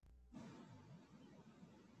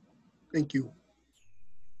Thank you.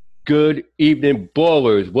 Good evening,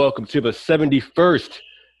 ballers. Welcome to the 71st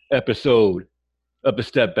episode of The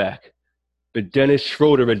Step Back, the Dennis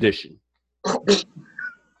Schroeder edition.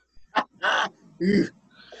 Yeah,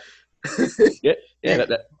 yeah, Yeah.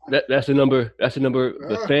 that's the number. That's the number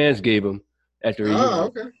the Ah, fans gave him after he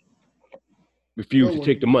okay. refused Good to one.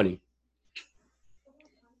 take the money.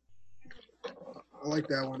 I like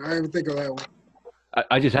that one. I didn't even think of that one.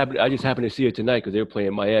 I just happened to see it tonight because they were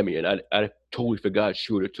playing Miami, and I totally forgot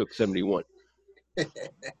Schroeder took 71.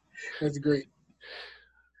 That's great.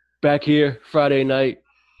 Back here Friday night,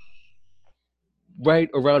 right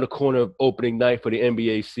around the corner of opening night for the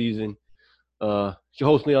NBA season. Your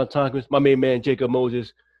host Leon Tompkins, my main man Jacob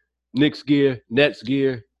Moses, Knicks gear, Nets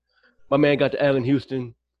gear. My man got the Allen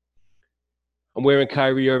Houston. I'm wearing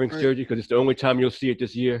Kyrie Irving's Right. jersey because it's the only time you'll see it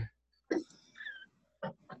this year.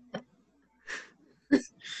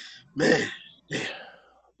 Man,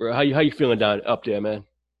 Bro, how you feeling down up there, man?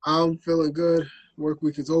 I'm feeling good. Work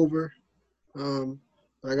week is over. Um,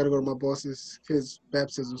 I got to go to my boss's kid's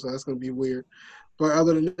baptism, so that's going to be weird. But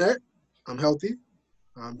other than that, I'm healthy.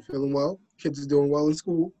 I'm feeling well. Kids are doing well in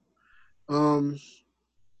school. Um,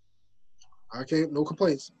 I can't, no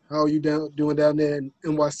complaints. How are you doing down there in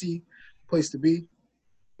NYC? Place to be.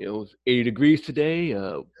 It was 80 degrees today.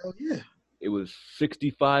 Hell yeah. It was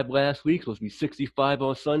 65 last week. Supposed to be 65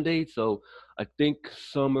 on Sunday. So I think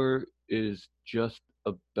summer is just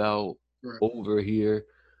about Right. over here.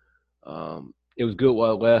 It was good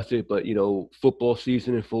while it lasted, but football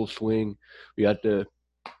season in full swing. We got the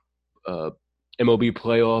uh, MLB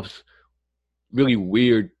playoffs, really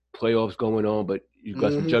weird playoffs going on, but you've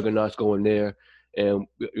got some Mm-hmm. juggernauts going there, and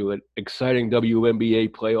exciting WNBA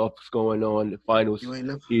playoffs going on. The finals You ain't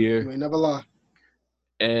never, here, you ain't never lie.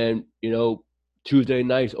 and Tuesday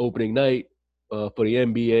night's opening night for the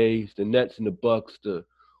NBA, the Nets and the Bucks, the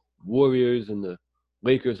Warriors and the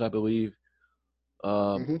Lakers, I believe. Um,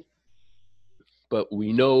 Mm-hmm. but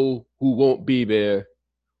we know who won't be there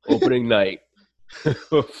opening night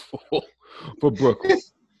for, for Brooklyn.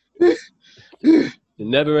 The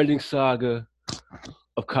never-ending saga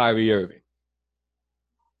of Kyrie Irving,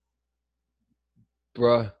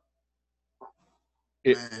 bruh.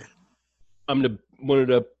 It, Man. I'm the one of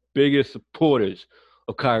the biggest supporters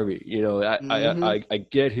of Kyrie. Mm-hmm. I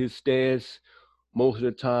get his stance most of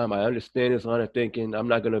the time. I understand his line of thinking. I'm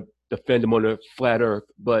not gonna defend him on the flat earth,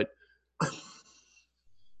 but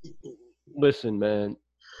listen, man,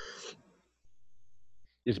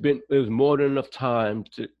 it was more than enough time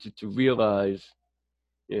to realize,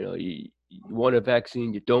 you want a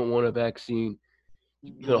vaccine, you don't want a vaccine.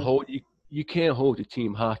 You're gonna Mm-hmm. hold you can't hold the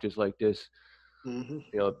team hostage like this. Mm-hmm.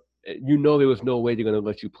 There was no way they're gonna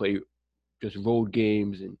let you play just road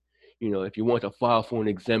games, and if you want to file for an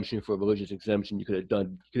exemption, for a religious exemption, you could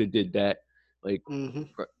have did that. Like, Mm-hmm.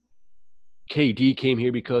 KD came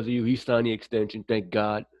here because of you. He signed the extension, thank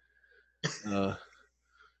God. uh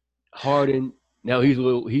Harden, now he's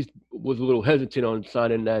was a little hesitant on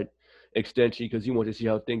signing that extension because he wanted to see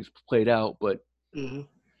how things played out, but Mm-hmm.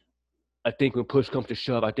 I think when push comes to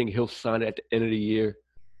shove, I think he'll sign it at the end of the year.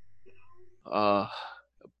 uh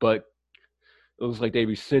but it looks like they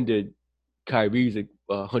rescinded Kyrie's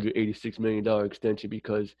 $186 million extension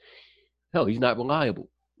because hell, he's not reliable.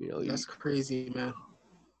 You know, That's he, crazy, man.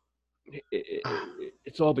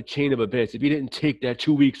 it's all the chain of events. If he didn't take that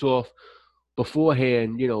 2 weeks off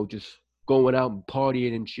beforehand, just going out and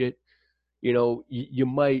partying and shit, you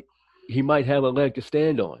might he might have a leg to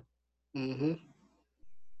stand on. Mm-hmm.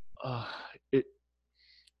 Uh, it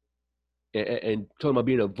and talking about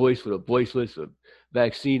being a voice for the voiceless, of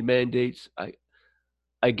vaccine mandates.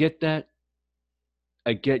 I get that.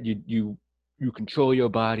 I get you control your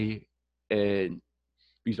body, and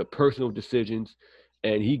these are personal decisions,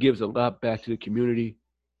 and he gives a lot back to the community.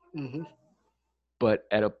 Mm-hmm. But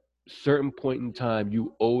at a certain point in time,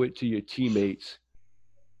 you owe it to your teammates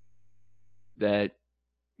that,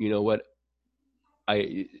 you know what,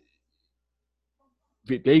 I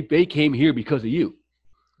they came here because of you,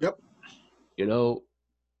 Yep. you know,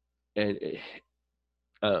 and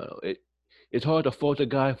I don't know, it's hard to fault a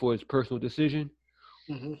guy for his personal decision,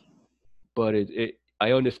 Mm-hmm. but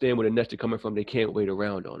I understand where the Nets are coming from. They can't wait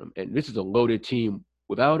around on him, and this is a loaded team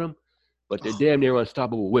without him, but they're Oh, damn near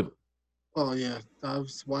unstoppable with him. oh yeah. I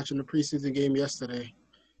was watching the preseason game yesterday,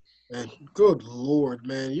 and good lord,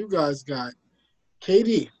 man, you guys got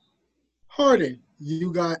KD, Harden,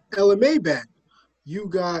 you got LMA back, you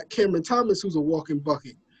got Cameron Thomas, who's a walking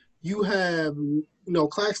bucket. You have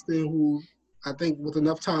Claxton, who I think with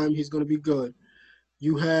enough time he's going to be good.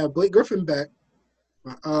 You have Blake Griffin back.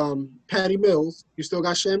 Patty Mills. You still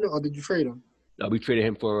got Shannon, or did you trade him? We traded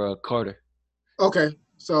him for Carter. Okay,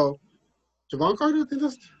 so Javon Carter, I think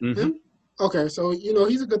that's Mm-hmm. him. Okay, so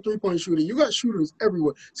he's a good 3-point shooter. You got shooters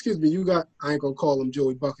everywhere. Excuse me, you got I ain't gonna call him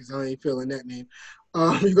Joey Buckets. I ain't feeling that name.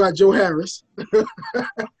 You got Joe Harris.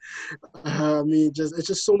 I mean, it's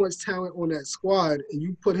just so much talent on that squad, and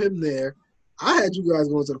you put him there. I had you guys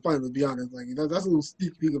going to the finals. To be honest, like that's a little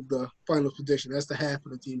sneak peek of the finals prediction. That's the half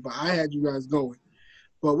of the team, but I had you guys going.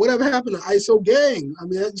 But whatever happened to ISO gang? I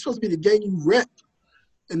mean, that's supposed to be the gang you rep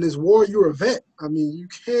in this war. You're a vet. I mean, you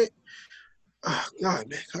can't. Oh, God,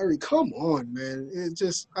 man, Kyrie, come on, man. It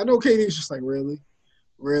just, I know KD's just like, really?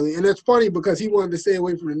 Really? And it's funny because he wanted to stay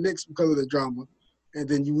away from the Knicks because of the drama. And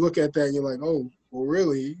then you look at that and you're like, oh, well,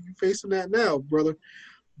 really? You're facing that now, brother.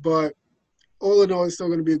 But all in all, it's still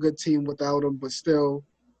going to be a good team without him. But still,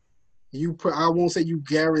 I won't say you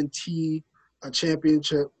guarantee a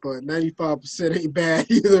championship, but 95% ain't bad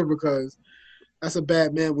either because that's a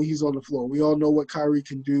bad man when he's on the floor. We all know what Kyrie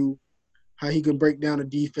can do, how he can break down a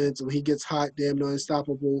defense. When he gets hot, damn near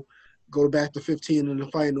unstoppable. Go back to 15 in the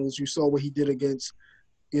finals. You saw what he did against,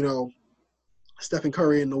 Stephen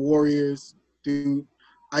Curry and the Warriors. Dude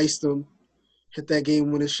iced him, hit that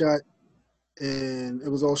game-winning shot, and it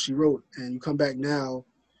was all she wrote. And you come back now,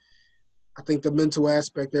 I think the mental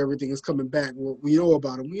aspect of everything is coming back. Well, we know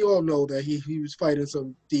about him. We all know that he was fighting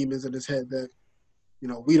some demons in his head that,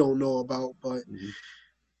 we don't know about, but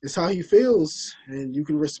it's how he feels, and you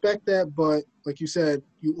can respect that. But like you said,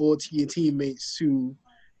 you owe it to your teammates to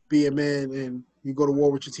be a man, and you go to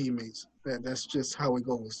war with your teammates. That's just how it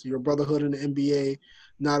goes. Your brotherhood in the NBA.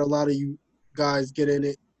 Not a lot of you guys get in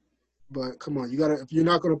it, but come on, you gotta. If you're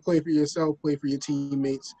not gonna play for yourself, play for your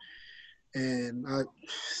teammates. And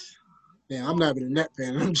I'm not even a net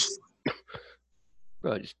fan. I'm just,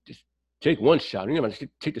 Bro, just take one shot. You know, just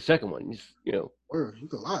take the second one. Just word, you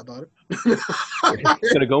can lie about it.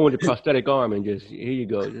 It's gonna go into prosthetic arm and just here you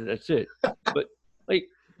go. That's it. But like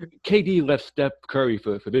KD left Steph Curry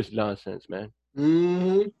for this nonsense, man.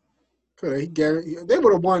 Mm-hmm. They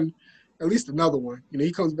would have won at least another one.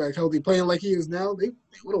 He comes back healthy, playing like he is now. They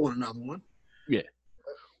would have won another one. Yeah.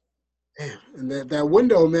 Damn. And that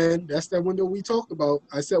window, man, that's that window we talked about.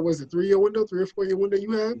 I said, was it 3-year window, 3 or 4-year window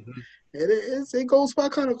you have? Mm-hmm. And it goes by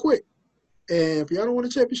kind of quick. And if y'all don't win a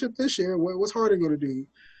championship this year, what's Harden going to do?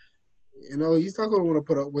 He's not going to want to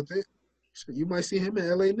put up with it. So you might see him in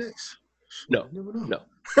LA next. No.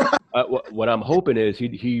 What I'm hoping is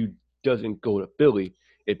he doesn't go to Philly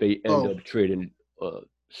if they end up trading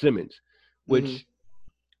Simmons, which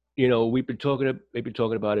they've been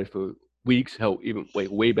talking about it for weeks. Hell, even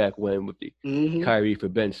way back when with the Kyrie for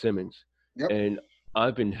Ben Simmons, and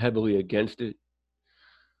I've been heavily against it.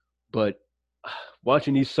 But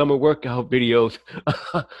watching these summer workout videos,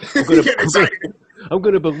 I'm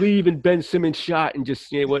gonna believe in Ben Simmons' shot and just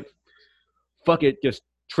say what, fuck it, just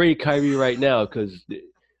trade Kyrie right now because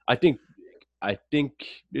I think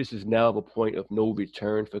this is now the point of no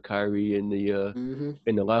return for Kyrie in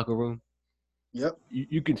the locker room. Yep.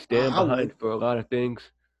 You can stand behind for a lot of things,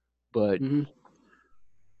 but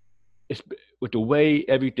it's with the way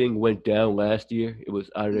everything went down last year, it was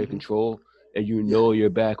out of their control, and you're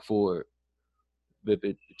back for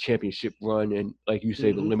the championship run and, like you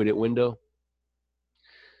say, the limited window.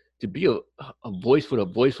 To be a voice for the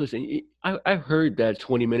voiceless, and I heard that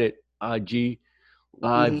 20-minute IG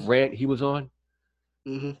live rant he was on.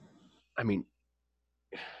 I mean,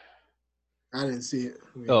 I didn't see it.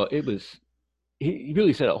 It was. He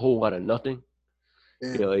really said a whole lot of nothing.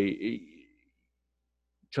 Yeah. He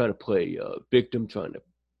trying to play victim, trying to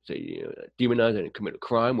say demonize and commit a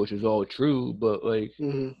crime, which is all true. But like,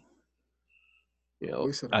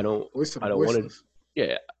 I don't want to.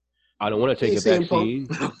 Yeah, I don't want to take a vaccine.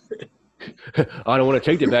 I don't want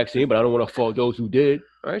to take the vaccine, but I don't want to fault those who did.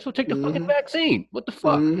 All right, so take the fucking vaccine. What the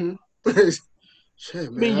fuck?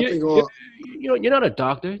 Shit, man. I mean, you're not a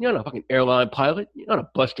doctor. You're not a fucking airline pilot. You're not a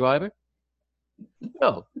bus driver.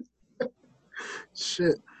 No.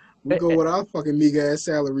 Shit. We go with our fucking meager ass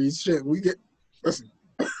salaries. Shit, we get. Listen,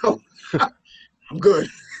 I'm good.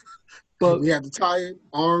 But we have the tired,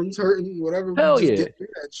 arms hurting, whatever. Hell we just get through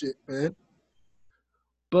that shit, man.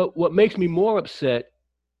 But what makes me more upset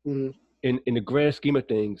in the grand scheme of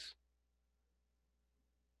things,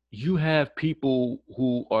 you have people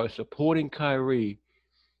who are supporting Kyrie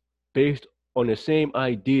based on the same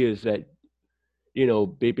ideas that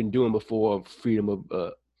they've been doing before, freedom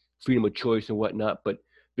of choice and whatnot. But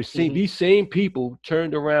these same people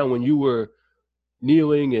turned around when you were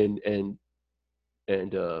kneeling and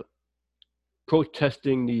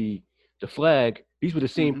protesting the flag. These were the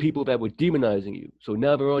same people that were demonizing you. So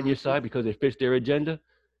now they're on your side because it fits their agenda.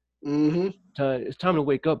 It's time to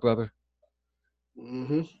wake up, brother.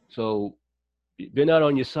 Mm-hmm. So they're not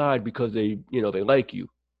on your side because they like you.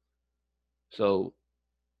 So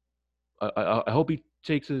I hope he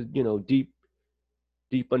takes a deep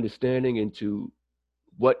understanding into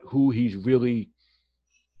who he's really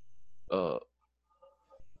uh,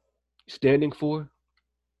 standing for,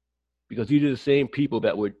 because these are the same people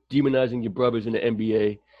that were demonizing your brothers in the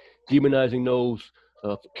NBA, demonizing those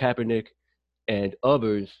Kaepernick and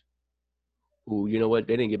others who, they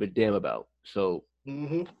didn't give a damn about. So,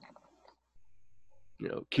 Mm-hmm.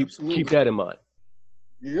 keep Absolutely. that in mind.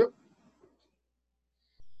 Yep.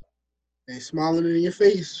 They smiling in your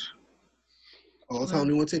face all the time.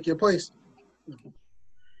 They want to take your place.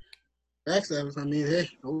 Backstabbers. I mean, hey,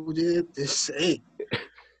 no, this, hey,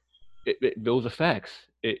 Those are facts.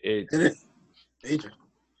 it is dangerous.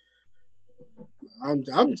 I'm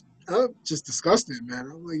just disgusted, man.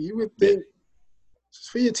 I'm like, you would Yeah, think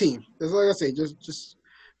just for your team. That's like I say, just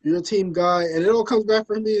you're a team guy, and it all comes back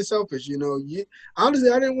from being selfish. Honestly,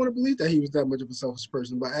 I didn't want to believe that he was that much of a selfish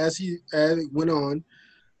person, but as it went on,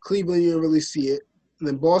 Cleveland, you didn't really see it, and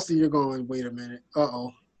then Boston, you're going, wait a minute,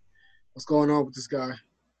 what's going on with this guy?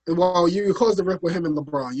 And while you caused the wreck with him and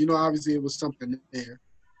LeBron, obviously it was something there,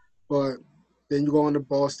 but then you go on to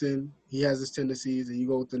Boston, he has his tendencies, and you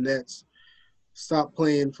go with the Nets. Stop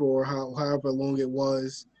playing for however long it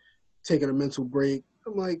was, taking a mental break.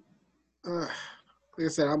 I'm like I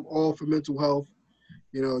said, I'm all for mental health.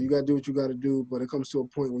 You got to do what you got to do, but it comes to a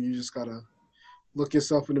point where you just got to look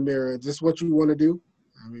yourself in the mirror. Is this what you want to do?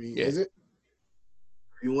 I mean, yeah, is it?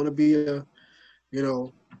 If you want to be a, you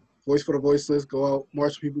know, voice for the voiceless, go out,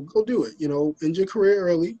 march people, go do it. End your career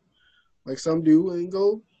early, like some do, and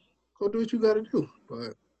go do what you got to do.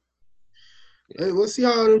 But yeah, hey, let's see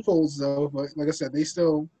how it unfolds, though. But like I said, they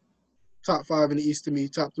still top 5 in the East to me,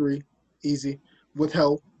 top 3, easy, with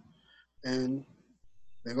help. And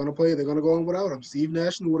they're gonna play. They're gonna go on without him. Steve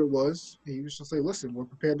Nash knew what it was. He was just like, "Listen, we're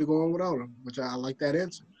prepared to go on without him," which I like that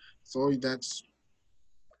answer. So that's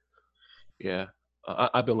yeah.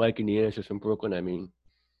 I've been liking the answers from Brooklyn. I mean,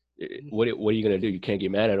 what are you gonna do? You can't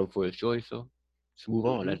get mad at him for his choice. So just move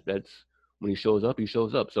on. mm-hmm, That's when he shows up, he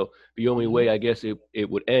shows up. So the only mm-hmm, way I guess it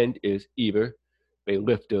would end is either they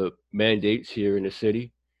lift the mandates here in the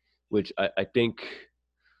city, which I think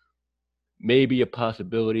may be a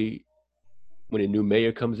possibility when a new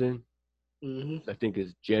mayor comes in. mm-hmm. I think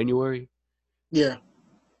is January. Yeah,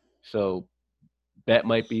 So that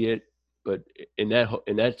might be it. But in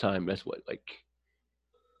that time, that's what, like,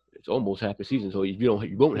 it's almost half the season. So you won't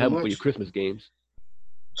pretty have them for your much. Christmas games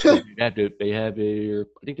because they have their,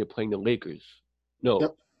 I think they're playing the Lakers. No,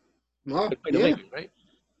 Yep. Well, they're playing the yeah. Lakers, right?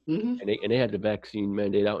 Mm-hmm. And they had the vaccine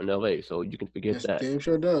mandate out in LA, so you can forget Yes, that. damn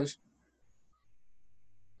sure does.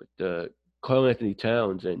 But Carl Anthony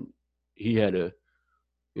Towns, and he had you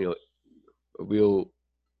know a real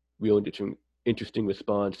interesting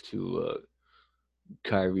response to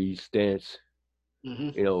Kyrie's stance.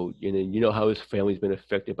 Mm-hmm. And then how his family's been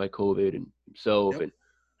affected by COVID and himself, Yep. and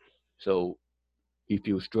so he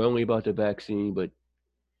feels strongly about the vaccine, but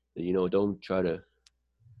don't try to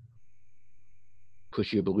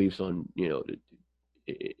push your beliefs on in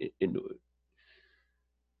the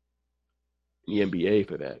NBA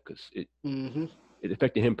for that, because Mm-hmm. it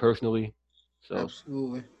affected him personally, so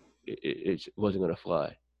Absolutely. it wasn't gonna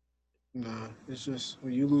fly. Nah, it's just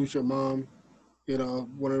when you lose your mom,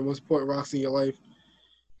 one of the most important rocks in your life,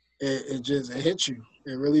 it hits you.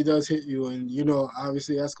 It really does hit you, and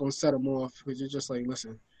obviously that's gonna set them off because you're just like,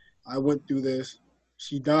 listen, I went through this.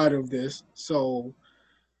 She died of this, so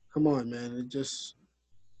come on, man. It just,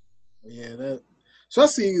 yeah, that.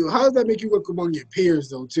 Especially, how does that make you look among your peers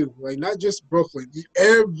though, too? Like not just Brooklyn,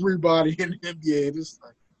 everybody in the NBA. Just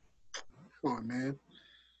like, come on, man.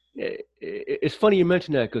 It's funny you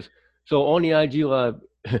mention that, because so on the IG live,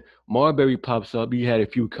 Marbury pops up. He had a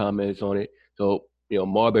few comments on it. So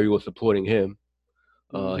Marbury was supporting him.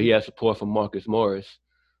 He Mm-hmm. had support from Marcus Morris.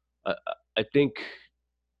 I, I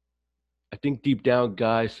I think deep down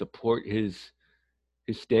guys support his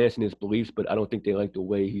stance and his beliefs, but I don't think they like the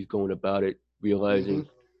way he's going about it, Mm-hmm. realizing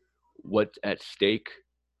what's at stake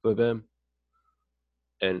for them.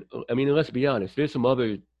 And I mean, let's be honest, there's some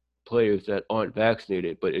other players that aren't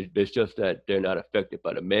vaccinated, but it's just that they're not affected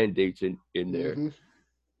by the mandates in Mm-hmm.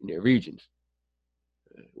 their regions.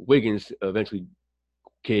 Wiggins eventually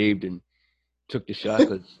caved and took the shot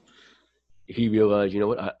because he realized,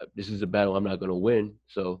 this is a battle I'm not going to win.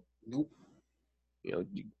 So, Nope. you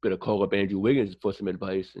better call up Andrew Wiggins for some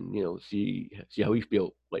advice and see how he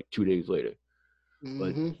feel like 2 days later.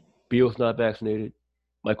 But Mm-hmm. Beal's not vaccinated.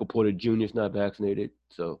 Michael Porter Jr. is not vaccinated.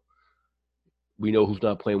 So we know who's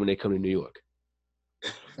not playing when they come to New York.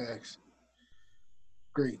 Facts.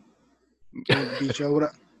 Great. I wanted to beat y'all with,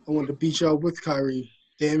 I wanted to beat y'all with Kyrie.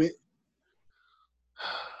 Damn it.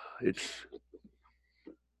 It's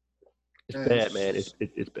bad, man.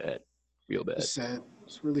 It's bad. Real bad. It's sad.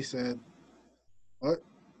 It's really sad. But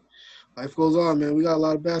life goes on, man. We got a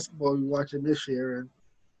lot of basketball we're watching this year, and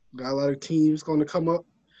got a lot of teams going to come up.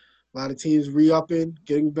 A lot of teams re-upping,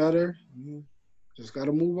 getting better. Just got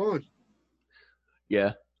to move on.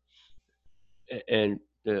 Yeah. And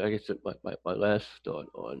I guess my last thought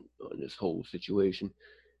on this whole situation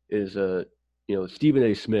is, Stephen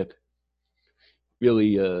A. Smith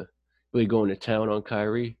really going to town on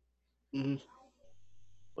Kyrie. Mm-hmm.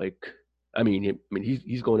 Like,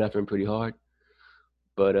 he's going after him pretty hard.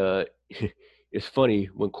 But it's funny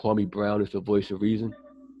when Kwame Brown is the voice of reason,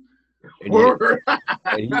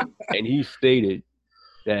 and he stated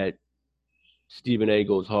that Stephen A.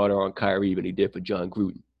 goes harder on Kyrie than he did for John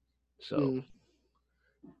Gruden. So,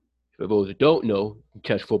 for those that don't know,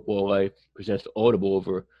 Catch Football Life presents the Audible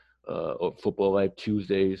over Football Life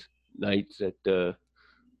Tuesdays nights at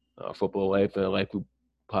Football Life and Life Group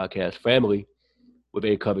Podcast Family, where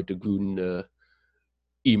they covered the Gruden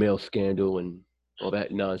email scandal and all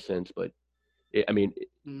that nonsense. But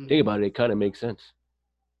think about it, it kind of makes sense.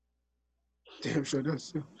 Damn sure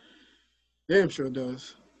does. Damn sure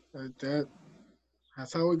does.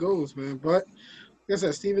 That's how it goes, man. But like I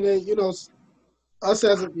said, Stephen A., us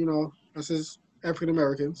as African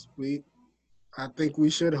Americans, I think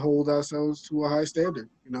we should hold ourselves to a high standard,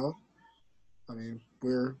 I mean,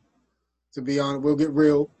 to be honest, we'll get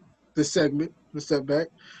real this segment, the step back.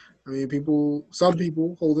 I mean, some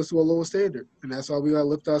people hold us to a lower standard, and that's why we gotta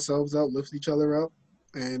lift ourselves up, lift each other up.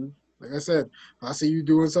 And like I said, if I see you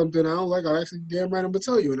doing something I don't like, I actually damn right I'm gonna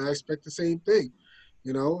tell you, and I expect the same thing.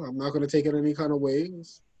 I'm not gonna take it any kind of way.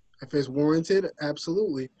 If it's warranted,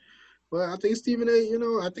 absolutely. But I think Stephen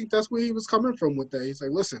A., I think that's where he was coming from with that. He's like,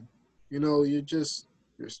 listen, you're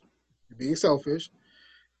being selfish.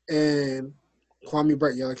 And Kwame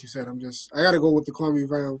Brown, yeah, like you said, I got to go with the Kwame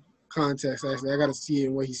Brown context, actually. I got to see it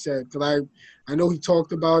in what he said. Because I know he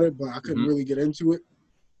talked about it, but I couldn't really get into it.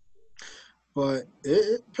 But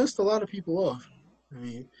it pissed a lot of people off. I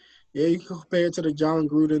mean, yeah, you can compare it to the John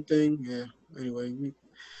Gruden thing. Yeah, anyway.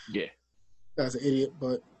 Guy's an idiot,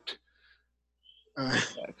 but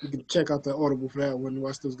you can check out the Audible for that one.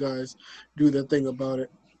 Watch those guys do their thing about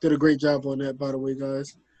it. Did a great job on that, by the way,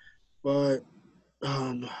 guys. But I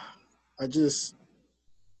don't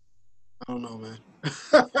know, man.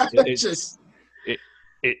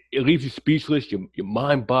 It leaves you speechless. You're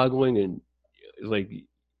mind-boggling, and it's like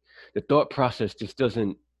the thought process just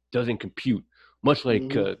doesn't compute. Much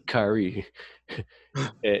like Kyrie.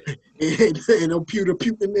 Ain't no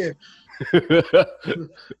puke in there.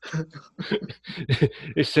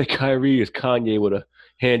 It said Kyrie is Kanye with a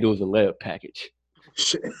handles and layup package.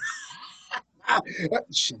 Shit.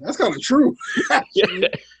 That's kind of true.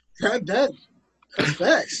 That's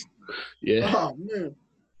facts. Yeah. Oh man.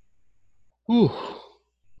 Whew.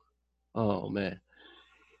 Oh man.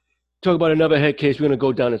 Talk about another head case. We're gonna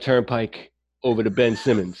go down the turnpike over to Ben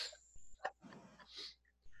Simmons.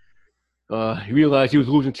 He realized he was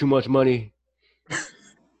losing too much money.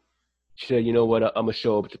 He said, "You know what? I'm gonna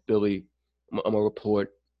show up to Philly. I'm gonna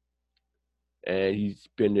report." And he's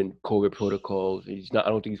been in COVID protocols. He's not. I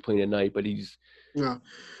don't think he's playing tonight, but he's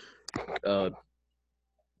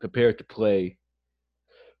prepared to play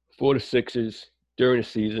for the Sixers during the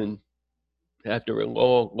season after a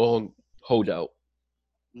long holdout.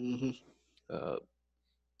 Embiid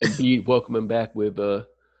welcome him back with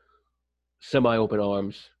semi-open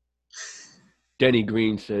arms. Denny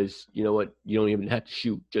Green says, "You know what? You don't even have to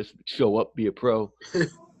shoot. Just show up, be a pro."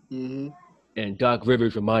 And Doc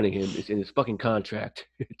Rivers reminding him it's in his fucking contract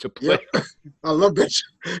to play. Yep. I love that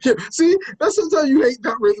shit. See, that's sometimes you hate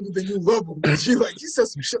Doc Rivers, but then you love him. He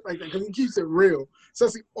says some shit like that because he keeps it real,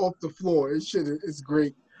 especially off the floor. It's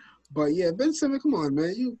great. But yeah, Ben Simmons, come on,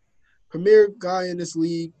 man. You premier guy in this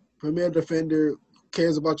league, premier defender,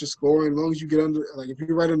 cares about your scoring. As long as you get under, if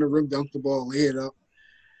you're right on the rim, dunk the ball, lay it up.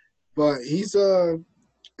 But he's a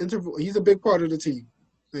big part of the team.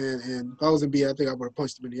 And if I was in B, I think I would have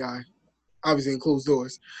punched him in the eye. Obviously in closed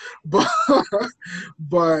doors. But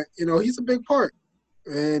he's a big part.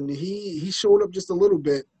 And he showed up just a little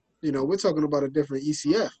bit. We're talking about a different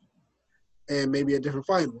ECF and maybe a different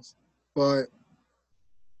finals. But,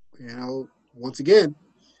 once again,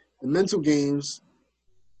 the mental games,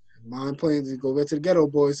 mind playing, go back to the Ghetto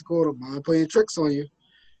Boys, mind playing tricks on you.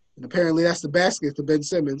 And apparently that's the basket for Ben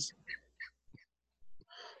Simmons.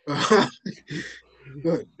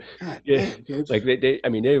 Good. God, yeah. damn,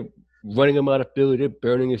 they're running him out of Philly. They're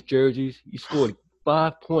burning his jerseys. He scored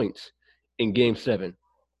 5 points in Game 7.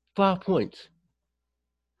 5 points.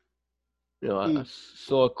 You know, I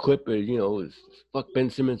saw a clip of, you know, fuck Ben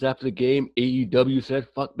Simmons after the game. AEW said,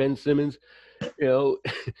 fuck Ben Simmons. You know,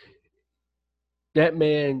 that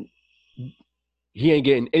man, he ain't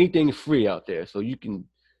getting anything free out there. So you can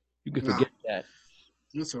forget that.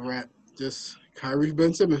 It's a wrap. Just Kyrie,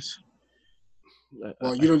 Ben Simmons.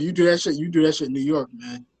 Well, you do that shit. You do that shit in New York,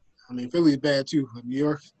 man. I mean, Philly's bad too. But New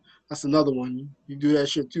York, that's another one. You do that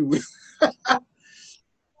shit too.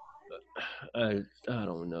 I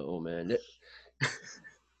don't know, man.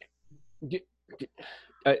 You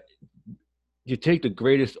take the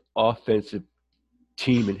greatest offensive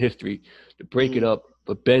team in history to break it up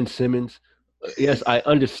for Ben Simmons. Yes, I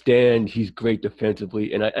understand he's great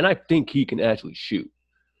defensively, and I think he can actually shoot.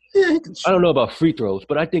 Yeah, he can shoot. I don't know about free throws,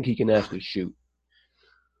 but I think he can actually shoot.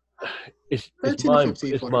 It's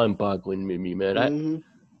mind-boggling to me, man.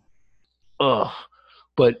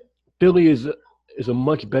 But Philly is a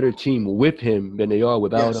much better team with him than they are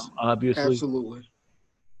without him, obviously. Absolutely.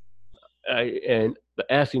 And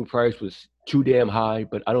the asking price was too damn high,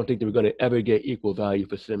 but I don't think they were going to ever get equal value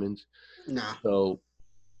for Simmons. Nah. So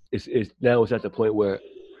it's now it's at the point where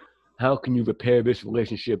how can you repair this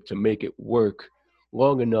relationship to make it work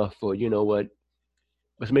long enough for, you know what,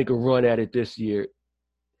 let's make a run at it this year,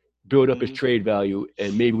 build up his trade value,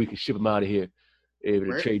 and maybe we can ship him out of here at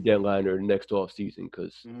the trade deadline or the next off season,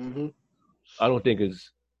 because I don't think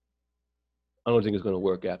it's going to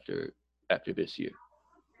work after this year.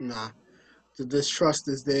 Nah. The distrust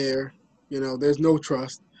is there. You know, there's no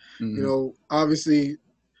trust. You know, obviously,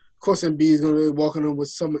 of course, Embiid is going to be walking in with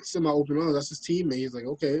some semi-open arms. That's his teammate. He's like,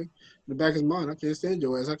 okay, in the back of his mind, I can't stand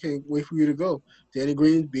your ass. I can't wait for you to go. Danny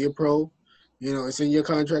Green, be a pro. You know, it's in your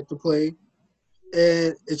contract to play.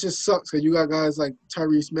 And it just sucks because you got guys like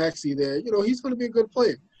Tyrese Maxey there. You know, he's going to be a good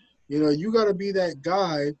player. You know, you got to be that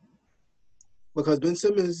guy because Ben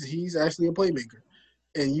Simmons, he's actually a playmaker.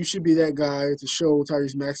 And you should be that guy to show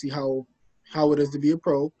Tyrese Maxey how it is to be a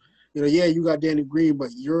pro. You know, yeah, you got Danny Green, but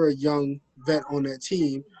you're a young vet on that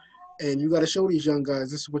team, and you got to show these young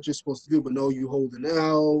guys this is what you're supposed to do. But no, you holding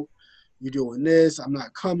out, you doing this. I'm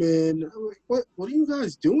not coming. I'm like, what are you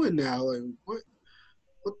guys doing now? Like, what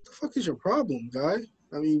the fuck is your problem, guy?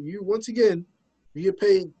 I mean, you once again, you get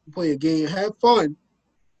paid to play a game, have fun,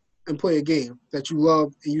 and play a game that you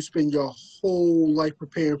love, and you spend your whole life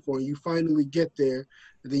preparing for, and you finally get there,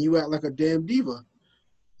 and then you act like a damn diva.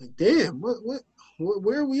 Like, damn,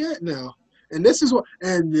 where are we at now? And this is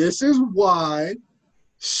why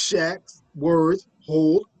Shaq's words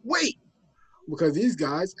hold weight, because these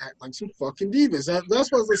guys act like some fucking divas.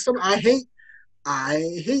 That's why it's like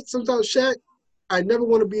I hate sometimes Shaq. I never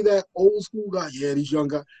want to be that old school guy. Yeah, these young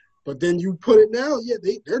guys. But then you put it now, yeah,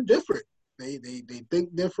 they're different. They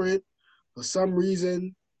think different for some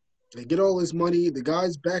reason. They get all this money. The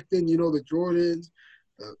guys back then, you know, the Jordans,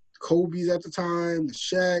 the Kobe's at the time, the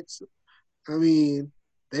Shaqs. I mean,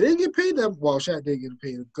 they didn't get paid that well. Shaq did get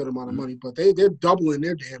paid a good amount of money, but they're doubling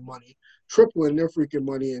their damn money, tripling their freaking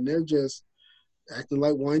money, and they're just acting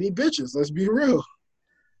like whiny bitches. Let's be real.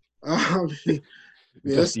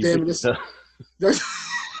 Yes, damn it.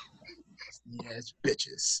 Yes,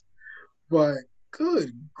 bitches. But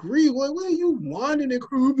good grief, what are you whining and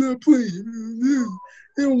I'm not playing?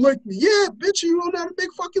 They don't like me. Yeah, bitch, you don't know how to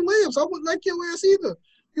make fucking layups. I wouldn't like your ass either.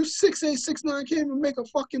 You 6'8", 6'9", can't even make a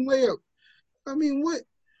fucking layup. I mean, what?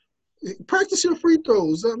 Practice your free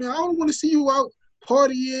throws. I mean, I don't want to see you out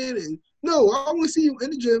partying and no, I want to see you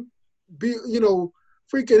in the gym, be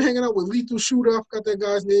freaking hanging out with Lethal Shooter. I forgot that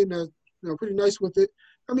guy's name. That's pretty nice with it.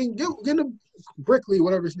 I mean, get a Brickley,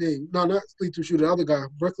 whatever his name. No, not Lethal Shooter, the other guy,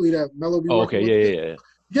 Brickley, that Melo be working with. Yeah.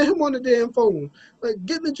 Get him on the damn phone. Like,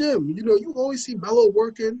 get in the gym. You know, you always see Melo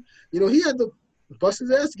working. You know, he had to bust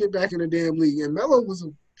his ass to get back in the damn league. And Melo was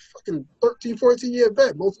a fucking 13, 14-year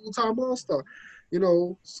vet, multiple-time All-Star. You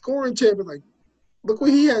know, scoring champion. Like, look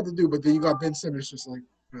what he had to do. But then you got Ben Simmons just like,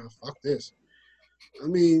 fuck this. I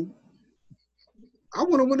mean, I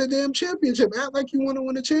want to win a damn championship. Act like you want to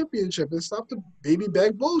win a championship and stop the baby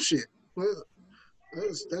back bullshit. Well,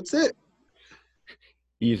 that's it.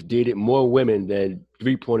 He's dated more women than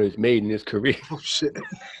three-pointers made in his career. Oh, shit.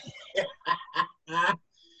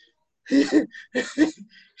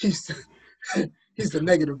 he's the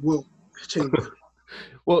negative Wilt Chamberlain.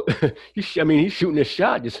 Well, he's shooting a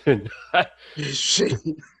shot. Just shit.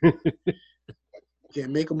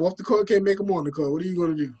 Can't make him off the court, can't make him on the court. What are you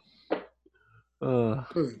going to do?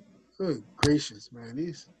 Good gracious, man.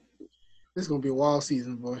 This is going to be a wild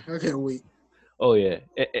season, boy. I can't wait. Oh, yeah.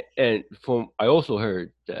 And I also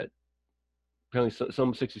heard that apparently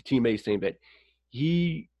some Sixers teammates saying that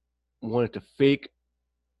he wanted to fake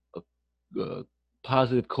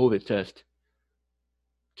positive COVID test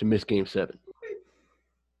to miss Game 7.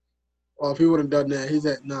 Well, if he would have done that, he's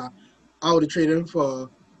at nah. I would have traded him for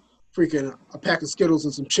freaking a pack of Skittles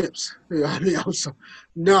and some chips. You know what I mean,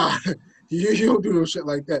 nah, you don't do no shit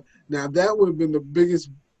like that. Now that would have been the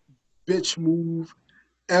biggest bitch move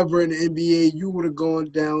ever in the NBA. You would have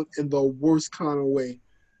gone down in the worst kind of way.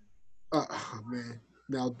 Man,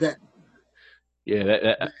 now that.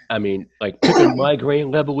 Yeah, I mean, like Pippen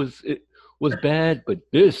migraine level was bad, but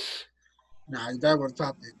this. Nah, that would have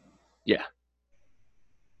topped it. Yeah.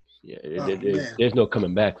 Yeah, there's no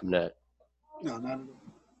coming back from that. No, not at all.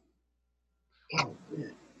 Oh,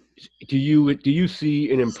 man. Do you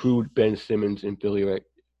see an improved Ben Simmons in Philly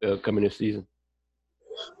coming this season?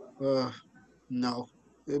 No,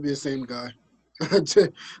 it'll be the same guy.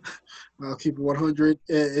 I'll keep it 100.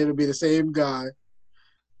 It'll be the same guy.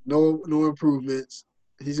 No improvements.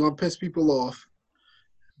 He's gonna piss people off,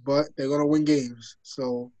 but they're gonna win games.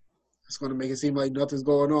 So it's gonna make it seem like nothing's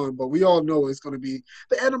going on. But we all know it's gonna be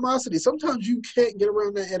the animosity. Sometimes you can't get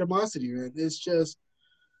around that animosity, man. It's just,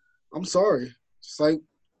 I'm sorry. Just like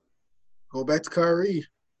go back to Kyrie.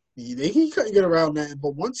 He couldn't get around that.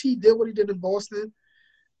 But once he did what he did in Boston,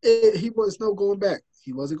 he was no going back.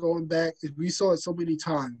 He wasn't going back. We saw it so many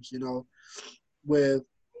times, you know, with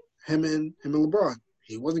him and LeBron.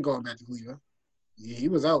 He wasn't going back to Cleveland. He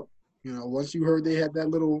was out. You know, once you heard they had that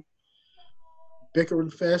little bickering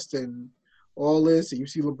fest and all this, and you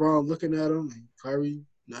see LeBron looking at him and Kyrie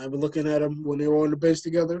not even looking at him when they were on the bench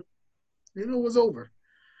together, you know, it was over.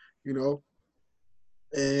 You know,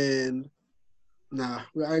 and nah,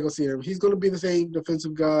 I ain't gonna see him. He's gonna be the same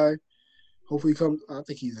defensive guy. Hopefully, I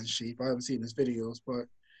think he's in shape. I haven't seen his videos, but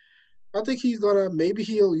I think he's gonna. Maybe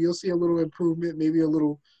you'll see a little improvement. Maybe a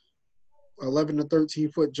little 11 to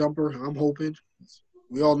 13-foot jumper. I'm hoping.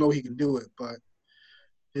 We all know he can do it, but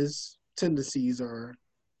his tendencies are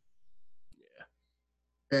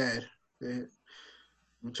bad.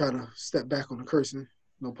 I'm trying to step back on the cursing.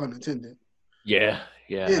 No pun intended. Yeah.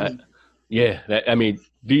 I mean,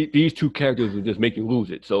 these two characters will just make you lose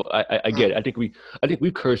it. So I get it. I think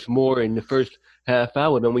we cursed more in the first half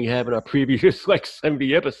hour than we have in our previous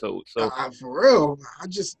 70 episodes. So for real,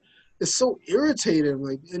 it's so irritating.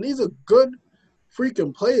 Like, and these are good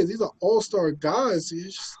freaking players. These are all-star guys.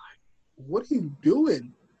 It's just like, what are you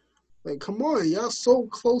doing? Like, come on, y'all so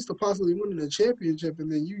close to possibly winning a championship,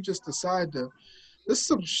 and then you just decide to. This is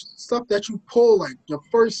some stuff that you pull like your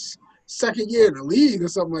second year in the league or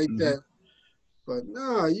something like that. But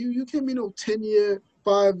nah, you can't be no 10-year,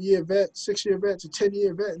 5-year vet, 6-year vet to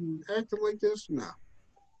 10-year vet and acting like this. Nah.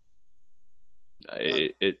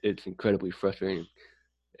 It's incredibly frustrating,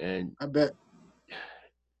 and I bet.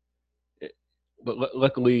 But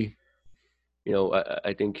luckily, you know,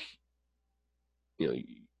 I think, you know,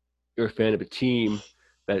 you're a fan of a team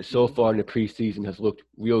that so far in the preseason has looked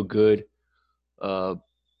real good. You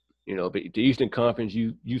know, but the Eastern Conference,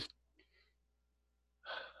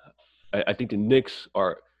 I think the Knicks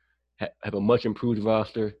have a much improved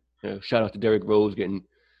roster. You know, shout out to Derrick Rose getting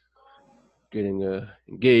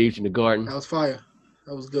engaged in the Garden. That was fire.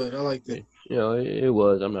 That was good. I liked it. You know, it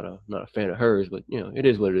was. I'm not a fan of hers, but you know, it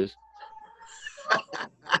is what it is.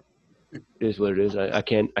 It is what it is. I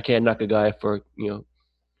can't knock a guy for, you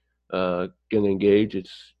know, getting engaged.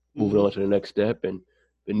 It's moving on to the next step, and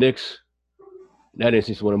the Knicks, in that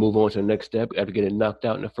instance, want to move on to the next step after getting knocked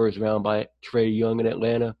out in the first round by Trae Young in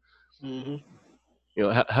Atlanta. You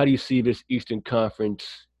know, how do you see this Eastern Conference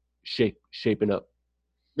shaping up?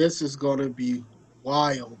 This is going to be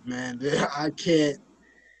wild, man. I can't,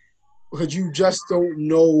 because you just don't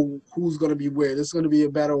know who's going to be where. This is going to be a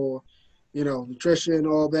battle, you know, nutrition,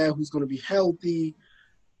 all that, who's going to be healthy.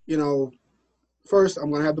 You know, first I'm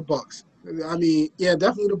going to have the Bucks. I mean, yeah,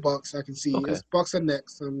 definitely the Bucks. I can see. Okay. It's Bucks are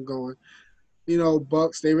next. I'm going. You know,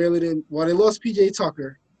 Bucks, they really didn't – well, they lost P.J.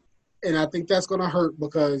 Tucker, and I think that's going to hurt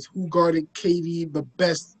because who guarded KD the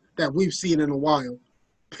best that we've seen in a while?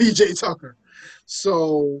 P.J. Tucker.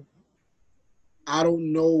 So I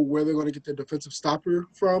don't know where they're going to get their defensive stopper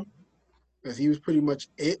from because he was pretty much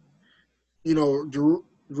it. You know,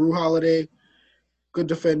 Drew Holiday, good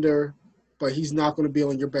defender, but he's not going to be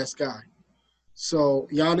on your best guy. So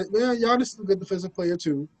Giannis is a good defensive player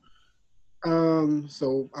too.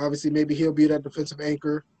 So obviously maybe he'll be that defensive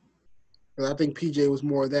anchor. But I think PJ was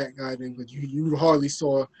more of that guy than, but you hardly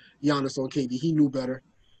saw Giannis on KD. He knew better.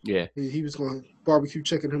 Yeah. He was going to barbecue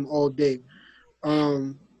chicken him all day.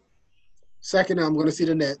 Second, I'm going to see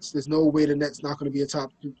the Nets. There's no way the Nets not going to be a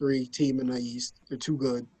top 3 team in the East. They're too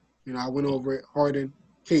good. You know, I went over it. Harden,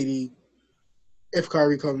 KD. If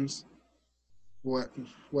Kyrie comes,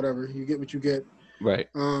 whatever. You get what you get. Right.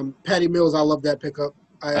 Patty Mills, I love that pickup.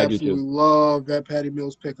 I I do absolutely too. love that Patty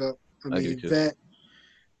Mills pickup. I I do mean, too. vet,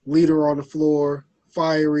 leader on the floor,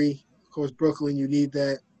 fiery. Of course, Brooklyn, you need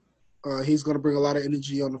that. He's going to bring a lot of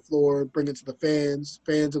energy on the floor, bring it to the fans.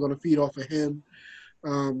 Fans are going to feed off of him.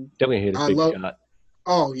 Definitely hit a I big love. shot.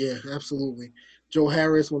 Oh yeah, absolutely. Joe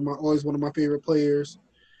Harris, always one of my favorite players.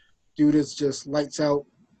 Dude is just lights out.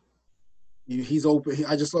 He's open.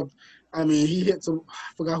 I just love. I mean, he hit some.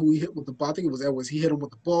 I forgot who he hit with the ball. I think it was Edwards. He hit him with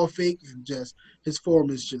the ball fake, and just his form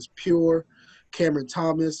is just pure. Cameron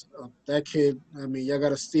Thomas, that kid. I mean, y'all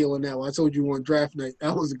got a steal in that one. I told you on draft night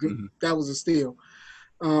that was a good. Hmm. That was a steal.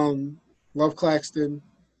 Love Claxton.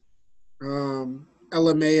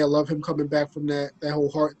 LMA. I love him coming back from that whole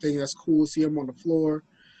heart thing. That's cool to see him on the floor.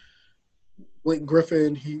 Blake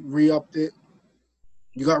Griffin, he re-upped it.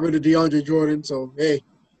 You got rid of DeAndre Jordan, so hey,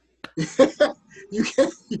 you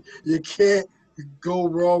can't you can't go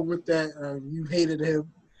wrong with that. You hated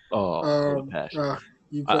him. Oh, with a Um, passion.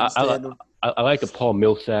 you I couldn't I, I, stand him. I like the Paul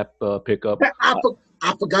Millsap pickup.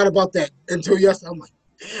 I forgot about that until yesterday. I'm like,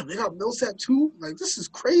 damn, they got Millsap too. Like this is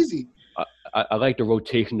crazy. I like the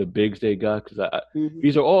rotation of bigs they got because Mm-hmm.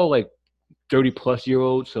 these are all like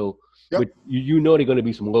 30-plus-year-olds. So Yep. with you know they're going to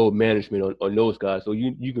be some load management on those guys. So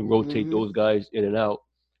you can rotate Mm-hmm. those guys in and out.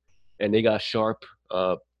 And they got Sharp,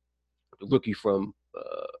 the rookie from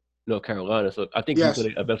North Carolina. So I think he's Yes.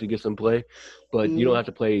 going to eventually get some play. But you don't Mm-hmm. have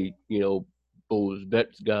to play, those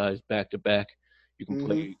vets guys back to back. You can Mm-hmm.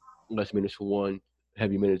 play less minutes for one,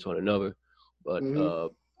 heavy minutes on another. But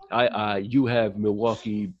Mm-hmm. you have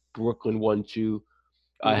Milwaukee, Brooklyn 1-2.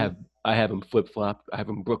 I Mm-hmm. have I have him flip flop. I have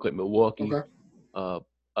him Brooklyn, Milwaukee. Okay. Uh,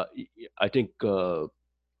 uh, I think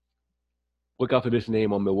look out for this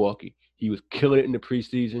name on Milwaukee. He was killing it in the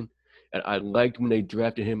preseason, and I liked when they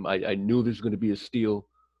drafted him. I knew this was going to be a steal.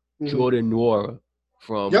 Mm-hmm. Jordan Nwora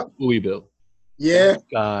from Yep. Louisville. That Yeah.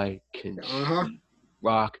 guy can Uh-huh.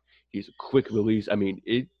 rock. He's a quick release. I mean,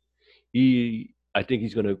 I think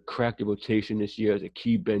he's going to crack the rotation this year as a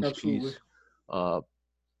key bench Absolutely. piece. Uh,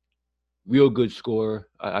 Real good scorer.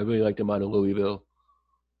 I really liked him out of Louisville.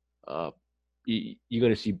 Uh, you're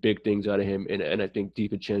going to see big things out of him, and I think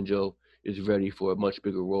DiVincenzo is ready for a much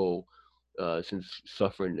bigger role since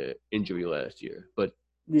suffering the injury last year. But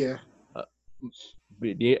Yeah. uh,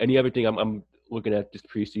 any other thing I'm looking at this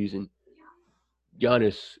preseason,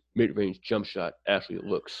 Giannis mid-range jump shot actually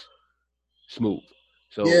looks smooth.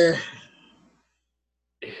 So Yeah.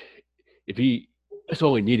 if that's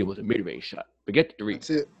all he needed was a mid-range shot. Forget the three. That's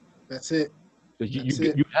it. That's it. Because That's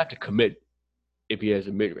it. you have to commit if he has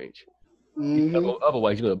a mid-range. Mm-hmm.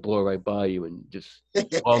 Otherwise, he's going to blow right by you and just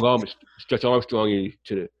long arm, stretch Armstrong you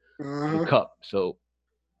to the Uh-huh. cup. So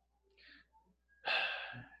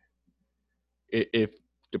if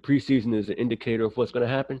the preseason is an indicator of what's going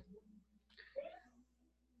to happen,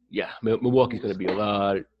 yeah, Milwaukee's going to be a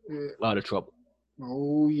lot of trouble.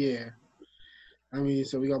 Oh yeah. I mean,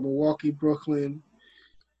 so we got Milwaukee, Brooklyn,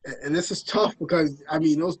 and this is tough because I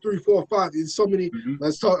mean those 3, 4, 5. There's so many. Mm-hmm.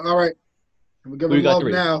 Let's talk. All right, I'm gonna give Who you them got love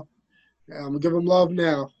three? now. I'm gonna give them love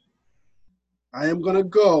now. I am gonna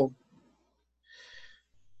go.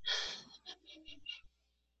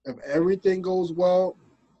 If everything goes well,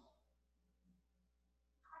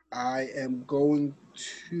 I am going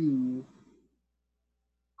to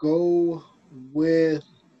go with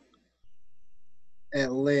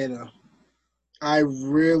Atlanta. I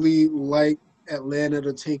really like Atlanta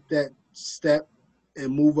to take that step and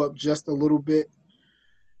move up just a little bit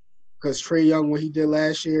because Trae Young, what he did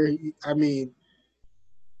last year, I mean,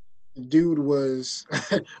 the dude was,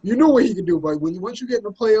 you know what he could do, but once you get in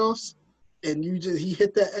the playoffs and he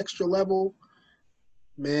hit that extra level,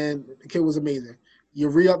 man, the kid was amazing. You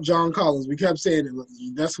re-up John Collins. We kept saying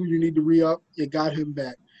it. That's who you need to re-up. You got him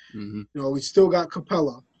back. Mm-hmm. We still got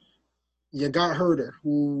Capella. You got Herter,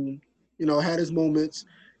 who, had his moments.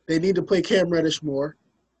 They need to play Cam Reddish more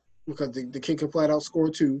because the kid can flat out score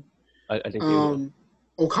too. I think they will.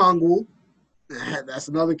 Okongwu, that's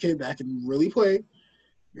another kid that can really play.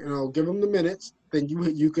 Give him the minutes. Then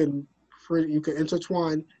you can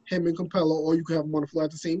intertwine him and Capella, or you can have them on the floor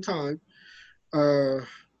at the same time.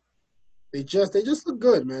 They just look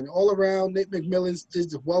good, man. All around, Nate McMillan's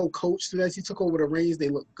just well coached as he took over the reins. They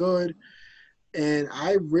look good, and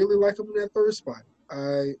I really like him in that third spot.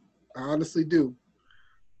 I honestly do.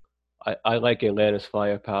 I like Atlanta's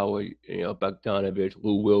firepower. Bogdanovich,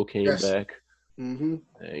 Lou Will came Yes. back. Mm-hmm.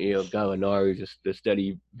 Gallinari, just the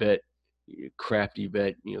steady vet, crafty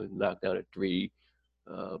vet. Knocked down a three.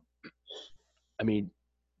 I mean,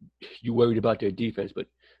 you worried about their defense, but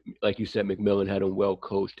like you said, McMillan had them well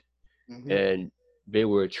coached, Mm-hmm. and they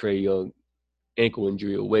were a Trae Young ankle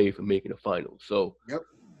injury away from making the finals. So Yep.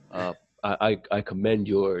 I commend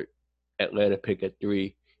your Atlanta pick at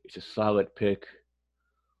 3. It's a solid pick.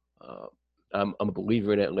 I'm a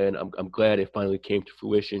believer in Atlanta. I'm glad it finally came to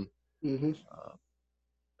fruition. Mm-hmm.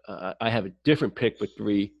 I have a different pick for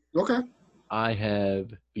 3. Okay. I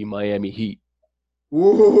have the Miami Heat.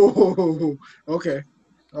 Ooh. Okay.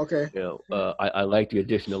 Okay. I like the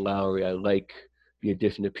addition of Lowry. I like the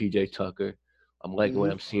addition of PJ Tucker. I'm liking what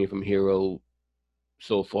Mm-hmm. I'm seeing from Hero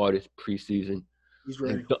so far this preseason. He's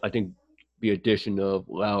ready. I think the addition of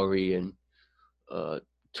Lowry and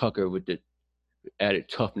Tucker with the added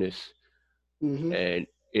toughness, Mm-hmm. and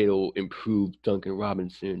it'll improve Duncan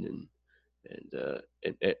Robinson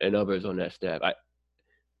and others on that staff. I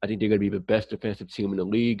think they're going to be the best defensive team in the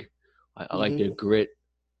league. I like their grit,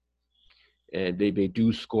 and they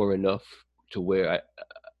do score enough to where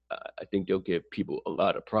I think they'll give people a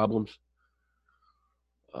lot of problems.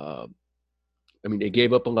 I mean, they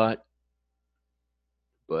gave up a lot,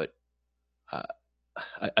 but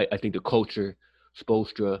I think the culture,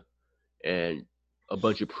 Spoelstra, and a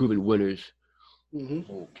bunch of proven winners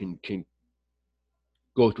can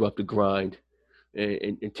go throughout the grind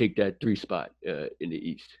and take that 3 spot in the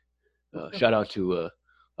East. Shout out to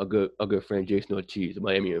our good friend Jason Ortiz,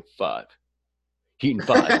 Miami in 5. Heat in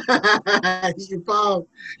 5. Heat in 5.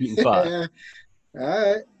 Heat in 5.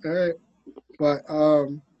 All right. But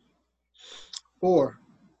 4.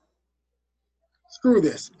 Screw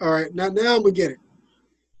this. All right, now I'm gonna get it.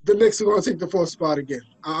 The Knicks are gonna take the 4th spot again.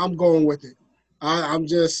 I'm going with it. I'm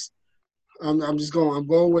just going. I'm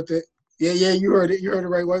going with it. Yeah, you heard it. You heard it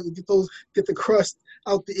right. Get the crust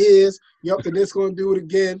out the ears. Yep, the Knicks gonna do it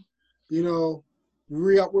again.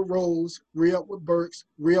 Re-up with Rose, re-up with Burks,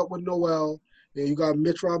 re-up with Noel. Yeah, you got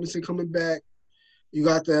Mitch Robinson coming back. You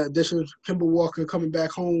got the addition of Kemba Walker coming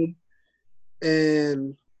back home,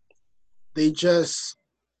 and they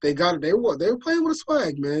got it. They were playing with a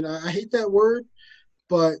swag, man. I hate that word,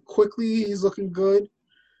 but quickly he's looking good.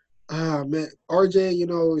 Man, RJ,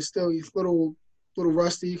 he's a little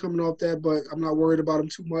rusty coming off that, but I'm not worried about him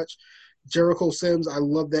too much. Jericho Sims, I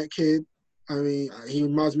love that kid. I mean, he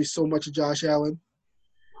reminds me so much of Josh Allen.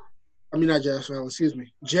 I mean, not Josh Allen, excuse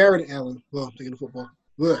me. Jared Allen. Well, I'm thinking of football.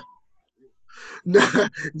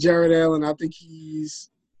 Jared Allen, I think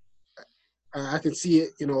I can see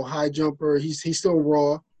it, high jumper. He's still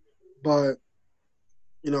raw, but,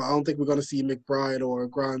 I don't think we're going to see McBride or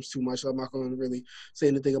Grimes too much. So I'm not going to really say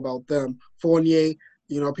anything about them. Fournier,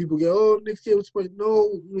 people get, Nick Davis, but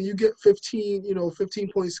no, when you get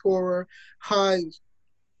 15-point scorer, high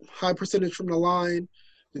percentage from the line,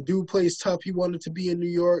 the dude plays tough. He wanted to be in New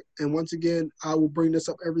York. And once again, I will bring this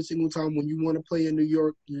up every single time. When you want to play in New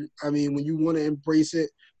York, when you want to embrace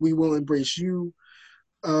it, we will embrace you.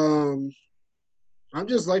 I'm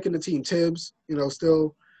just liking the team. Tibbs,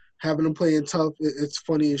 still having them playing tough. It's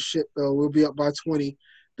funny as shit, though. We'll be up by 20.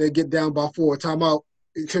 They get down by 4. Timeout.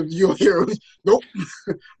 You'll hear, nope,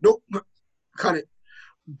 nope, cut it.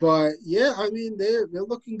 But, yeah, they're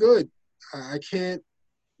looking good. I can't.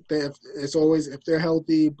 It's always if they're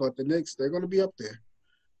healthy, but the Knicks, they're going to be up there.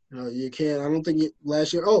 You can't. I don't think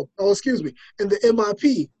last year. Oh, excuse me. And the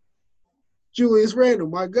MIP, Julius Randle,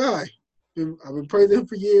 my guy. I've been praising him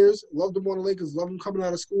for years. Loved him on the Lakers. Loved him coming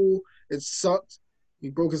out of school. It sucked. He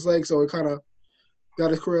broke his leg, so it kind of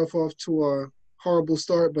got his career off to a horrible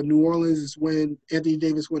start. But New Orleans is when Anthony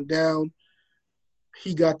Davis went down.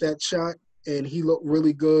 He got that shot, and he looked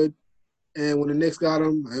really good. And when the Knicks got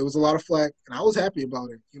him, it was a lot of flack, and I was happy about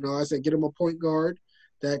it. I said, get him a point guard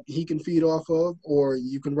that he can feed off of, or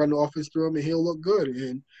you can run the offense through him, and he'll look good.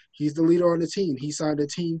 And he's the leader on the team. He signed a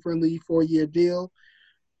team-friendly 4-year deal.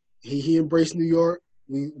 He embraced New York.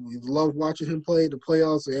 We loved watching him play the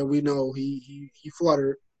playoffs, and we know he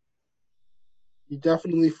fluttered. He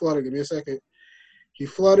definitely fluttered. Give me a second. He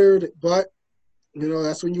fluttered, but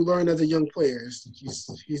that's when you learn as a young player.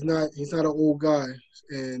 He's not an old guy,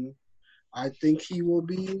 and I think he'll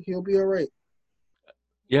be all right.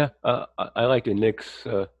 Yeah, I like the Knicks'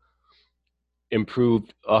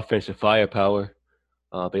 improved offensive firepower.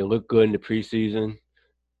 They look good in the preseason.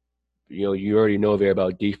 You already know they're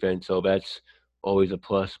about defense, so that's always a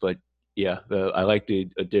plus. But yeah, I like the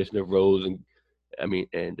addition of Rose and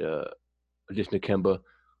addition of Kemba.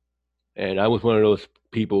 And I was one of those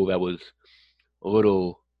people that was a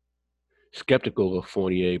little skeptical of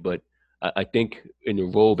Fournier, but I think in the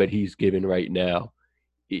role that he's given right now,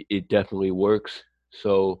 it definitely works.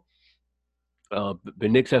 So the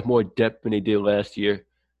Knicks have more depth than they did last year.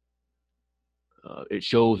 It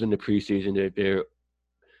shows in the preseason that they're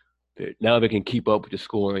now they can keep up with the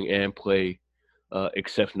scoring and play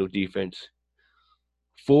exceptional defense.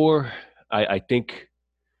 4, I think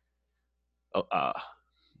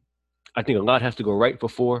I think a lot has to go right for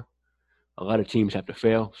 4. A lot of teams have to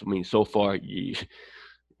fail. So, I mean, so far,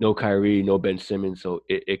 no Kyrie, no Ben Simmons, so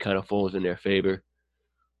it kind of falls in their favor.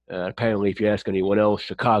 Apparently, if you ask anyone else,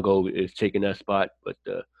 Chicago is taking that spot, but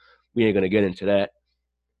we ain't going to get into that.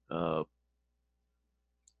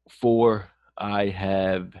 4, I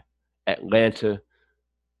have Atlanta.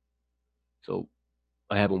 So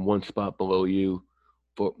I have them one spot below you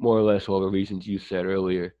for more or less all the reasons you said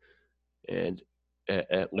earlier. And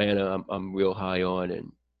Atlanta, I'm real high on.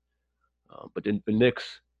 And but then the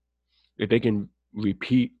Knicks, if they can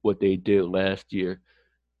repeat what they did last year,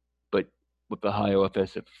 but with the higher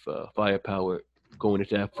offensive firepower going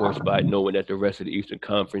into that 4th spot, knowing that the rest of the Eastern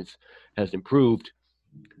Conference has improved,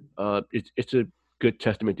 it's a good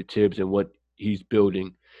testament to Tibbs and what he's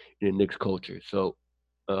building in the Knicks culture. So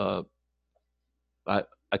I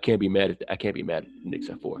can't be mad at I can't be mad at the Knicks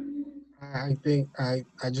at 4. I think I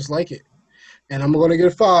just like it. And I'm going to get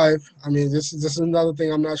a 5. I mean, this is another thing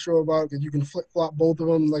I'm not sure about because you can flip-flop both of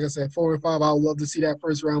them. Like I said, 4 and 5, I would love to see that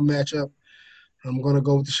first-round matchup. I'm going to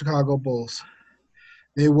go with the Chicago Bulls.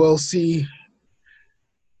 They will see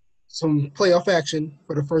some playoff action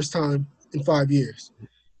for the first time in 5 years.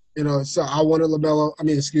 You know, so I wanted LaMelo.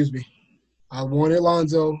 I wanted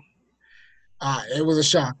Lonzo. It was a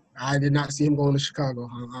shock. I did not see him going to Chicago.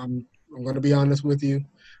 I'm going to be honest with you.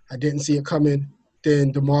 I didn't see it coming.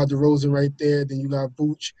 Then DeMar DeRozan right there. Then you got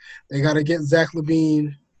Vooch. They got to get Zach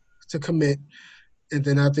LaVine to commit. And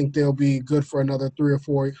then I think they'll be good for another 3 or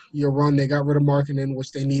 4 year run. They got rid of Markkanen,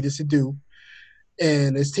 which they needed to do.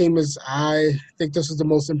 And this team I think this is the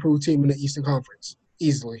most improved team in the Eastern Conference,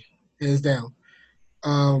 easily, hands down.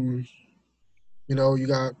 You know, you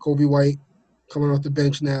got Kobe White coming off the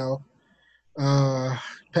bench now.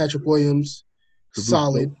 Patrick Williams,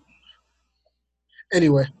 solid.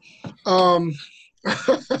 Anyway, now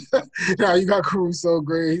you got Caruso,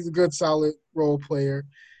 great. He's a good, solid role player.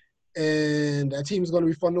 And that team's going to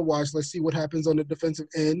be fun to watch. Let's see what happens on the defensive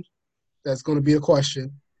end. That's going to be a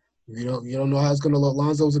question. You don't know how it's going to look.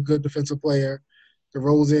 Lonzo's a good defensive player.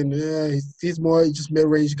 DeRozan, he's more just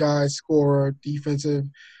mid-range guy, scorer, defensive.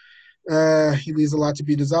 He leaves a lot to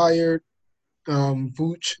be desired.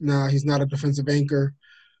 Vooch, he's not a defensive anchor.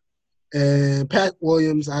 And Pat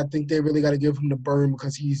Williams, I think they really got to give him the burn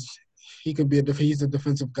because he's a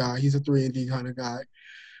defensive guy. He's a 3-and-D kind of guy.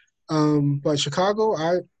 But Chicago,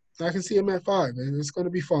 I can see him at 5. It's going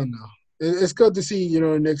to be fun though. It's good to see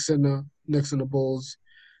the Knicks and the Bulls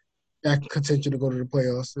back in contention to go to the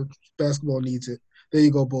playoffs. Basketball needs it. There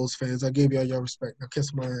you go, Bulls fans. I gave y'all your respect. Now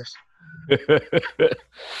kiss my ass.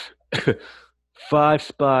 5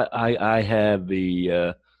 spot, I have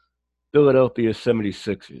the Philadelphia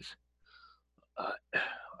 76ers.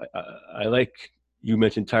 I like, you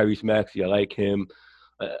mentioned Tyrese Maxey. I like him.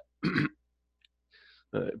 But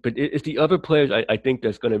it's the other players I think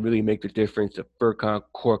that's going to really make the difference. The Furkan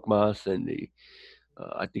Korkmaz and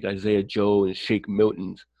I think Isaiah Joe and Shake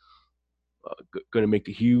Milton's going to make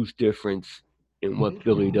the huge difference in what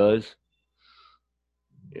Philly does.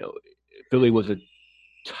 Philly was a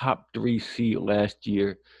top 3 seed last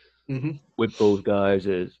year with those guys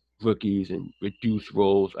as rookies and reduced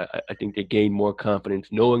roles. I think they gained more confidence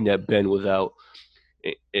knowing that Ben was out,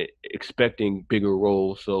 expecting bigger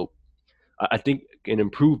roles. So I think an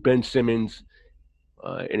improved Ben Simmons,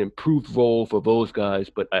 an improved role for those guys,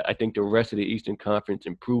 but I think the rest of the Eastern Conference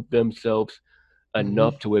improved themselves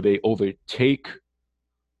enough to where they overtake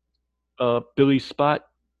Philly's spot,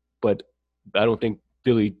 but I don't think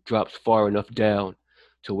Philly drops far enough down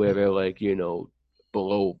to where they're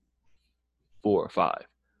below 4 or 5.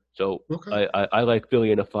 So okay. I like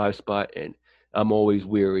Philly in a 5 spot, and I'm always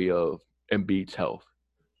weary of Embiid's health,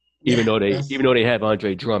 even though they have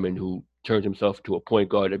Andre Drummond, who turns himself into a point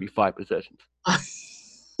guard every 5 possessions. I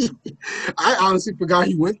honestly forgot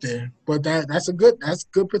he went there, but that's good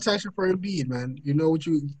protection for Embiid, man.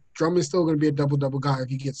 Drummond's still going to be a double-double guy if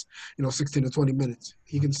he gets 16 to 20 minutes.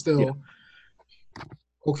 He can still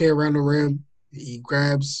okay around the rim. He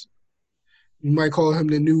grabs. You might call him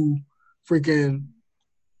the new freaking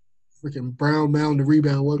Brown Mound to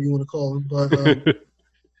rebound, whatever you want to call him,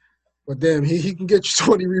 but damn, he can get you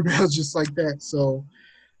 20 rebounds just like that. So,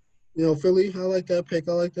 Philly, I like that pick.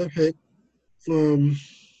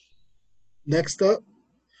 Next up,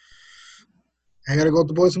 I gotta go with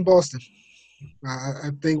the boys from Boston. I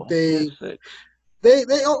think the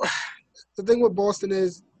thing with Boston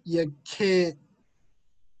is you can't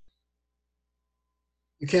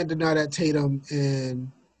deny that Tatum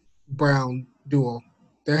and Brown duo.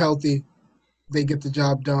 They're healthy. They get the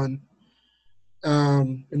job done.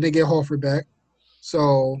 And they get Horford back.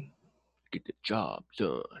 So get the job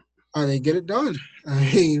done. They get it done. I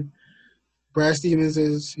mean, Brad Stevens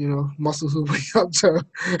is, muscles his way up to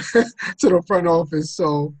to the front office,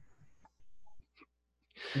 so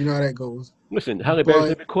you know how that goes. Listen, Halle Berry's But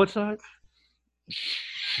living courtside.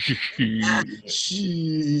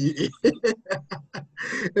 shit.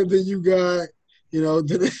 And then you got,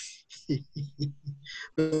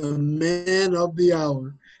 the man of the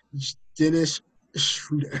hour, Dennis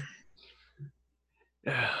Schroeder.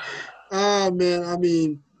 Man, I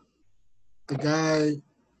mean, the guy,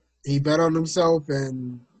 he bet on himself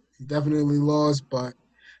and he definitely lost, but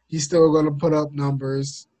he's still going to put up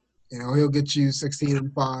numbers. He'll get you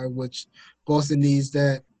 16-5, which Boston needs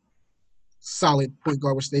that solid point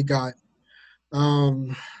guard, which they got.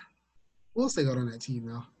 Who else they got on that team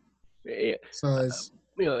now? Yeah. So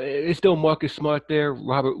it's still Marcus Smart there.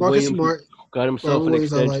 Robert Marcus Williams Smart got himself an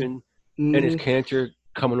extension, and his Cantor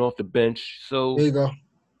coming off the bench. So there you go.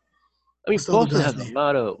 I mean, Boston has a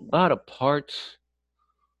lot of parts.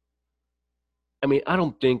 I mean, I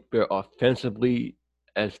don't think they're offensively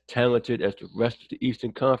as talented as the rest of the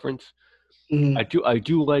Eastern Conference. Mm-hmm. I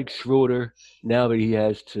do like Schroeder now that he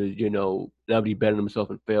has to, now that he bet on himself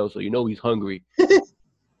and failed, so he's hungry.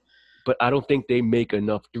 But I don't think they make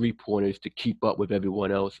enough three-pointers to keep up with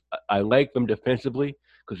everyone else. I like them defensively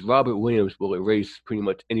because Robert Williams will erase pretty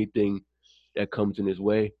much anything that comes in his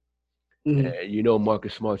way. Mm-hmm. And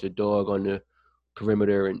Marcus Smart's a dog on the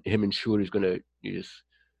perimeter, and him and Schroeder's going to just,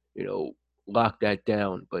 lock that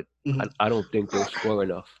down. But I don't think they'll score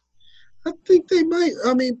enough. I think they might.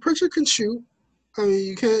 I mean, Pritchard can shoot. I mean,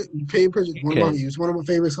 you can't pay Pritchard. One of my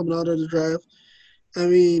favorites coming out of the draft. I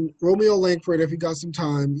mean, Romeo Langford, if he got some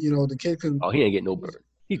time, the kid can. Oh, he ain't getting no burn.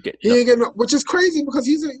 He ain't getting, which is crazy because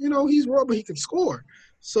he's raw, but he can score.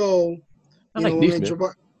 So, I like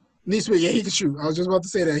Nesmith. Nesmith, yeah, he can shoot. I was just about to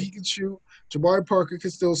say that he can shoot. Jabari Parker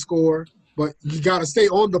can still score, but you got to stay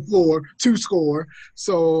on the floor to score.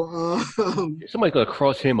 So, somebody's gonna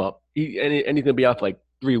cross him up, and he's gonna be out for like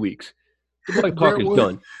 3 weeks. Jabari Parker's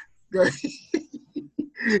done.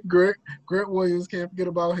 Grant Williams, can't forget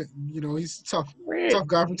about him. He's tough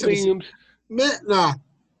guy from Tennessee. Williams. Man, nah.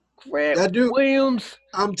 Grant that dude, Williams.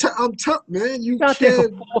 I'm tough, man. You got there for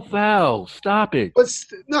 4 fouls. Stop it. But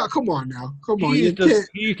come on now. Come on. He's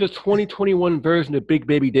the 2021 version of Big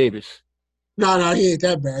Baby Davis. No, he ain't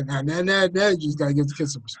that bad. Now you just gotta give the kid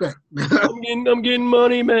some respect. I'm getting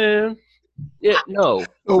money, man. Yeah, no.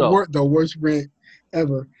 The worst rant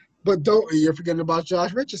ever. But you're forgetting about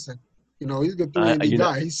Josh Richardson. He's a good 3-and-D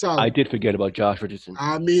guy. He's solid. I did forget about Josh Richardson.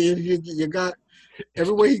 I mean, you got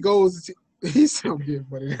everywhere he goes, he's still good,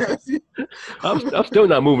 buddy. I'm still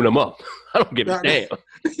not moving him up. I don't give a damn.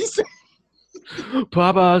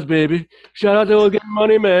 Popeyes, baby. Shout out to getting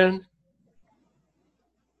money, man.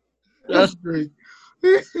 That's great.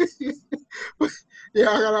 Yeah,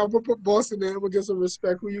 I'm gonna put Boston there. I'm gonna get some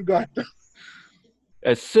respect. Who you got though?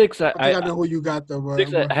 At 6, I know who you got though.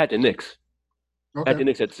 6, I had the Knicks. Okay. I had the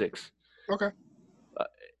Knicks at 6. Okay.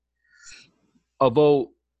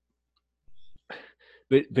 Although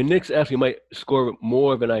the Knicks actually might score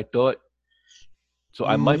more than I thought, so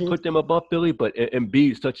I might put them above Philly. But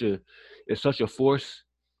Embiid is such a force.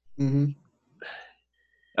 Mm-hmm.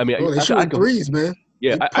 I mean, they shooting threes, man.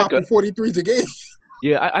 Yeah, I could 43s a game.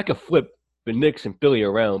 Yeah, I could flip the Knicks and Philly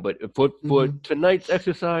around, but for tonight's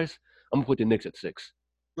exercise, I'm gonna put the Knicks at 6.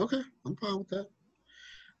 Okay, I'm fine with that.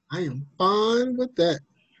 I am fine with that.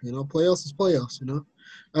 Playoffs is playoffs.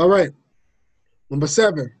 All right, number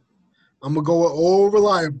 7. I'm gonna go with all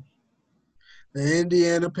reliable, the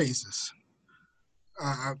Indiana Pacers.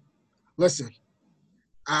 Listen,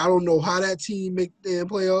 I don't know how that team make the damn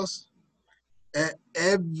playoffs. At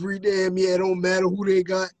every damn year, it don't matter who they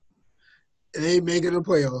got, they making the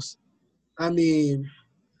playoffs. I mean,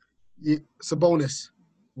 Sabonis.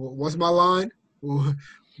 What's my line?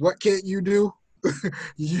 What can't you do?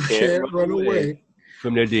 You can't run away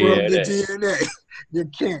from the DNA. You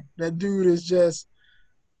can't. That dude is just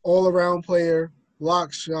all-around player,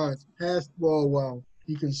 block shots, pass the ball well.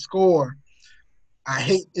 He can score. I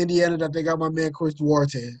hate Indiana that they got my man Chris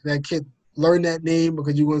Duarte. That kid, learn that name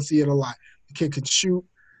because you're going to see it a lot. The kid can shoot.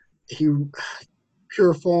 He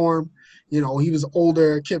pure form. He was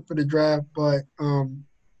older kid for the draft, but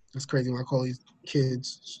that's crazy when I call these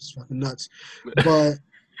kids. It's just fucking nuts. But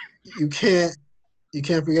you can't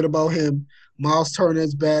forget about him. Miles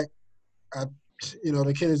Turner's back. The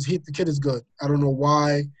kid is good. I don't know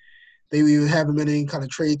why they even have him in any kind of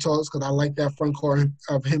trade talks because I like that front court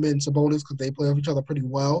of him and Sabonis because they play with each other pretty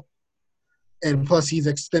well. And plus, he's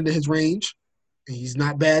extended his range. And he's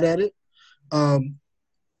not bad at it.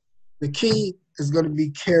 The key is going to be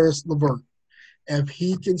Karis LeVert. If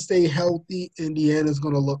he can stay healthy, Indiana's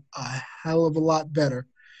going to look a hell of a lot better.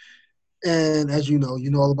 And as you know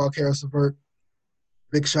all about Karis LeVert,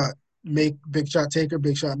 big shot taker,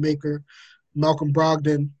 big shot maker. Malcolm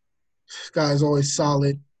Brogdon, this guy is always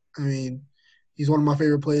solid. I mean, he's one of my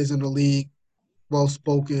favorite players in the league. Well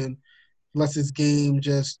spoken, lets his game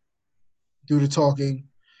just do the talking,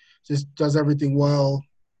 just does everything well.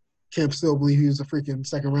 Can't still believe he was a freaking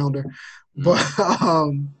second rounder. But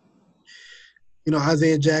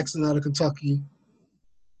Isaiah Jackson out of Kentucky.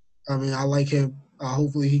 I mean, I like him.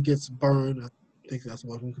 Hopefully he gets burned. I think that's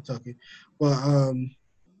one from Kentucky. But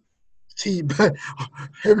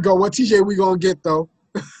here we go. What TJ we gonna get though?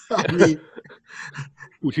 I mean,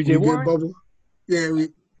 TJ Warren? Bubble. Yeah,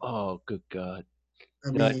 Oh, good God!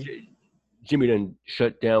 I mean, Jimmy done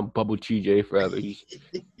shut down Bubble TJ forever.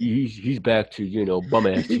 He's back to bum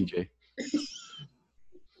ass TJ.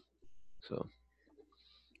 So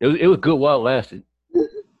it was good while it lasted.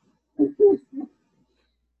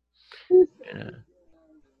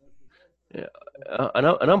 Yeah,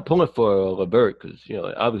 and I'm pulling for LeVert because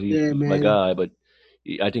obviously he's my guy, but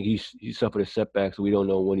I think he suffered a setback, so we don't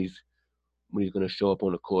know when he's going to show up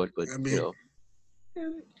on the court. But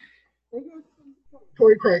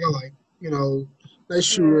Torrey Craig, I like. Nice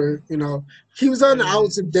shooter. He was on the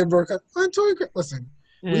outs in Denver. Torrey Craig, listen.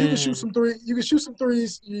 When you can shoot some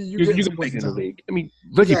threes, you get some playing time. League. I mean,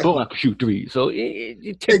 Reggie Bullock can shoot threes, so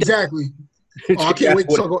exactly. I can't wait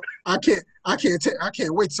to talk about. I can't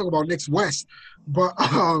wait to talk about Knicks West, but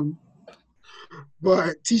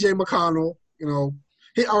T.J. McConnell, all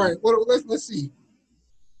right. Well, let's see.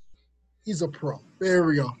 He's a pro. There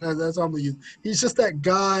we go. That's all I'm gonna use. He's just that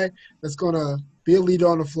guy that's gonna be a leader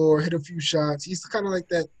on the floor, hit a few shots. He's kind of like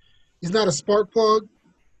that. He's not a spark plug,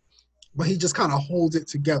 but he just kind of holds it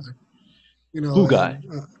together. Glue guy.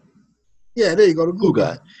 Yeah, there you go. The glue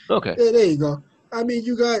guy. Okay. Yeah, there you go. I mean,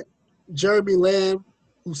 you got Jeremy Lamb,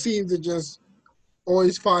 who seems to just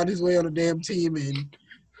always find his way on a damn team and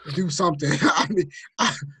do something. I mean,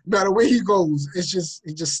 no matter where he goes, it just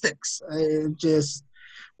sticks.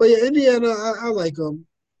 But yeah, Indiana, I like him.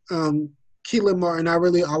 Keelan Martin, I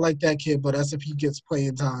like that kid, but that's if he gets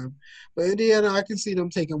playing time. But Indiana, I can see them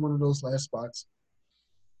taking one of those last spots.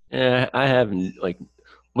 Yeah, I have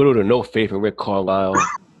little to no faith in Rick Carlisle.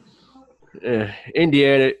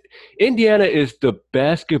 Indiana is the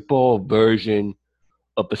basketball version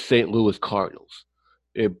of the St. Louis Cardinals.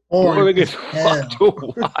 They're boring as fuck to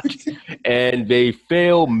watch, and they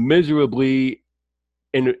fail miserably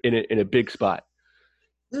in a big spot.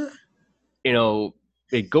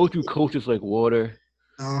 They go through coaches like water,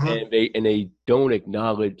 and they don't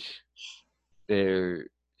acknowledge their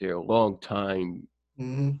long time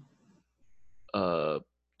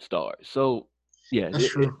stars. So yeah, that's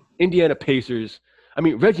true. Indiana Pacers. I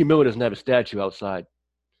mean, Reggie Miller doesn't have a statue outside,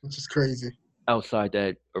 which is crazy. Outside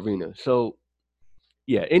that arena. So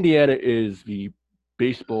yeah, Indiana is the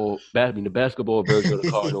basketball version of the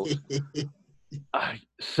Cardinals.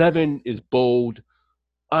 7 is bold.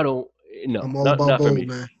 I don't. No, I'm all about bold,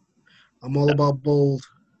 man. I'm all about bold.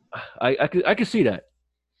 I could see that.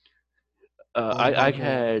 I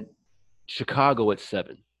had Chicago at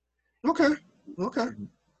 7. Okay.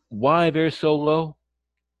 Why they're so low?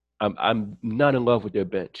 I'm not in love with their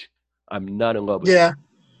bench. I'm not in love with it.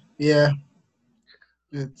 Yeah.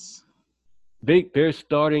 It's their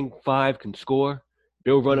starting 5 can score.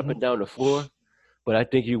 They'll run up and down the floor. But I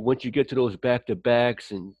think once you get to those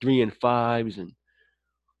back-to-backs and 3 and 5s and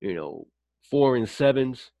 4 and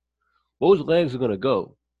 7s, those legs are gonna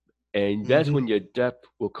go. And that's when your depth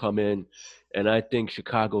will come in. And I think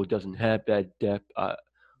Chicago doesn't have that depth.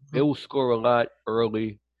 They will score a lot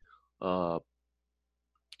early.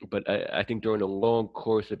 But I think during the long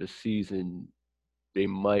course of the season, they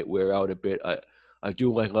might wear out a bit. I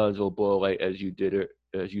do like Lonzo Ball, as you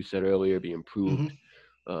said earlier, the improved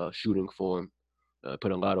shooting form.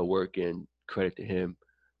 Put a lot of work in. Credit to him.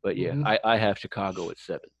 But yeah, I have Chicago at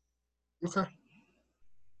 7. Okay.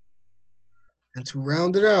 And to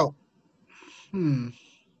round it out, who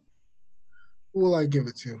will I give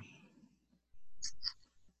it to?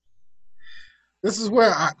 This is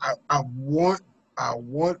where I want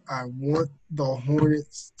the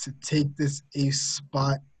Hornets to take this ace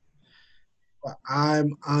spot, but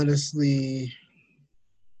I'm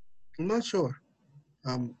not sure.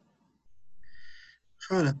 I'm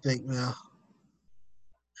trying to think now.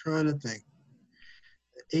 The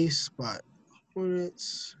ace spot,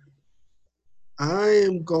 Hornets. I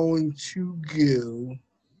am going to give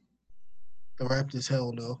the Raptors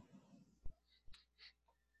hell no.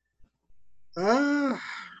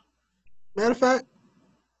 Matter of fact,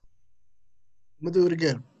 I'm gonna do it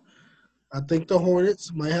again. I think the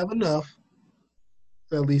Hornets might have enough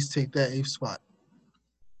to at least take that eighth spot.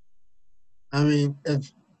 I mean,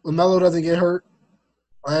 if LaMelo doesn't get hurt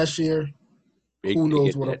last year, who They knows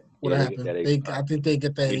get what that. would Yeah, have they get happened? that eighth They, spot. I think they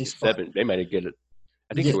get that Maybe eighth spot. 7. They might have get it.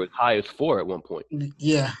 I think Yeah, they were as high as 4 at one point.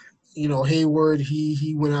 yeah. Hayward,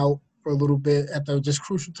 he went out for a little bit at the just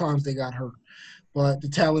crucial times they got hurt, but the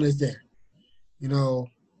talent is there.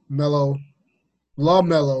 Melo, love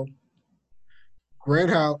Melo,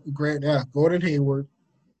 Gordon Hayward,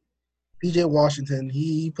 PJ Washington.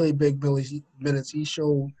 He played big minutes. He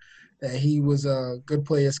showed that he was a good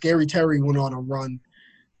player. Scary Terry went on a run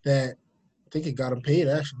that I think it got him paid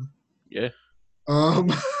actually. Yeah.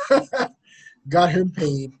 Um, got him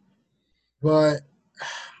paid, but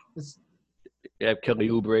They have Kelly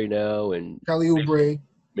Oubre now and Kelly Oubre,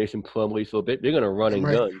 Mason Plumlee. So they're going to run and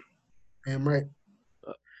gun. damn right.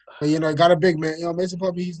 But got a big man. Mason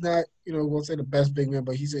Plumlee, he's not, we'll say the best big man,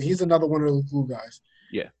 but he's another one of those glue guys.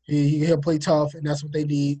 Yeah. He'll play tough, and that's what they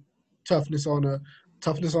need. Toughness on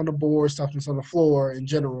the boards, toughness on the floor in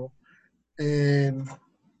general. And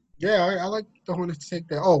yeah, I like the Hornets to take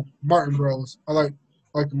that. Oh, Martin Brothers. I like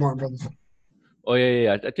the Martin Brothers. Oh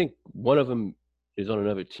yeah. I think one of them is on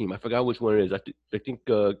another team. I forgot which one it is. I think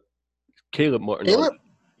Caleb Martin. Caleb?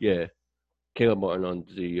 Caleb Martin on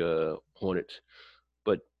the Hornets.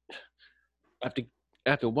 But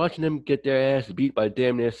after watching them get their ass beat by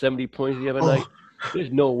damn near 70 points the other night,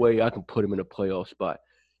 there's no way I can put them in a playoff spot.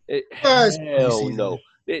 Hell no.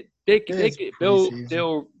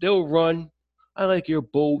 They'll run. I like your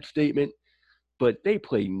bold statement, but they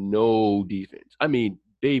play no defense. I mean,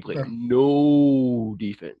 they play no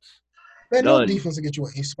defense. Man, no defense to get you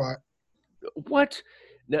an A spot. What?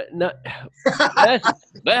 Not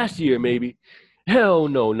last year, maybe. Hell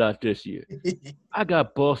no, not this year. I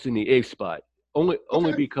got Boston the 8th spot.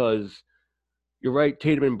 Only because you're right,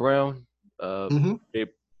 Tatum and Brown. I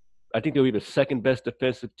think they'll be the second best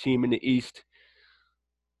defensive team in the East.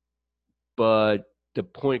 But the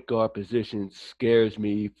point guard position scares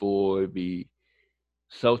me for the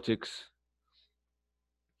Celtics.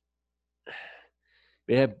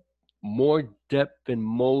 They have more depth than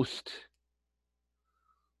most,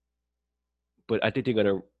 but I think they're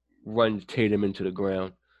gonna run Tatum into the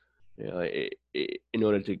ground, in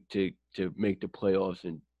order to make the playoffs.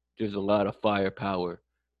 And there's a lot of firepower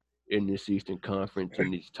in this Eastern Conference in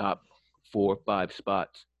these top 4 or 5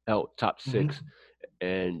 spots, top 6,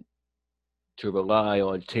 and to rely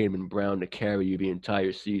on Tatum and Brown to carry you the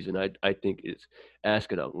entire season, I think is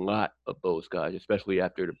asking a lot of those guys, especially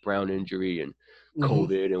after the Brown injury and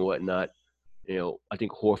COVID and whatnot. I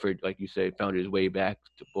think Horford, like you said, found his way back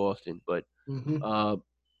to Boston, but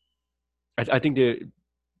I think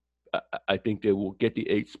they will get the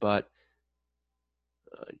 8th spot.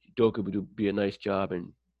 Doka would be a nice job,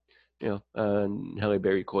 and Halle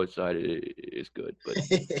Berry courtside is good, but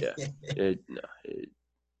yeah,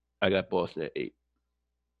 I got Boston at 8.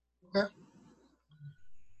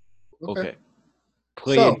 Okay.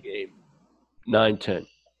 Play-in game 9-10.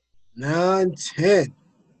 9-10.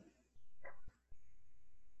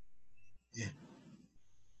 Yeah.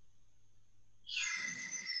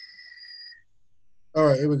 All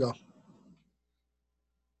right, here we go.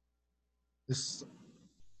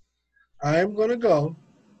 I am gonna go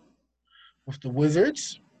with the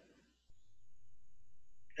Wizards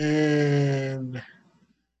and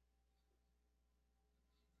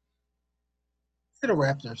the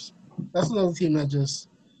Raptors. That's another team that just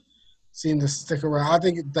seemed to stick around. I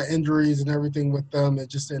think the injuries and everything with them, it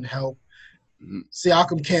just didn't help.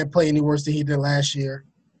 Siakam can't play any worse than he did last year.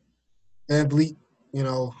 Van Vliet,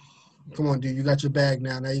 come on, dude, you got your bag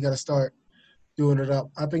now. Now you got to start doing it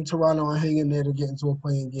up. I think Toronto are hanging there to get into a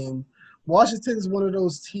playing game. Washington is one of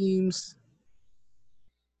those teams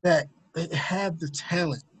that they have the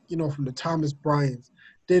talent, from the Thomas Bryants.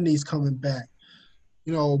 Then he's coming back.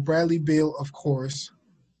 Bradley Beal, of course.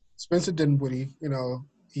 Spencer Dinwiddie,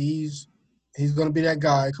 he's going to be that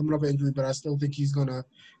guy coming up injury, but I still think he's going to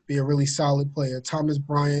be a really solid player. Thomas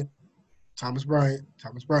Bryant. That's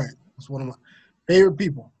one of my favorite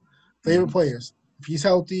players. If he's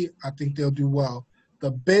healthy, I think they'll do well.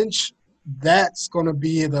 The bench, that's going to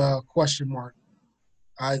be the question mark.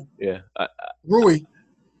 Rui.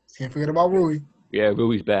 Can't forget about Rui. Yeah,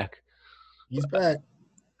 Rui's back. He's back.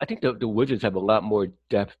 I think the Wizards have a lot more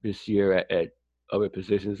depth this year at other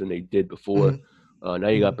positions than they did before. Now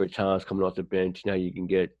you got Bertans coming off the bench. Now you can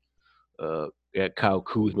get Kyle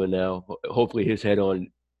Kuzma now. Hopefully his head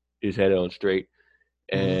on straight.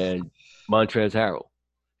 And Montrezl Harrell.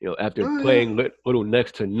 After playing little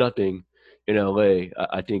next to nothing in LA,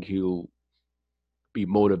 I think he'll be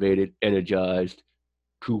motivated, energized,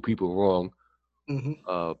 prove people wrong.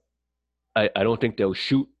 Mm-hmm. I don't think they'll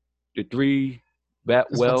shoot the three that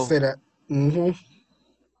Just about to well, say that. Mm-hmm.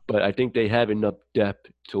 but I think they have enough depth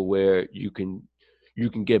to where you can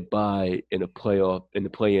get by in a playoff in the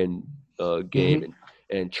play-in game Mm-hmm.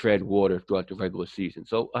 and tread water throughout the regular season.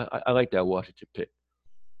 So I like that Washington pick.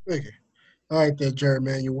 Thank you. All right, there, Jerry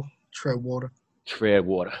Manuel. Treadwater. Tread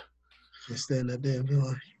water. Can't stand that damn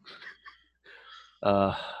line.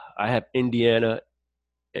 I have Indiana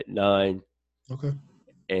at 9 Okay.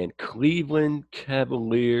 and Cleveland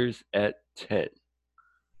Cavaliers at 10.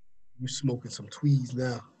 You smoking some tweeds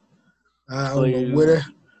now. I'm I don't telling know you,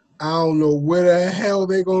 I don't know where the hell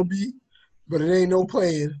they gonna be, but it ain't no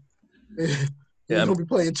playing. yeah, They're gonna be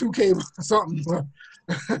playing 2K or something.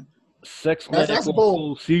 sex land That's for a bold.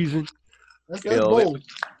 full season. That's bold.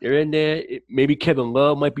 They're in there. Maybe Kevin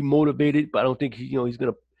Love might be motivated, but I don't think he's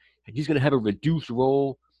gonna have a reduced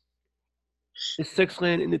role. It's sex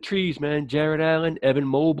land in the trees, man. Jared Allen, Evan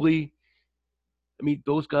Mobley. I mean,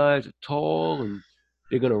 those guys are tall and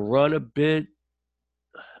they're gonna run a bit.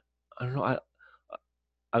 I don't know.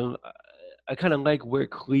 I I kind of like where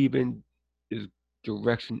Cleveland is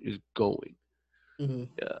direction is going. Mm-hmm.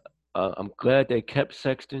 I'm glad they kept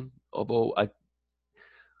Sexton, although I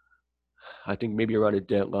think maybe around the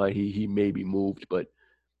deadline he may be moved, but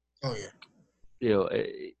Oh yeah.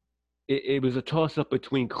 It was a toss up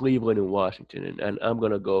between Cleveland and Washington, and I'm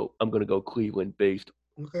gonna go Cleveland based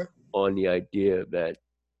Okay. on the idea that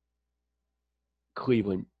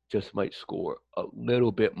Cleveland just might score a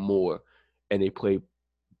little bit more, and they play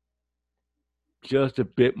just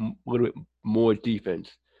little bit more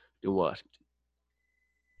defense than Washington.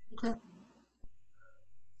 Okay.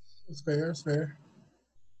 That's fair. That's fair.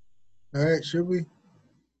 All right. Should we?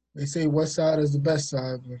 They say West Side is the best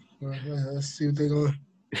side, but let's see what they're going.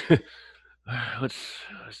 let's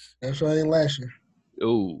That's why I ain't last year.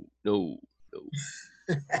 no.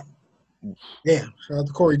 Damn. Shout out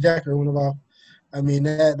to Corey Decker, one of our. I mean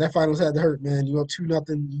that finals had to hurt, man. You up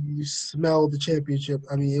 2-0. You smell the championship.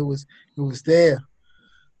 I mean it was there.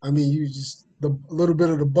 I mean you just the little bit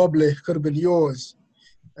of the bubbly could have been yours.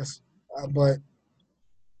 But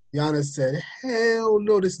Giannis said, "Hell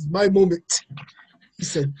no, this is my moment." He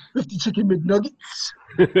said, "50 chicken McNuggets."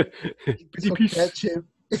 50 Took piece. that chip.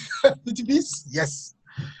 50 piece? Yes.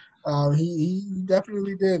 He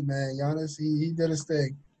definitely did, man. Giannis, he did his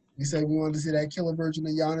thing. We said we wanted to see that killer version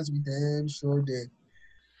of Giannis. We damn sure did.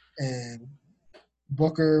 And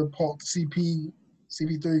Booker, Paul,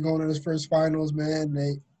 CP3 going to his first finals, man.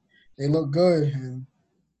 They look good. And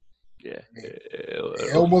Yeah.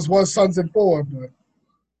 it almost was Suns in 4, but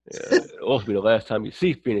it'll also be the last time you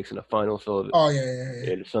see Phoenix in the final. So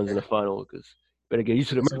yeah. the Suns in the final because better get used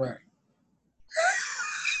to the. That's all right.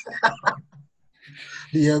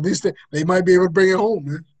 Yeah, at least they might be able to bring it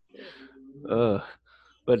home, man.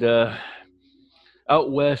 But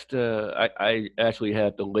out west, I actually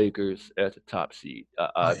have the Lakers as the top seed.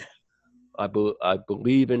 I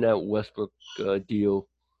believe in that Westbrook deal.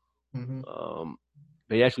 Mm-hmm.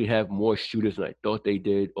 They actually have more shooters than I thought they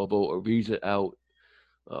did. Although Ariza out,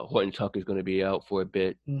 Horton Tucker is going to be out for a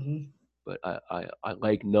bit. Mm-hmm. But I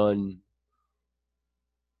like Nunn.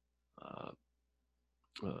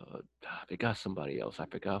 They got somebody else. I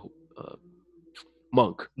forgot who.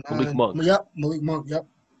 Monk. Malik Monk. Yep, Malik Monk. Yep.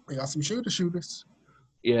 They got some shooters.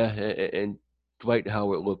 Yeah, and Dwight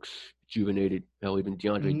Howard looks rejuvenated. Hell, even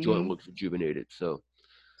DeAndre Jordan looks rejuvenated. So,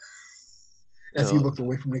 as he looked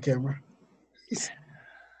away from the camera.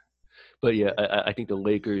 But yeah, I think the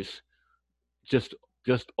Lakers, just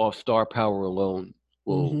off star power alone,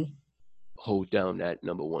 will hold down that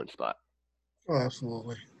number one spot. Oh,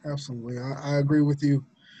 absolutely. I agree with you.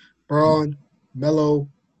 Braun, Melo,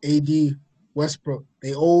 AD, Westbrook.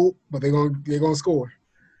 They old, but they're gonna score.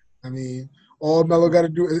 I mean, all Melo got to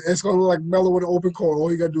do, it's gonna look like Melo with an open court.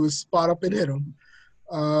 All you got to do is spot up and hit him.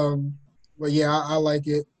 But yeah, I like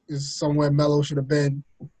it. It's somewhere Melo should have been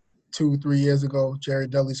 2-3 years ago. Jerry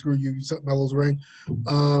Dudley, screw you. You took Melo's ring.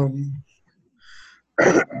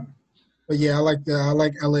 But yeah, I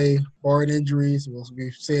like LA, barring injuries. We'll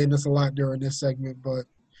be saying this a lot during this segment, but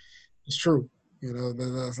it's true. You know,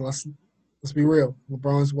 let's be real.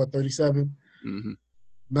 LeBron's 37. Mm-hmm.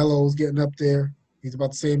 Melo's getting up there. He's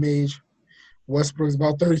about the same age. Westbrook's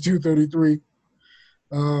about 32, 33.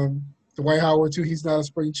 Dwight Howard too. He's not a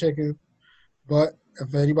spring chicken, but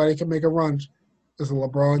if anybody can make a run, it's a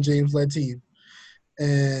LeBron James led team.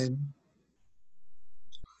 And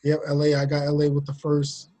yep, LA. I got LA with the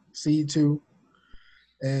first seed too,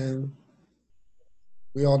 and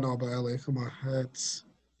we all know about LA. Come on,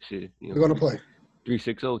 we're gonna play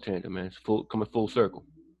 3-6-0 tandem, man. It's coming full circle.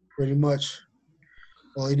 pretty much.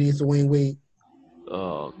 All he needs to Wayne Wade.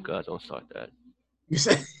 Oh God, don't start that. You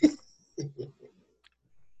said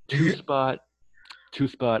Two spot.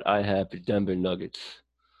 I have the Denver Nuggets.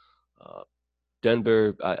 Uh,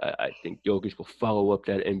 Denver, I think Jokic will follow up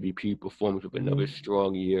that MVP performance with another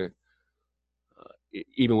strong year.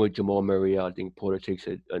 Even with Jamal Murray out, I think Porter takes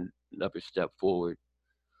another step forward.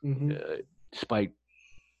 Despite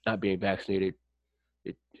not being vaccinated,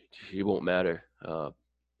 it won't matter.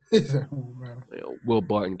 Will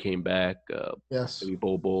Barton came back. Yes. Maybe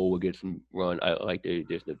Bol will get some run. I like the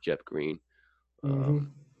addition of Jeff Green.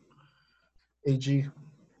 AG.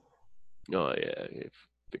 Oh yeah,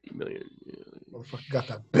 50 million. Motherfucker got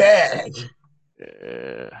the bag.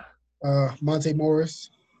 Yeah. Monte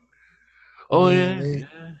Morris. Oh yeah.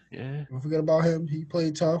 Don't forget about him. He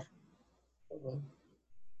played tough.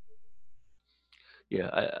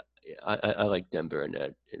 Yeah, I like Denver in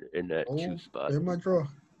that 2 spot. They're my draw.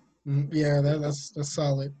 Yeah, that's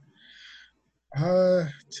solid.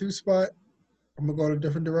 2 spot. I'm gonna go in a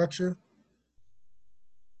different direction.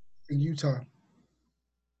 In Utah.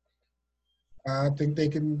 I think they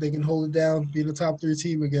can hold it down, be the top 3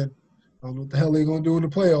 team again. I don't know what the hell they're gonna do in the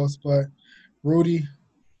playoffs, but Rudy,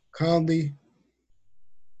 Conley,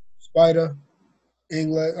 Spider,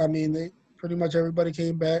 England. I mean, they pretty much everybody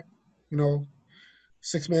came back.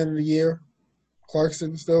 6 man of the year.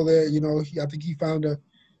 Clarkson still there. I think he found a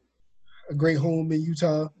great home in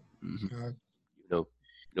Utah.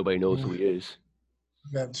 Nobody knows who he is.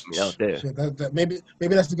 Out there. Shit, maybe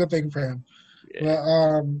that's a good thing for him.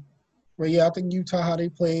 Yeah. But yeah, I think Utah, how they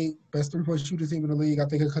play, best 3-point shooter team in the league. I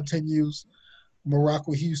think it continues.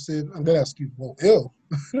 Morocco, Houston. I'm gonna ask you, well, ill.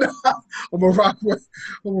 Morocco,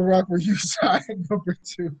 Utah at number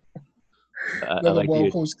 2. Another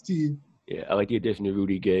well-coached team. Yeah, I like the addition of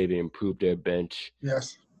Rudy Gay. They improved their bench.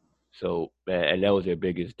 Yes. So, and that was their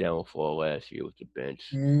biggest downfall last year, was the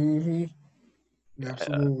bench.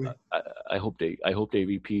 Absolutely. I hope they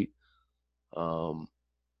repeat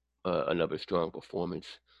another strong performance,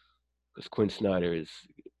 because Quinn Snyder is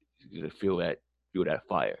going to feel that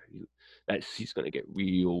fire. That seat's going to get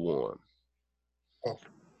real warm. Oh,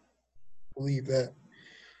 believe that.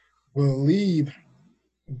 Believe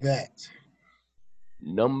that.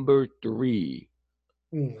 Number 3.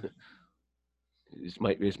 This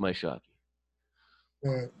might shock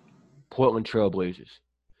you. Portland Trailblazers.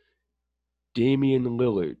 Damian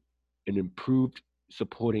Lillard, an improved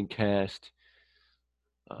supporting cast.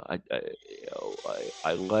 I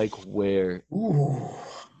like where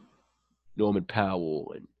Norman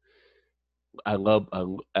Powell, and I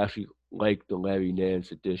actually like the Larry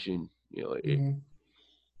Nance addition. It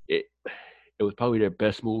was probably their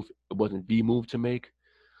best move. It wasn't the move to make,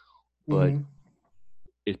 but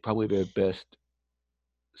it's probably their best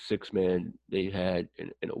 6-man they had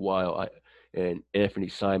in a while. And Anthony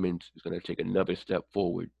Simons is going to take another step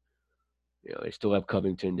forward. They still have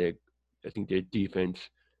Covington. I think their defense,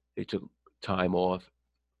 they took time off.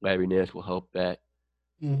 Larry Nance will help that.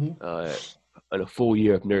 And a full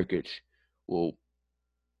year of Nurkic will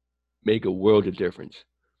make a world of difference.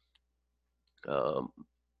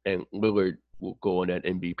 And Lillard will go on that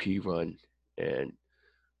MVP run and,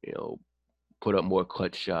 put up more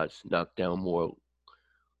clutch shots, knock down more,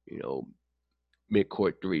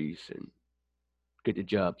 mid-court threes, and get the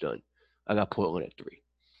job done. I got Portland at 3.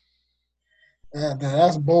 Now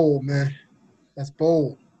that's bold, man. That's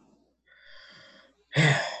bold.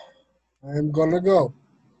 I'm going to go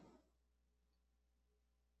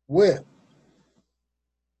with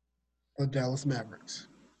the Dallas Mavericks.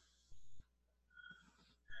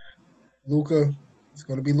 Luka. It's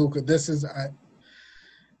going to be Luka.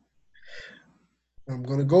 I'm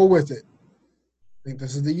going to go with it. I think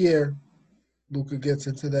this is the year Luka gets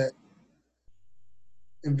into that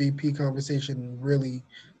MVP conversation and really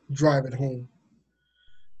drive it home.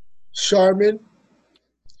 Sharman,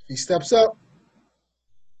 if he steps up,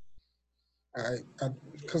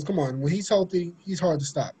 because come on, when he's healthy, he's hard to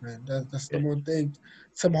stop, man. That's the one thing.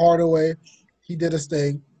 Tim Hardaway, he did his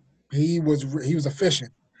thing. He was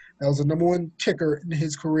efficient. That was the number 1 kicker in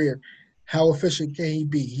his career. How efficient can he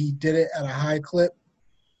be? He did it at a high clip,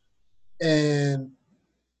 and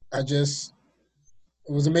it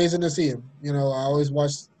was amazing to see him. I always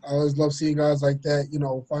love seeing guys like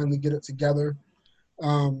that, finally get it together.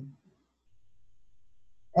 Powell,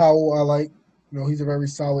 I like. He's a very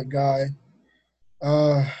solid guy.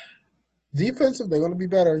 Defensive, they're going to be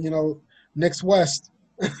better. Knicks West.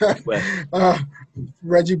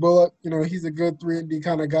 Reggie Bullock, he's a good 3-and-D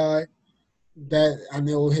kind of guy. That I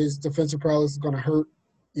know his defensive prowess is going to hurt,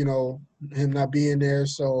 him not being there.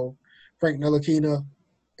 So Frank Ntilikina,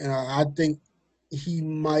 I think he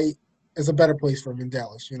might it's a better place for him in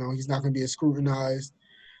Dallas. He's not going to be as scrutinized.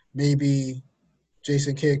 Maybe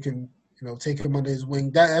Jason Kidd can, take him under his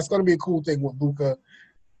wing. That's going to be a cool thing with Luka.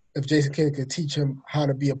 If Jason Kidd could teach him how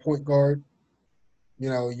to be a point guard, you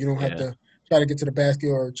don't have Yeah. to try to get to the basket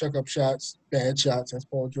or chuck up shots, bad shots, as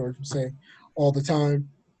Paul George would say, all the time.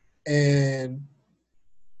 And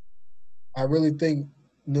I really think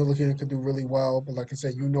Ntilikina could do really well. But like I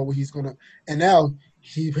said, what he's going to – and now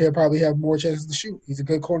he'll probably have more chances to shoot. He's a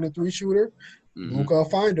good corner three shooter. Mm-hmm. Luka will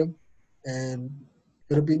find him, and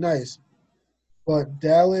it'll be nice. But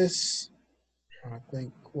Dallas, I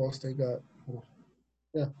think who else they got?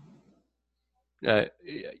 Yeah.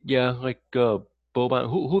 Yeah, like Boban.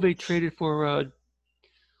 Who they traded for?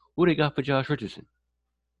 Who they got for Josh Richardson?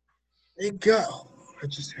 They got. I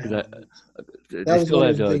just had. They That was still one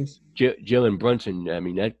of had the things. Jalen Brunson. I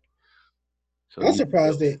mean that. So I'm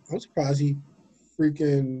surprised he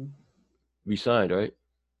freaking resigned, right?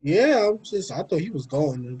 Yeah, I thought he was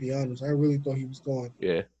gone, to be honest. I really thought he was gone.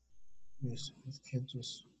 Yeah. This kid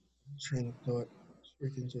just train of thought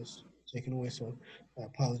freaking just taken away, so I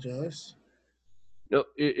apologize. No,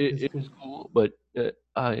 it is cool, but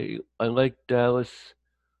I like Dallas.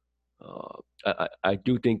 I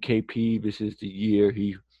do think KP, this is the year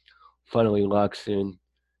he finally locks in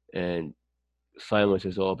and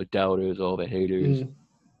silences all the doubters, all the haters.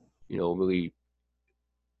 Really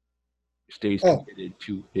stays committed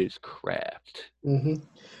to his craft.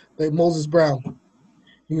 Like Moses Brown,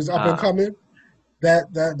 he was up and coming.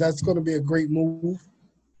 That's going to be a great move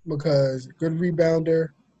because good rebounder,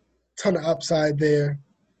 ton of upside there.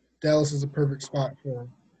 Dallas is a perfect spot for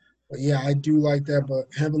him. But yeah, I do like that. But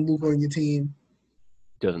having Luka on your team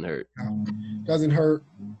doesn't hurt. Doesn't hurt.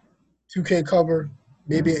 2K cover,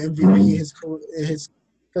 maybe an MVP in his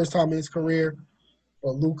first time in his career.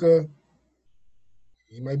 But Luka,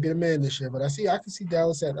 he might be the man this year. But I can see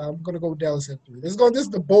Dallas I'm gonna go with Dallas at 3. This is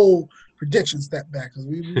the bold prediction step back because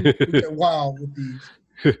we get wild with these.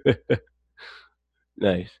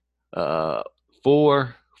 Nice.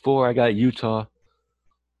 4, I got Utah.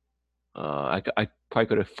 I probably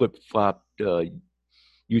could have flip-flopped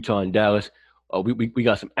Utah and Dallas. We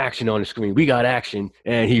got some action on the screen. We got action,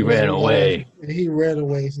 and he ran away. He ran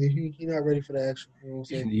away. So he's not ready for the action. You know what I'm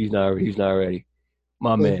saying? He's not ready.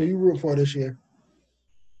 My Blake, man. who you root for this year?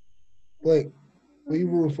 Blake, who you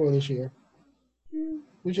rooting for this year?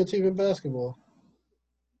 Who's your team in basketball?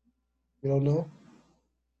 You don't know?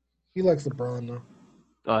 He likes LeBron though.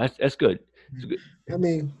 Oh, that's good. That's good. I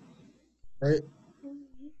mean, right?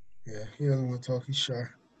 Yeah, he doesn't want to talk. He's shy.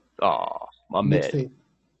 Oh, my man. Mixtape.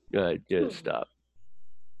 Go ahead, just stop.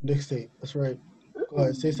 Mixtape. That's right. Go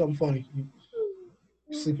ahead. Say something funny.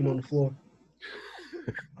 You're sleeping on the floor.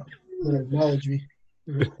 Acknowledge me.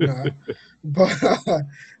 Nah. But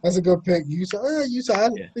that's a good pick. Utah, I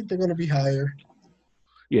think they're going to be higher.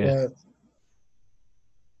 Yeah.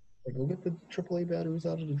 But go get the AAA batteries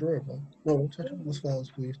out of the drawer, bro. No, don't touch those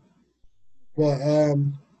files, please. But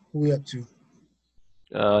who we up to?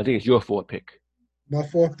 I think it's your 4th pick. My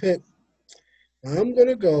 4th pick. I'm going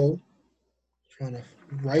to go. Trying to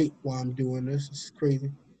write while I'm doing this. This is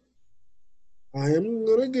crazy. I am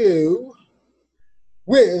going to go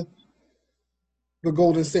with the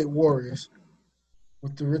Golden State Warriors.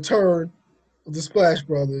 With the return of the Splash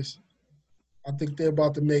Brothers, I think they're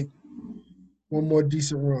about to make one more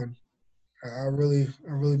decent run. I really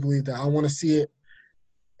believe that. I want to see it.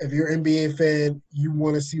 If you're an NBA fan, you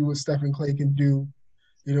want to see what Steph and Klay can do.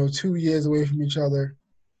 2 years away from each other,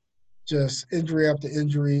 just injury after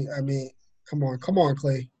injury. I mean, come on,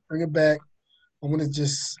 Klay, bring it back. I want to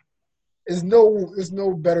just. There's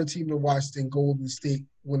no better team to watch than Golden State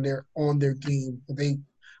when they're on their game. When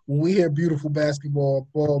we hear beautiful basketball,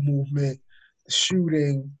 ball movement,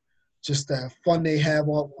 shooting, just that fun they have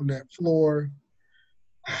on that floor.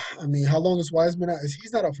 I mean, how long is Wiseman out?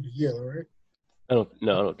 He's not out for the year, right? I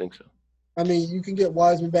don't think so. I mean, you can get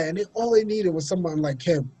Wiseman back, and all they needed was someone like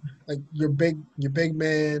him, like your big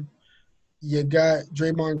man. You got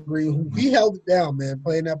Draymond Green, who he held it down, man,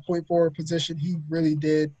 playing that point forward position. He really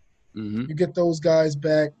did. Mm-hmm. You get those guys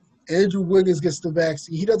back. Andrew Wiggins gets the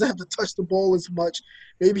vaccine. He doesn't have to touch the ball as much.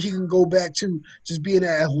 Maybe he can go back to just being an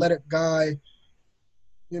athletic guy,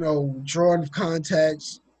 drawing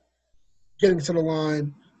contacts, getting to the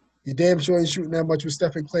line. You're damn sure ain't shooting that much with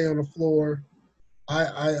Steph and Klay on the floor.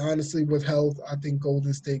 I honestly, with health, I think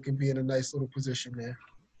Golden State can be in a nice little position there.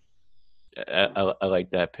 I like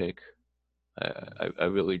that pick. I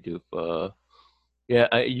really do.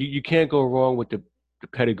 You can't go wrong with the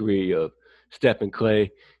pedigree of Steph and Klay,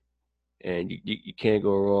 and you can't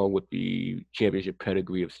go wrong with the championship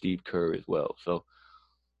pedigree of Steve Kerr as well. So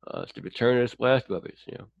it's the return of the Splash Brothers.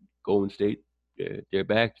 Golden State, they're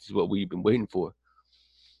back. This is what we've been waiting for.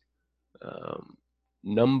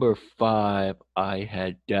 Number 5, I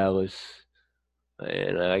had Dallas,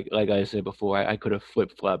 and like I said before, I could have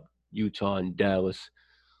flip-flopped Utah and Dallas,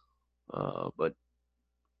 but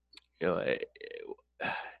you know,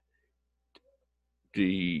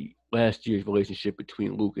 the last year's relationship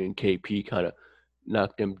between Luka and KP kind of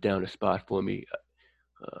knocked them down a spot for me.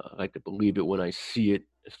 I like to believe it when I see it,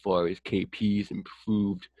 as far as KP's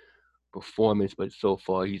improved performance, but so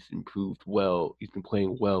far he's improved well. He's been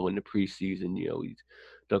playing well in the preseason. He's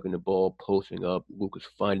dunking the ball, posting up. Luka's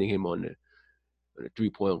finding him on the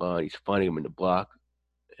 3-point line. He's finding him in the block,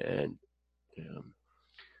 and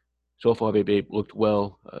so far they looked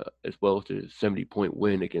well, as well as the 70-point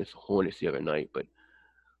win against the Hornets the other night. But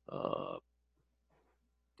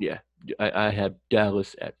yeah, I have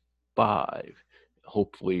Dallas at 5.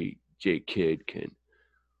 Hopefully, Jay Kidd can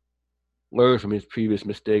learn from his previous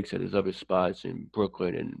mistakes at his other spots in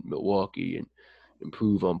Brooklyn and Milwaukee and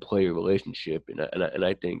improve on player relationship. And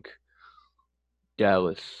I think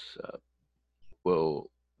Dallas will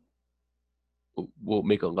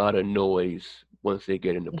make a lot of noise once they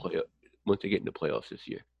get in the playoffs this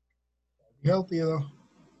year. Be healthy though.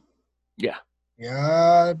 Yeah.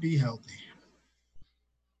 Yeah, be healthy.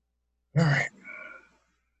 All right.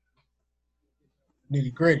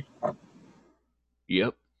 Nitty gritty.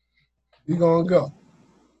 Yep. We gonna go.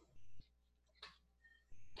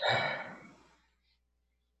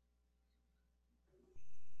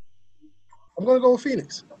 I'm gonna go with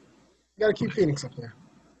Phoenix. You gotta keep Phoenix up there.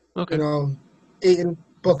 Okay. Ayton,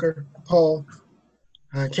 Booker, Paul,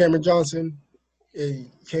 Cameron Johnson. You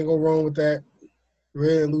can't go wrong with that.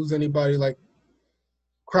 Really didn't lose anybody. Like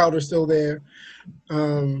Crowder's still there.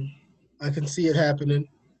 I can see it happening,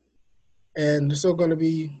 and they're still going to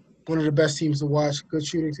be one of the best teams to watch. Good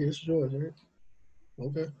shooting team. It's yours, right?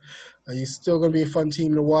 Okay. You're still going to be a fun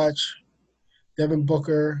team to watch. Devin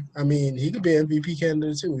Booker. I mean, he could be an MVP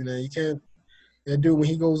candidate too. You can't. That dude, when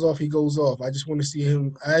he goes off, he goes off. I just want to see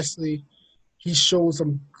him. Actually, he showed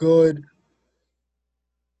some good,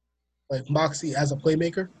 like, moxie as a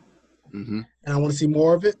playmaker. Mm-hmm. And I want to see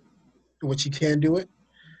more of it, which he can do it.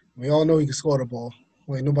 We all know he can score the ball.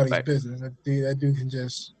 Like nobody's business. That dude can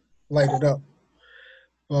just light it up.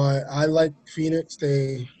 But I like Phoenix.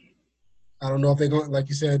 I don't know if they're going, like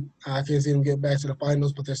you said, I can't see them get back to the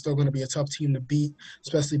finals, but they're still going to be a tough team to beat,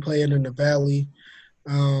 especially playing in the Valley.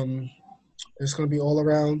 It's going to be all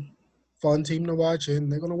around fun team to watch,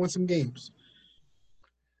 and they're going to win some games.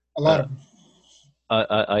 A lot of them.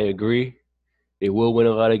 I agree. They will win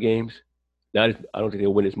a lot of games. I don't think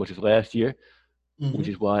they'll win as much as last year, which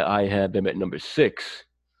is why I have them at number 6.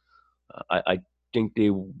 I think they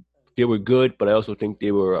were good, but I also think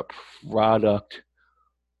they were a product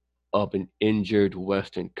of an injured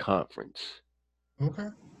Western Conference. Okay.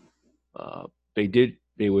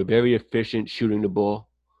 They were very efficient shooting the ball.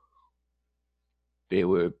 They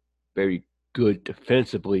were very good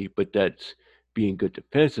defensively, but that's being good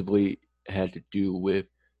defensively had to do with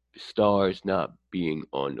the stars not being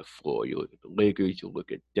on the floor. You look at the Lakers, you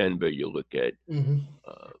look at Denver, you look at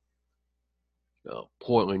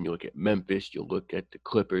Portland, you look at Memphis, you look at the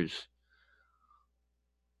Clippers,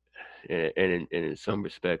 and in some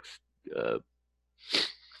respects,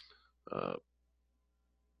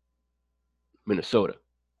 Minnesota.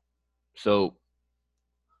 So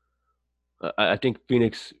I think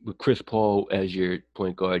Phoenix, with Chris Paul as your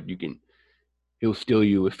point guard, he'll steal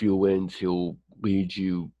you a few wins. He'll lead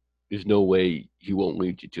you. There's no way he won't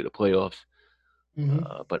lead you to the playoffs.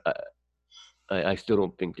 But I still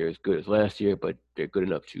don't think they're as good as last year, but they're good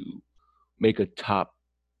enough to make a top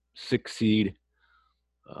 6 seed.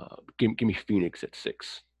 Give me Phoenix at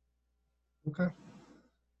 6. Okay.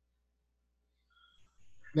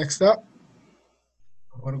 Next up,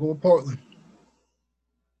 I'm going to go with Portland.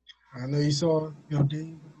 I know you saw,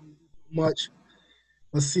 didn't much.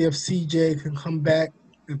 Let's see if CJ can come back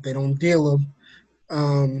if they don't deal him.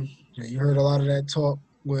 You heard a lot of that talk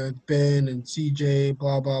with Ben and CJ,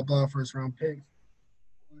 blah, blah, blah, first round picks.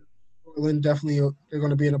 Portland definitely, they're going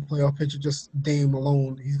to be in a playoff picture. Just Dame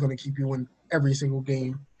alone, he's going to keep you in every single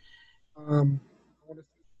game. I want to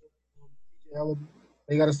see CJ.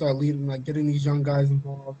 They got to start leading, like getting these young guys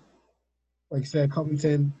involved. Like I said,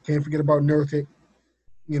 Covington, can't forget about Nurkic.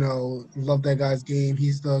 Love that guy's game.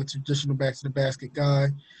 He's the traditional back to the basket guy.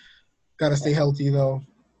 Got to stay healthy though.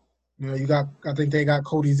 I think they got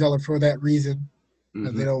Cody Zeller for that reason.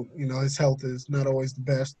 That they don't, his health is not always the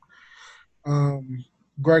best.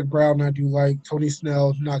 Greg Brown, I do like. Tony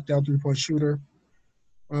Snell, knockdown 3-point shooter.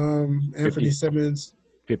 Anthony Simmons.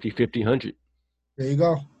 50-50-100. There you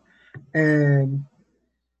go. And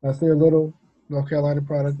That's their little North Carolina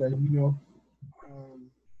product that you know. Um,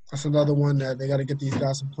 that's another one that they got to get these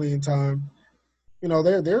guys some playing time. You know,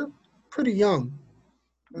 they're pretty young.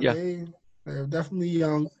 Yeah, They they're definitely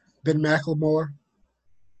young. Ben McLemore,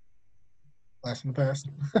 last in the past.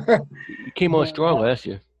 he came on But strong last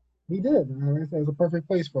year. he did. It was a perfect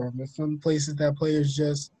place for him. There's some places that players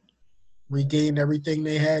just regained everything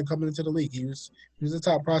they had coming into the league. He was a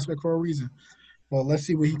top prospect for a reason. Well, let's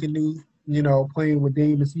see what he can do. You know, playing with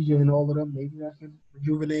Dame and CJ and all of them, maybe that can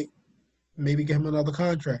rejuvenate. Maybe get him another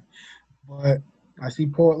contract. But I see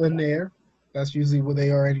Portland there. That's usually where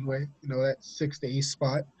they are anyway. You know, that 6 to 8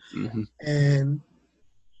 spot, Hmm. and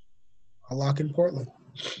I lock in Portland.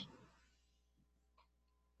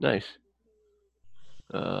 Nice.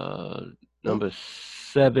 Oh, Number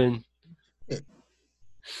seven. yeah,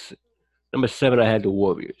 s- Number seven, I had the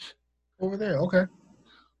Warriors. over there. Okay.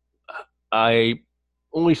 I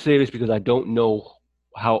only say this because I don't know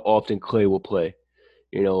how often Clay will play.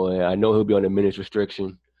 I know he'll be on a minutes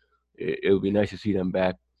restriction. It would be nice to see them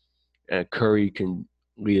back. And Curry can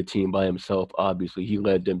lead a team by himself. Obviously, he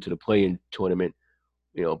led them to the play-in tournament,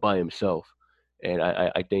 by himself. And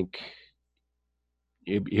I think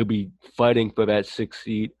he'll be fighting for that sixth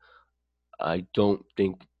seed. I don't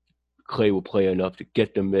think Clay will play enough to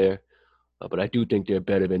get them there, but I do think they're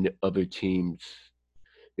better than the other teams,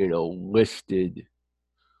 listed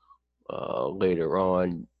later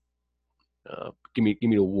on. Give me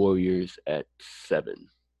the Warriors at 7.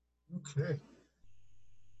 Okay.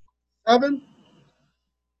 7.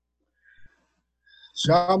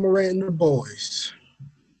 Ja Morant and the boys.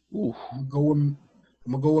 Ooh. I'm gonna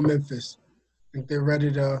go with Memphis. I think they're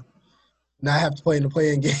ready to not have to play in the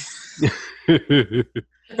playing game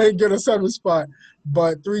and get a 7 spot.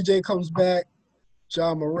 But 3J comes back.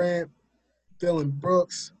 Ja Morant, Dylan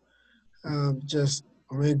Brooks.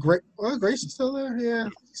 Great. Well, Grayson's still there. Yeah,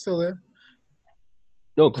 he's still there.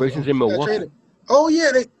 No, Grayson's in He got Milwaukee. traded. Oh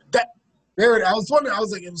yeah, there it. I was wondering. I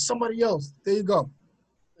was like, it was somebody else. There you go.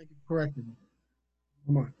 Thank you for correcting me.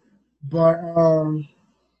 Come on. But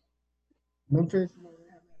Memphis,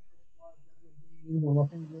 one of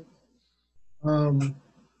my favorites. Um,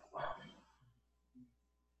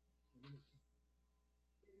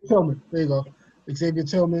 Tillman. There you go. Xavier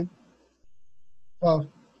Tillman, tough,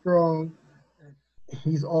 strong.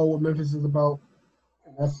 He's all what Memphis is about.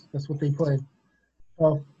 And that's what they play.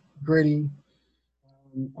 Tough, gritty.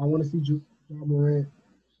 I want to see John Morant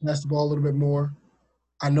pass the ball a little bit more.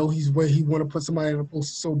 I know he's where he want to put somebody in the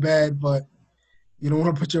post so bad, but you don't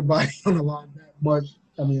want to put your body on the line that much.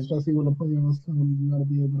 I mean, especially when the playoffs come, you got to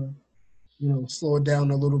be able to, slow it down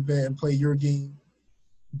a little bit and play your game.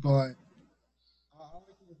 But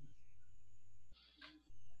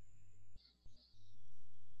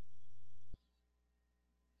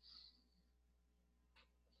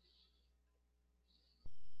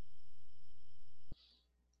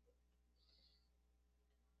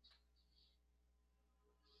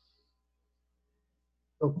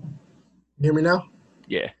oh, you hear me now?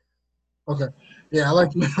 Yeah. Okay. Yeah, I like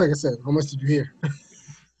like I said. How much did you hear?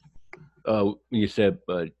 You said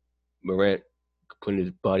Morant putting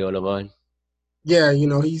his body on the line. Yeah,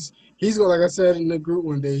 he's going like I said in the group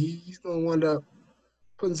one day. He's gonna wind up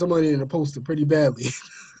putting somebody in the poster pretty badly.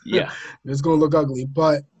 Yeah. It's gonna look ugly,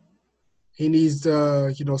 but he needs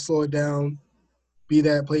to slow it down, be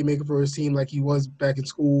that playmaker for his team like he was back in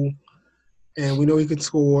school. And we know he can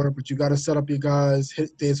score, but you got to set up your guys.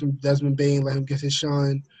 Hit Desmond Bain, let him get his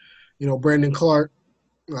shine. Brandon Clark,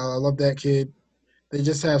 I love that kid. They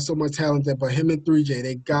just have so much talent there. But him and 3J,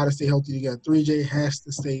 they got to stay healthy together. 3J has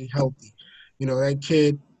to stay healthy. That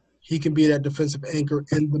kid, he can be that defensive anchor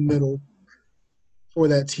in the middle for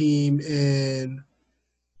that team. And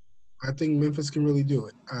I think Memphis can really do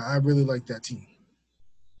it. I really like that team.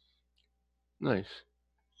 Nice.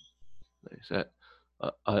 Nice.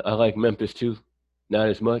 I like Memphis too. Not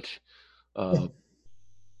as much. Uh,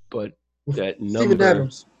 but that Steven number.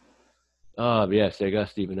 Adams. Yes, they got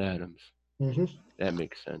Steven Adams. Mm-hmm. That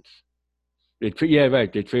makes sense. Yeah,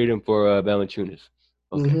 right. They traded him for Valanciunas.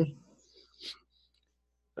 Okay. Mm-hmm.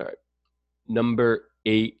 All right. Number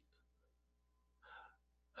 8,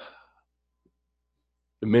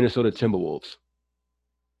 the Minnesota Timberwolves.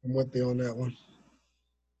 I'm with you on that one.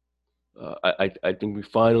 I think we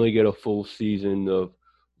finally get a full season of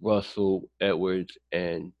Russell, Edwards,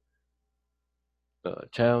 and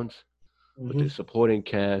Towns, but Mm-hmm. the supporting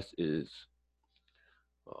cast is,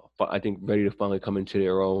 I think, ready to finally come into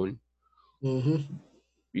their own. Mm-hmm.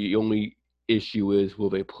 The only issue is, will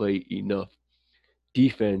they play enough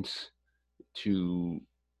defense to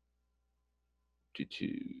to to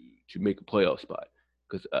to make a playoff spot?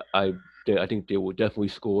 because I think they will definitely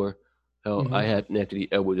score. Hell, I had Anthony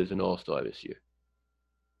Edwards as an All-Star this year.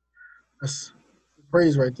 That's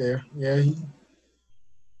praise right there. Yeah, as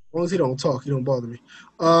long as he don't talk, he don't bother me.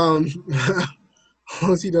 As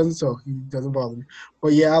long as he doesn't talk, he doesn't bother me.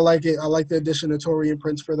 But yeah, I like it. I like the addition of Torian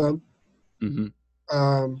Prince for them. Mm-hmm.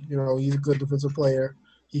 He's a good defensive player.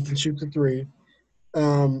 He can shoot the three.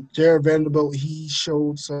 Jared Vanderbilt, he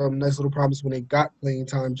showed some nice little promise when they got playing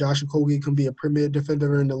time. Josh Okogie can be a premier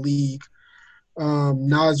defender in the league.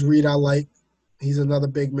 Naz Reid, I like. He's another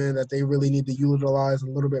big man that they really need to utilize a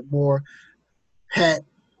little bit more. Pat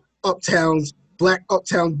Black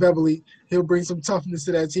Uptown Beverly, he'll bring some toughness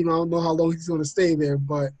to that team. I don't know how long he's going to stay there,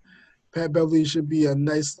 but Pat Beverly should be a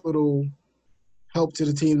nice little help to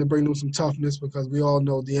the team to bring them some toughness because we all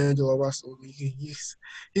know D'Angelo Russell. He's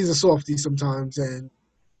a softie sometimes, and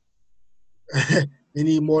they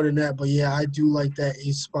need more than that. But, yeah, I do like that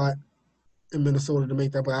 8th spot in Minnesota to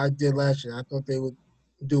make that. But I did last year. I thought they would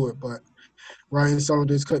do it, but Ryan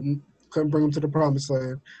Saunders couldn't bring him to the promised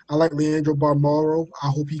land. I like Leandro Barmaro. I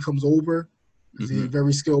hope he comes over. He's a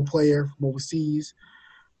very skilled player from overseas.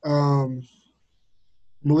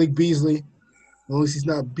 Malik Beasley, as long as he's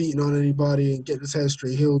not beating on anybody and getting his head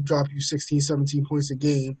straight, he'll drop you 16, 17 points a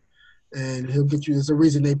game, and he'll get you – there's a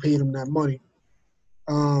reason they paid him that money.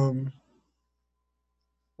 But,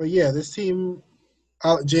 yeah, this team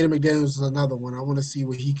Jaden McDaniels is another one. I want to see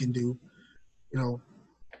what he can do,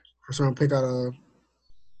 first round pick out of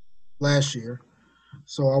last year.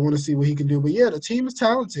 So I want to see what he can do. But, yeah, the team is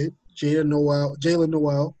talented. Jalen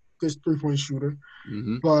Noel, good three-point shooter.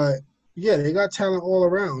 Mm-hmm. But, yeah, they got talent all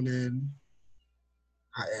around. And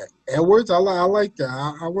Edwards, I like that.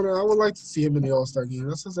 I would like to see him in the All-Star game.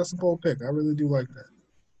 That's a bold pick. I really do like that.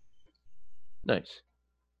 Nice.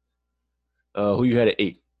 Who you had at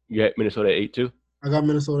 8? You had Minnesota at 8 too? I got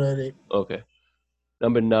Minnesota at 8. Okay.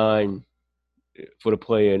 Number 9 for the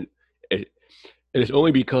play-in. And it's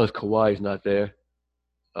only because Kawhi is not there.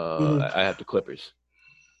 I have the Clippers.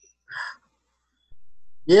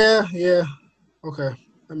 Yeah. Okay.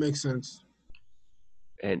 That makes sense.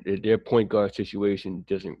 And their point guard situation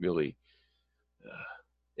doesn't really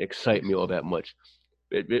excite me all that much.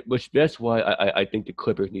 That's why I think the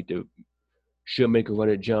Clippers should make a run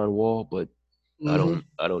at John Wall, but I don't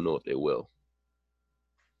know if they will.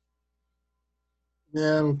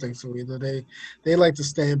 Yeah, I don't think so either. They like to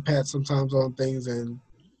stand pat sometimes on things and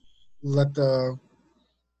let the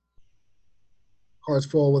cards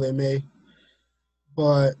fall where they may.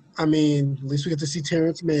 But, I mean, at least we get to see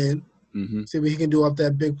Terrence Mann, see what he can do off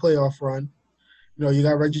that big playoff run. You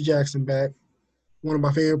got Reggie Jackson back. One of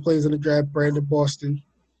my favorite players in the draft, Brandon Boston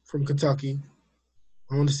from Kentucky.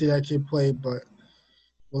 I want to see that kid play, but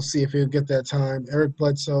we'll see if he'll get that time. Eric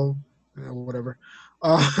Bledsoe, whatever.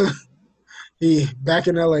 He back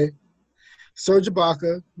in L.A. Serge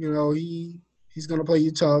Ibaka, he's going to play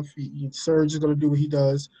you tough. Serge is going to do what he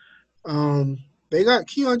does. They got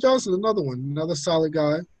Keon Johnson, another solid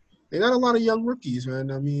guy. They got a lot of young rookies,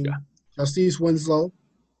 man. I mean, Justice Winslow.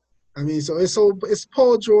 I mean, so it's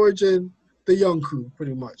Paul George and the young crew,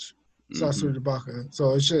 pretty much. Serge Ibaka.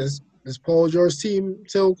 So it's Paul George's team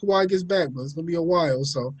till Kawhi gets back, but it's going to be a while.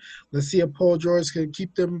 So let's see if Paul George can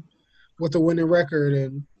keep them with a winning record,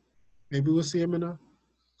 and maybe we'll see him in a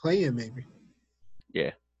play-in, maybe.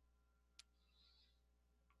 Yeah.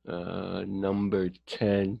 Number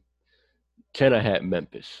 10. 10, I had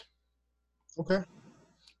Memphis. Okay.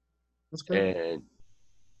 That's good. And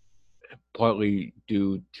partly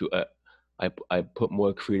due to I put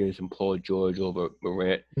more credence in Paul George over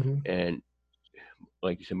Morant. And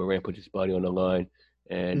like you said, Morant put his body on the line.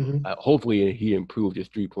 And hopefully he improved his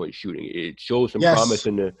three-point shooting. It shows some promise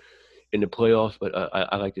in the playoffs, but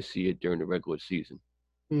I like to see it during the regular season.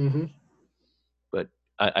 But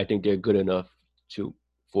I think they're good enough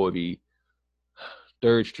for the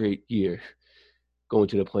third straight year going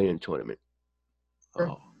to the play-in tournament.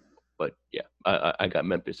 Sure. But, yeah, I got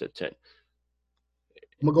Memphis at 10.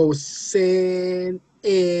 I'm going to go with San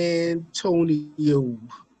Antonio.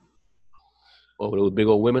 Oh, those big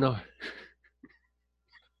old women are?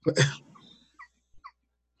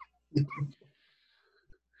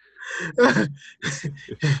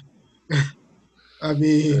 I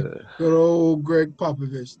mean, good old Greg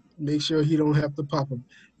Popovich. Make sure he don't have to pop him.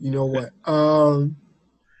 You know what?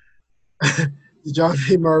 John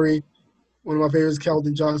A. Murray, one of my favorites,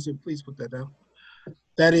 Keldon Johnson. Please put that down.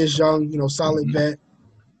 That is young, solid vet.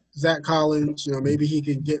 Zach Collins, maybe he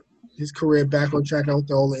can get his career back on track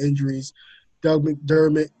after all the injuries. Doug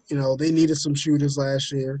McDermott, they needed some shooters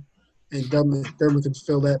last year, and Doug McDermott can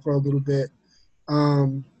fill that for a little bit.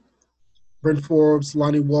 Brent Forbes,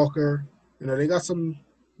 Lonnie Walker, They got some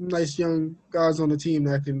nice young guys on the team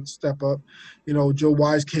that can step up. Joe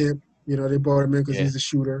Wieskamp, they brought him in because Yeah. he's a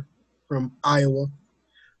shooter from Iowa.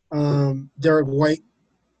 Derek White,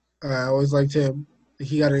 I always liked him.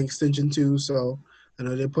 He got an extension too, so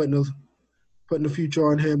they're putting the future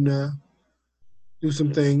on him to do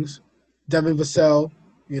some things. Devin Vassell,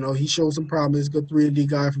 he showed some promise. Good 3-and-D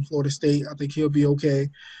guy from Florida State. I think he'll be okay.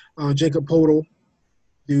 Jacob Podol,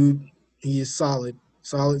 dude, he is solid,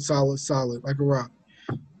 like a rock.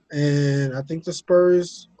 And I think the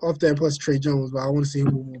Spurs off that plus Trey Jones, but I want to see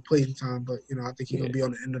who will play in time. But I think he's gonna be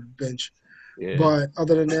on the end of the bench. Yeah. But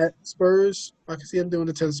other than that, Spurs, I can see him doing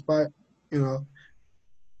the 10th spot.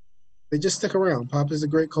 They just stick around. Pop is a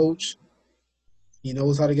great coach. He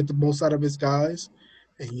knows how to get the most out of his guys,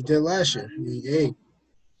 and he did last year. Hey,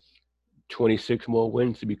 26 more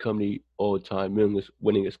wins to become the all-time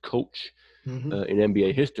winningest coach mm-hmm. In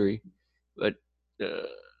NBA history. But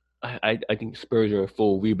I think Spurs are in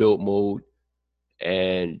full rebuild mode,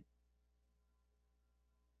 and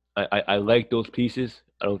I like those pieces.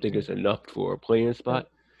 I don't think it's enough for a playing spot.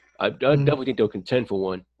 I definitely think they'll contend for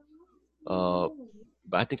one. But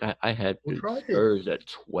I think I had the Spurs at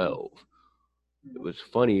 12. It was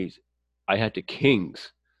funny. I had the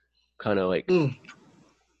Kings kind of like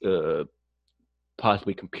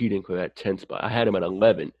possibly competing for that 10th spot. I had them at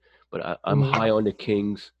 11, but I'm high on the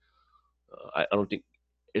Kings. I don't think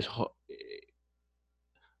it's hard.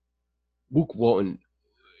 Luke Walton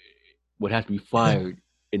would have to be fired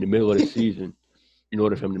in the middle of the season in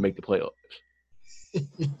order for him to make the playoffs.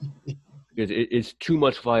 Because it's too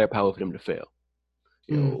much firepower for them to fail.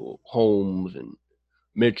 Holmes and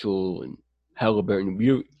Mitchell and Halliburton.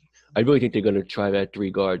 I really think they're going to try that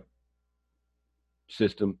 3-guard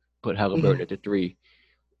system, put Halliburton at the 3,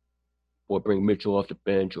 or bring Mitchell off the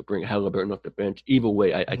bench, or bring Halliburton off the bench. Either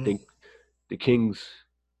way, I think the Kings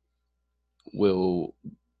will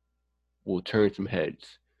turn some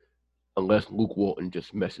heads unless Luke Walton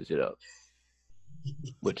just messes it up,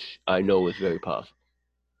 which I know is very possible.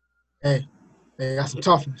 Hey, they got some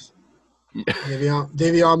toughness.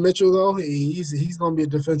 Davion Mitchell, though, he's going to be a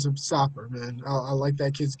defensive stopper, man. I like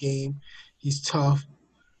that kid's game. He's tough.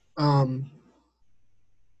 Of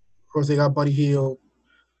course, they got Buddy Hield,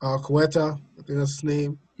 Quetta, I think that's his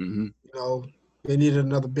name. Mm-hmm. They needed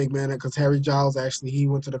another big man because Harry Giles, actually, he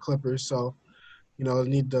went to the Clippers, so, they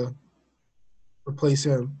need to replace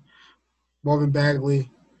him. Marvin Bagley,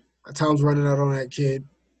 time's running out on that kid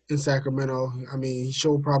in Sacramento. I mean, he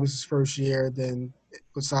showed promise his first year. Then,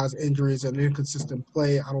 besides injuries and inconsistent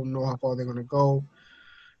play, I don't know how far they're going to go.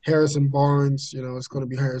 Harrison Barnes, it's going to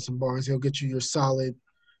be Harrison Barnes. He'll get you your solid,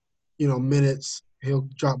 minutes. He'll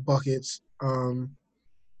drop buckets. Maurice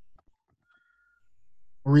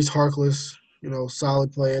Harkless,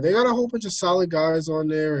 solid player. They got a whole bunch of solid guys on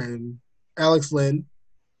there, and Alex Len.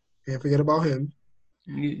 Can't forget about him.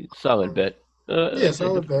 Solid bet.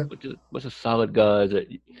 Solid bet. What's a solid guys that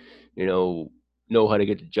know how to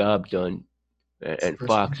get the job done, and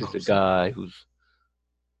Fox is the guy who's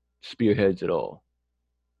spearheads it all.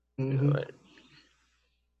 Mm-hmm. But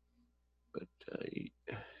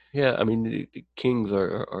yeah, I mean the Kings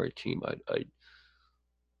are a team I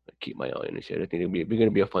keep my eye on this year. I think they're going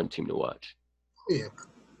to be a fun team to watch. Yeah,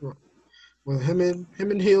 with him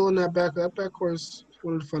and Hill in that backcourt is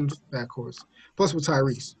one of the fun backcourts. Plus with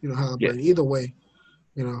Tyrese, Halliburton. Yeah. Either way,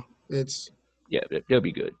 it's they'll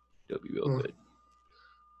be good. They'll be real good.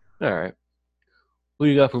 All right, who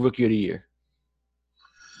you got for Rookie of the Year?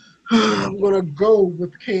 I'm gonna go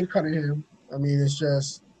with Cade Cunningham. I mean, it's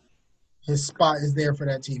just his spot is there for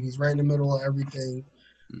that team. He's right in the middle of everything.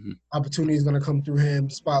 Mm-hmm. Opportunity is gonna come through him.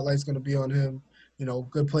 Spotlight's gonna be on him.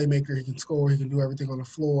 Good playmaker. He can score. He can do everything on the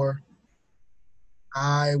floor.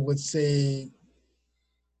 I would say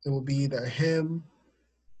it will be either him.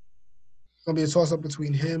 It's gonna be a toss-up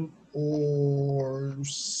between him or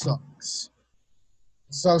Suggs.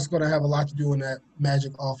 Suggs gonna have a lot to do in that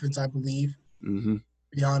Magic offense, I believe. Mm-hmm. To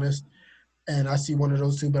be honest, and I see one of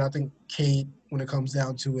those two, but I think Cade, when it comes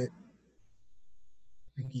down to it,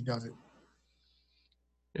 I think he does it.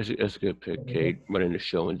 That's a good pick, Cade, running the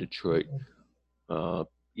show in Detroit.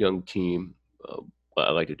 Young team.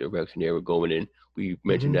 I like the direction they were going in. We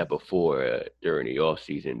mentioned that before during the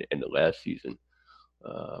offseason and the last season.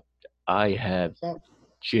 I have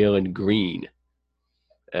Jalen Green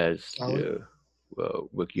as the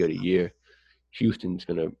Rookie of the Year. Houston's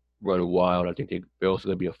going to run wild. I think they're also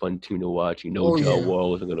going to be a fun team to watch. John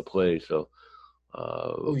Wall isn't going to play. So,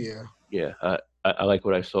 yeah, I like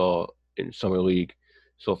what I saw in Summer League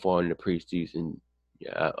so far in the preseason.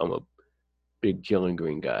 Yeah, I'm a big Jalen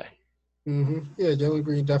Green guy. Mm-hmm. Yeah, Jalen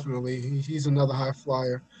Green definitely. He's another high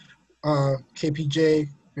flyer. KPJ,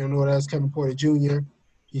 you don't know that's Kevin Porter Jr.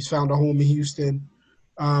 He's found a home in Houston.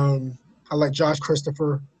 I like Josh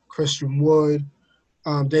Christopher, Christian Wood,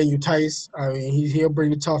 Daniel Tice. I mean, he'll bring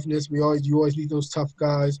the toughness. You always need those tough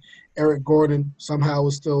guys. Eric Gordon somehow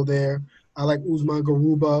is still there. I like Usman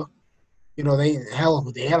Garuba. You know, they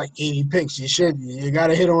had like 80 picks. You got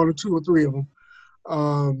to hit on 2 or 3 of them.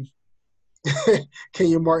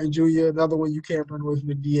 Kenyon Martin Jr., another one you can't run away from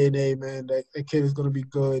the DNA, man. That kid is going to be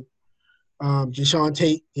good. Jashawn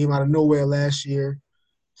Tate came out of nowhere last year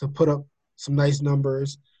to put up some nice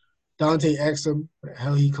numbers. Dante Exum, where the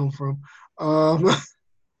hell he come from? Yeah,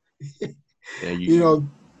 You know,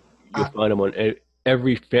 you'll find him on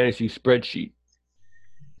every fantasy spreadsheet.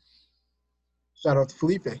 shout out to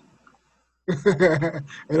Felipe.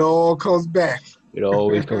 It all comes back. It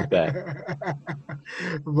always comes back.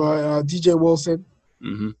 But DJ Wilson,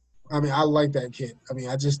 Mm-hmm. I mean, I like that kid. I mean,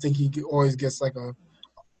 I just think he always gets like a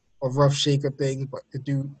rough shake of things, but the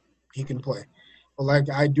dude, he can play. But like,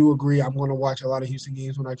 I do agree, I'm going to watch a lot of Houston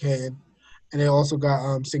games when I can. And they also got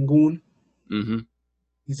Sengun. Mm-hmm.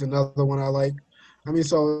 He's another one I like. I mean,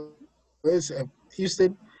 so it's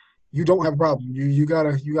Houston. You don't have a problem. You got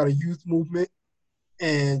a youth movement,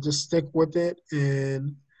 and just stick with it.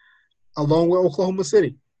 And along with Oklahoma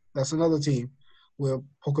City, that's another team with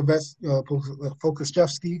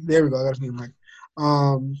Pokashevsky. There we go. I got his name right.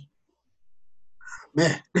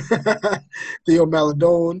 Man, Theo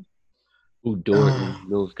Maladone, Lou Dort and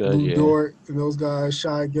those guys, Lou yeah. Dort, and those guys.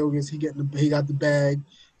 Shai Gilgis, he got the bag,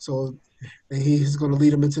 so he's going to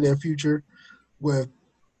lead them into their future with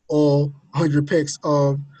all 100 picks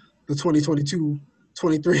of the 2022-23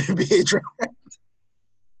 NBA draft.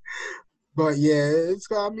 But yeah,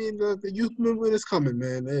 the youth movement is coming,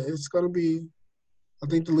 man. It's going to be. I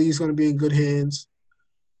think the league's going to be in good hands,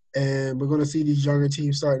 and we're going to see these younger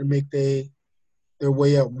teams starting to make their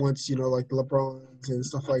way up once, like the LeBrons and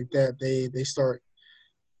stuff like that. They start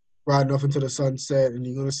riding off into the sunset, and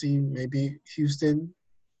you're going to see maybe Houston,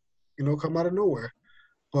 come out of nowhere.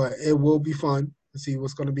 But it will be fun to see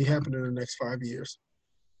what's going to be happening in the next 5 years.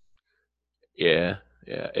 Yeah,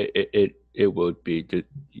 it would be.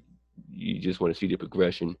 You just want to see the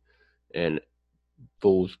progression, and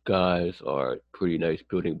those guys are pretty nice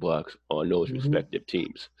building blocks on those respective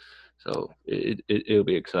teams. So it'll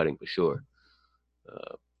be exciting for sure.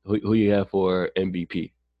 Who you have for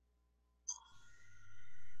MVP?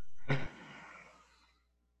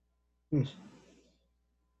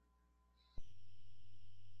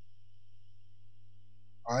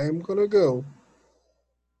 I am going to go.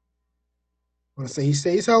 I'm going to say he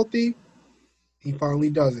stays healthy. He finally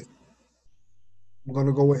does it. I'm going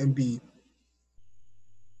to go with Embiid.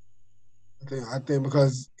 I think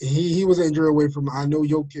because he was an injury away from. I know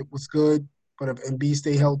Jokic was good, but if Embiid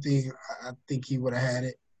stayed healthy, I think he would have had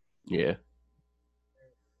it. Yeah.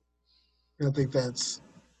 I think that's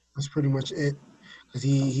pretty much it. Because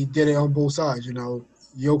he did it on both sides.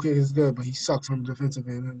 Jokic is good, but he sucks from the defensive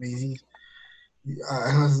end. I mean,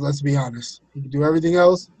 let's be honest. He can do everything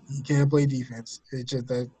else. He can't play defense.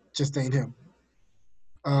 That just ain't him.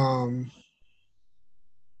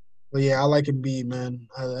 But yeah, I like Embiid, man.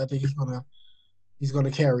 I think he's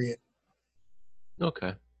gonna carry it.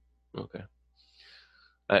 Okay.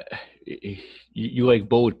 You like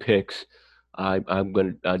bold picks. I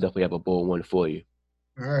definitely have a bold one for you.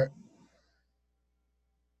 All right.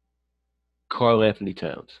 Karl-Anthony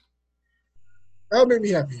Towns. That would make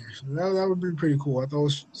me happy. That would be pretty cool. I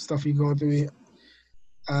thought stuff he's going through.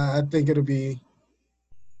 I think that'd be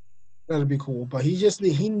cool. But he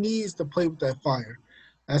needs to play with that fire.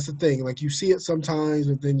 That's the thing. Like you see it sometimes,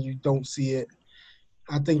 but then you don't see it.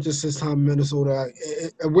 I think this time in Minnesota,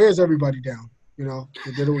 it wears everybody down.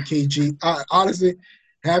 They did it with KG. Honestly,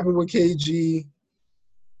 happened with KG.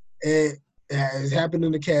 It happened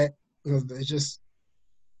in the Cat because it's just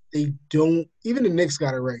they don't. Even the Knicks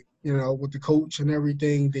got it right. With the coach and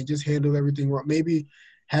everything, they just handle everything wrong. Maybe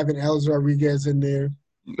having Alex Rodriguez in there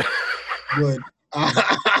would.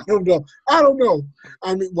 I don't know.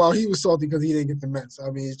 I mean, well, he was salty because he didn't get the Mets. I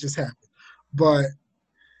mean, it just happened. But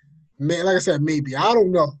man, like I said, maybe I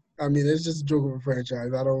don't know. I mean, it's just a joke of a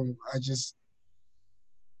franchise. It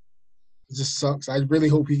just sucks. I really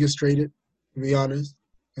hope he gets traded, to be honest,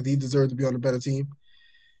 because he deserves to be on a better team.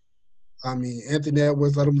 I mean, Anthony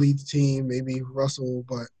Edwards, let him lead the team. Maybe Russell,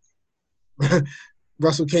 but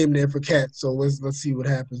Russell came there for Cat, so let's see what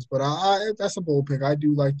happens. But that's a bold pick. I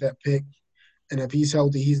do like that pick. And if he's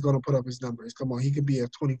healthy, he's going to put up his numbers. Come on, he could be a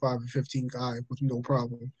 25 and 15 guy with no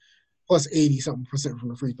problem. Plus 80-something% from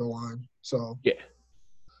the free throw line. So yeah.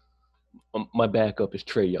 My backup is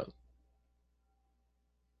Trae Young.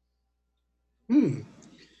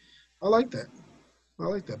 I like that. I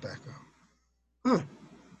like that backup. Huh.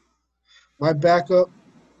 My backup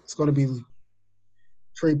is going to be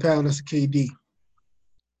Trey Pound. That's a KD.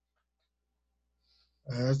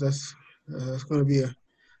 That's going to be a. I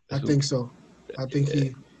That's think so. I think yeah.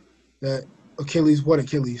 that Achilles. What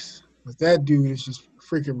Achilles? But that dude is just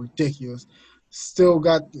freaking ridiculous. Still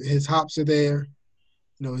got his hops are there.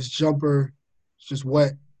 His jumper is just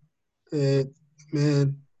wet. It,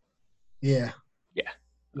 man, yeah. Yeah,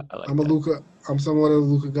 I like I'm a that. Luka. I'm somewhat of a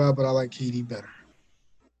Luka guy, but I like KD better.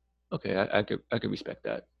 Okay, I could respect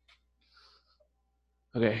that.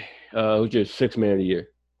 Okay, who's your sixth man of the year?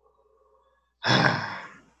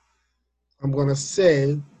 I'm gonna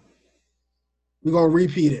say we're gonna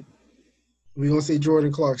repeat it. We're gonna say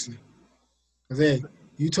Jordan Clarkson. Cause hey,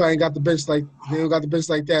 Utah ain't got the bench like they don't got the bench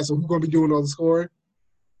like that. So who's gonna be doing all the scoring?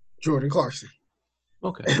 Jordan Clarkson.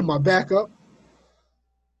 Okay, And my backup,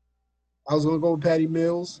 I was gonna go with Patty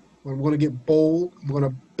Mills. I'm gonna get bold. I'm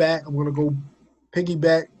gonna go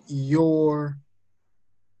piggyback your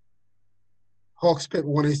Hawks pick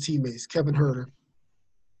one of his teammates, Kevin Herter.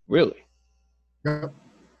 really, Yep.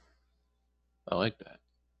 I like that.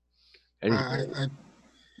 I, And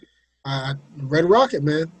I, I Red Rocket,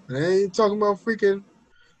 man. I ain't talking about freaking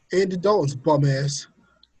Andy Dalton's bum ass.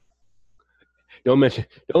 don't mention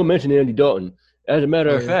Andy Dalton. As a matter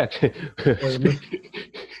Oh of yeah. fact, Oh yeah.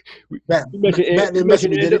 we Matt, Matt we didn't message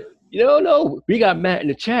mentioned me, did Andy. he? No, we got Matt in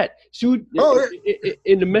the chat. Soon Oh,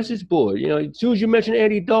 in the message board, as soon as you mentioned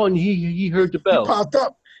Andy Dalton, he heard the he bell. popped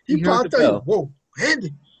up. He He heard the popped up. He bell. went, whoa,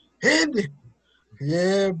 Andy.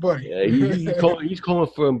 Yeah, buddy. Yeah, he's calling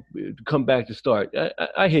for him to come back to start.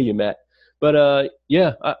 I hear you, Matt. But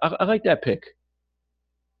yeah, I like that pick.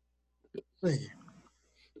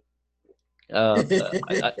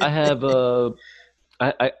 I have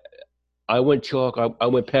I I went chalk. I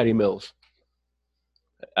went Patty Mills.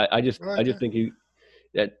 I like I just that. think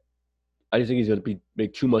that I just think he's going to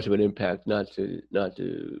make too much of an impact not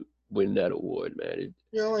to win that award, man.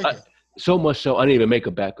 Yeah, I like I, it. so much so I didn't even make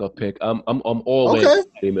a backup pick. I'm all in Okay.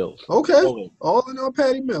 Patty Mills. Okay. All in All in on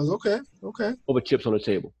Patty Mills. Okay. Okay. over chips on the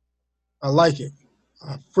table. I like it.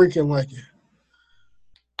 I freaking like it.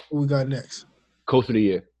 What we got next? Coach of the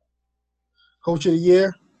year. Coach of the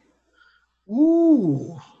year.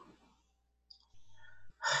 Ooh.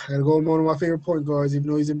 I gotta go with one of my favorite point guards, even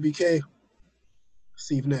though he's in BK.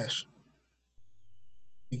 Steve Nash.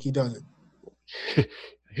 I think he does it.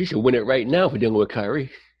 He should win it right now for dealing with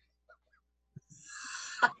Kyrie.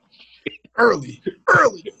 Early.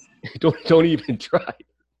 Don't even try.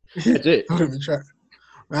 That's it. Don't even try.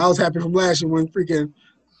 I was happy from last year when freaking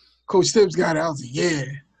Coach Tibbs got it. I was like,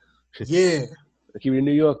 yeah. Keep it a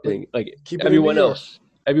New York thing. Like Keep it in New York.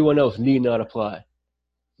 everyone else need not apply.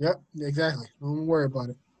 Yep, exactly. Don't worry about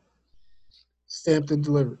it. Stamped and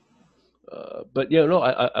delivered. But yeah, no,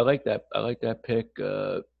 I like that. I like that pick.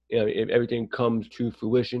 If everything comes to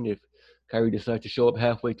fruition, if Kyrie decides to show up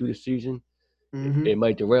halfway through the season, it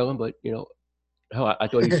might derail him. But hell, I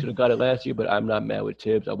thought he should have got it last year. But I'm not mad with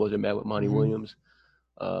Tibbs. I wasn't mad with Monty Williams.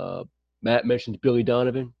 Matt mentions Billy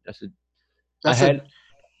Donovan. I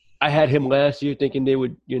had him last year thinking they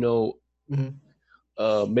would,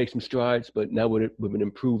 make some strides. But now with an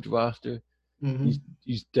improved roster,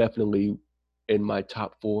 he's definitely in my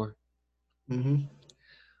top 4.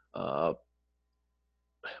 But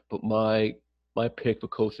my pick for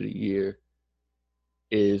coach of the year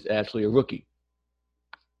is actually a rookie,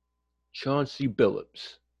 Chauncey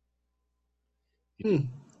Billups.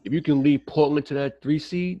 If you can lead Portland to that 3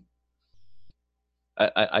 seed,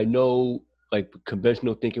 I know like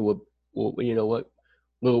conventional thinking would Lillard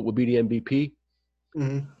would be the MVP.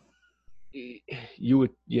 You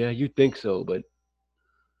would, you think so, but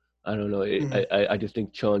I don't know. I just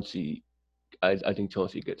think Chauncey. I think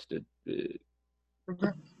Chauncey gets the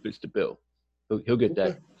bill. He'll get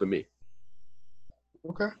that for me.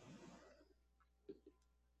 Okay.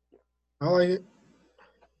 I like it.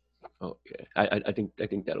 Okay. I think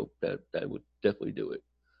that would definitely do it.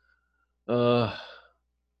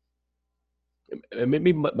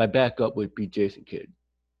 Maybe my backup would be Jason Kidd.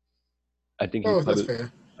 I think that's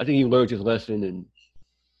fair. I think he learned his lesson, and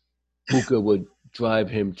Luka would drive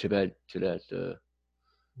him to that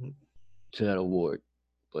award.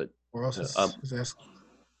 But or else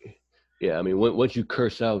yeah, I mean, once you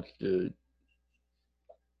curse out Giannis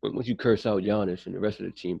and the rest of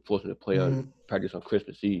the team, forcing them to play on practice on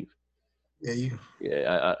Christmas Eve.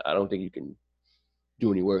 Yeah, I don't think you can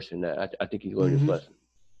do any worse than that. I think he learned his lesson.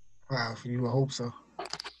 Wow, you would hope so.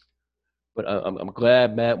 But I'm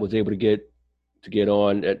glad Matt was able to get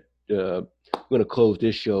on. I'm going to close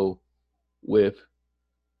this show with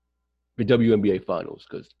the WNBA finals,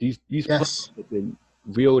 because these Yes. playoffs have been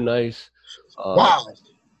real nice. Wow.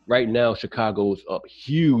 Right now, Chicago's up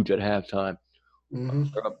huge at halftime. Mm-hmm.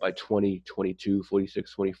 They're up by 20, 22,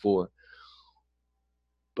 46, 24.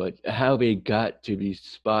 But how they got to these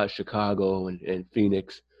spots, Chicago and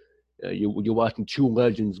Phoenix, you're watching two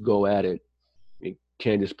legends go at it. I mean,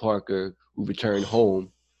 Candace Parker, who returned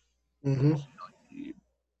home, Mm-hmm.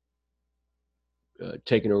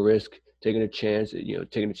 taking a risk, taking a chance,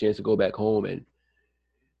 taking a chance to go back home. And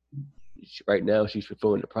right now, she's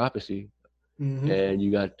fulfilling the prophecy. Mm-hmm. And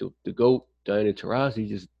you got the GOAT, Diana Taurasi,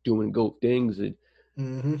 just doing GOAT things. And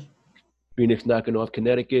Mm-hmm. Phoenix knocking off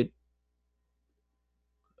Connecticut.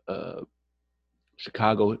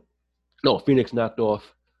 Phoenix knocked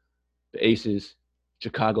off the Aces.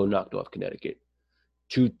 Chicago knocked off Connecticut.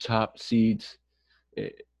 Two top seeds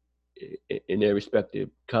in their respective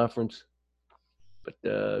conference.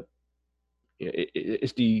 But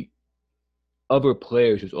it's the other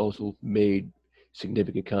players who's also made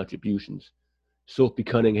significant contributions. Sophie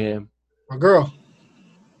Cunningham, My girl.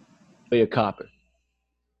 Leah Copper,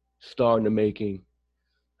 star in the making.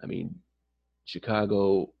 I mean,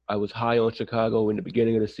 Chicago, I was high on Chicago in the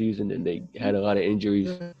beginning of the season, and they had a lot of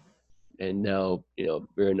injuries. And now,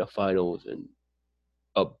 we're in the finals and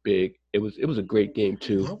up big. It was a great game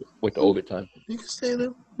too, with the overtime. You can say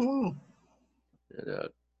that. Oh. And,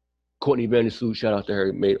 Courtney Vandersloot, shout out to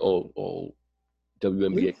her, made all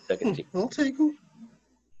WNBA second team. I'll take them.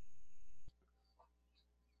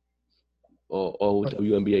 All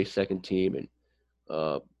WNBA second team, and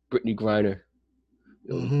Brittany Griner,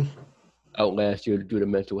 out last year due to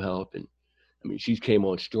mental health, and I mean she came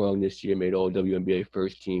on strong this year, made all WNBA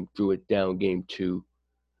first team, threw it down game 2.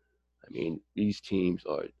 I mean these teams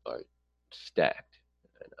are stacked,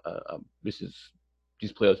 and these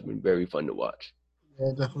playoffs have been very fun to watch. Yeah,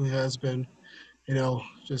 it definitely has been.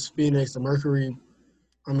 Just Phoenix, the Mercury.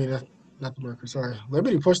 I mean, not the Mercury. Sorry,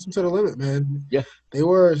 Liberty pushed them to the limit, man. Yeah, they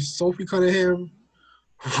were Sophie Cunningham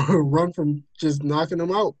run from just knocking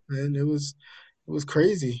them out, man. It was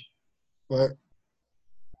crazy, but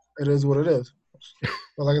it is what it is.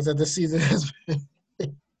 But like I said, this season has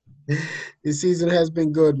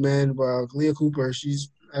been good, man. But Leah Cooper, she's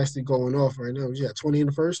actually going off right now. She got 20 in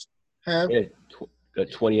the first half. Yeah, got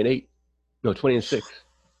 20-8. No, 20-6.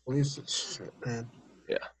 26, man.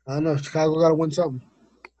 Yeah. I don't know. Chicago got to win something.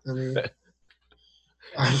 I mean,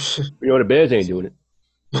 the Bears ain't doing it.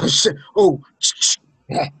 Oh,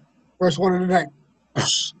 first one of the night.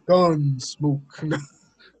 Gun smoke.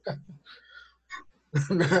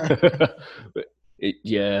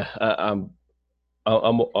 Yeah, I'm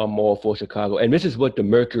all for Chicago, and this is what the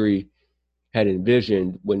Mercury had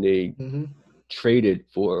envisioned when they traded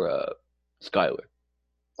for Skylar.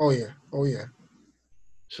 Oh yeah.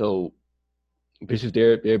 So this is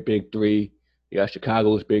their big three. You got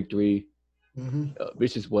Chicago's big three.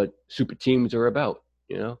 This is what super teams are about,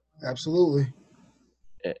 Absolutely.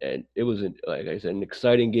 And it was, like I said, an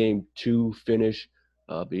exciting game 2 finish.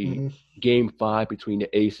 The game 5 between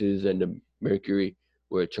the Aces and the Mercury,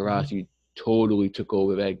 where Taurasi totally took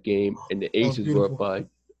over that game, and the Aces were up by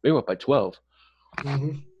 12.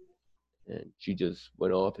 And she just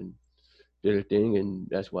went off and did her thing, and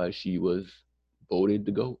that's why she was voted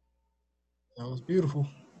the GOAT. That was beautiful.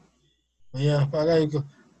 But yeah, I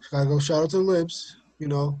gotta go shout out to the Libs,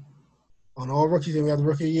 on all rookies. We got the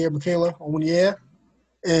rookie of the year, Michaela Onwunye,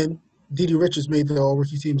 and Didi Richards made the all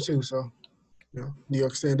rookie team too. So, New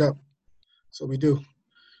York stand up. So we do.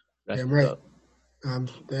 Damn right.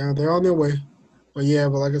 They're on their way. But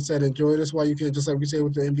like I said, enjoy this while you can. Just like we say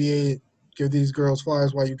with the NBA, give these girls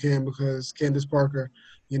flowers while you can, because Candace Parker,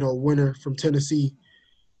 winner from Tennessee,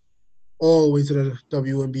 all the way to the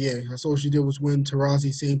WNBA. That's all she did was win.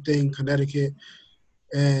 Taurasi, same thing, Connecticut,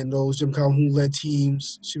 and those Jim Calhoun-led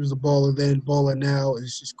teams. She was a baller then, baller now.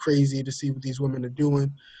 It's just crazy to see what these women are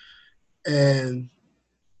doing. And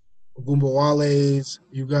Gumbo Wale's,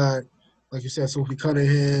 you got, like you said, Sophie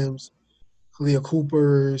Cunningham's, Leah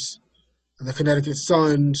Cooper's, and the Connecticut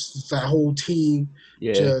Suns, that whole team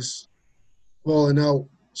just balling out,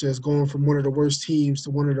 just going from one of the worst teams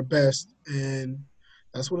to one of the best. And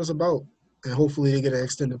that's what it's about. And hopefully they get an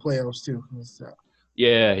extended playoffs too. This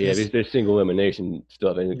single elimination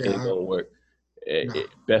stuff ain't going to work.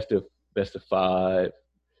 Best of 5.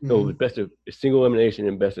 No, best of single elimination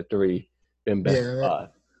and best of 3, then best of 5.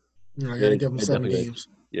 You got to give them 7 games.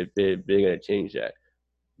 They're going to change that.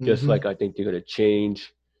 Just like I think they're going to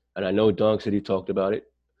change, and I know Dunk City talked about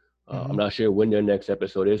it. I'm not sure when their next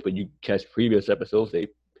episode is, but you catch previous episodes. They've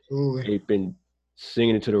been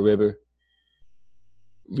singing it to the river,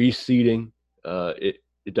 reseeding. The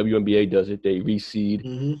WNBA does it. They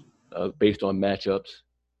reseed based on matchups.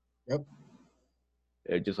 Yep.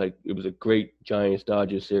 Just like it was a great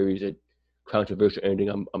Giants-Dodgers series, a controversial ending.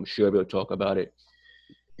 I'm sure we'll talk about it.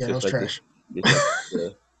 Yeah, that was trash.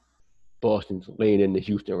 Boston's laying into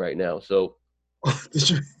Houston right now. So, did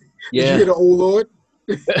you hear the "Oh Lord"?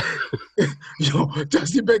 Yo,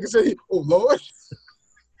 Dusty Baker said, "Oh Lord."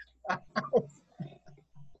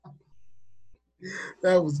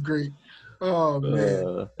 That was great. Oh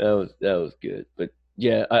man, that was good. But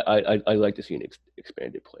yeah, I like to see an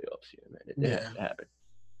expanded playoffs here, man. It has to happen.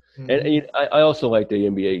 Mm-hmm. And I also like the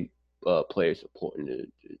NBA players supporting the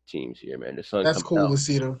teams here, man. The Sun. That's cool to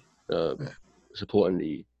see them supporting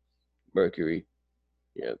the Mercury.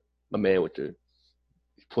 Yeah, my man with the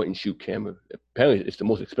point and shoot camera. Apparently, it's the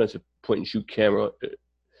most expensive point and shoot camera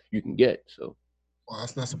you can get. So, well,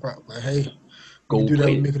 that's not surprising. Like, hey, gold do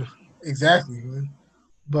plated. that. Exactly, man.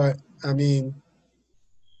 But I mean,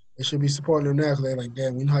 they should be supporting them now because they're like,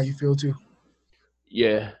 damn, we know how you feel too.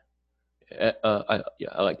 Yeah, I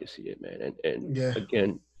like to see it, man. And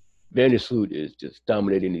again, Vandersloot is just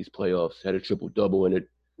dominating these playoffs. Had a triple double in it.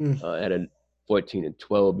 Had a 14 and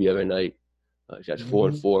 12 the other night. He's at 4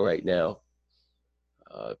 and 4 right now.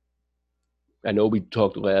 I know we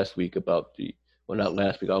talked last week about not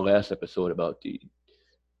last week, our last episode about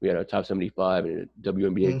we had our top 75 and the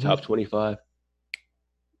WNBA top 25.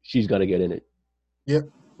 She's got to get in it. Yep.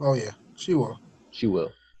 Oh, yeah. She will. She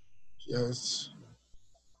will. Yes.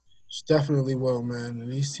 She definitely will, man.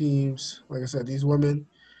 And these teams, like I said, these women,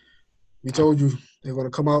 we told you, they're going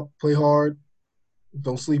to come out, play hard.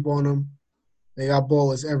 Don't sleep on them. They got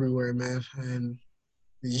ballers everywhere, man. And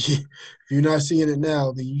if you're not seeing it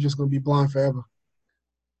now, then you're just going to be blind forever.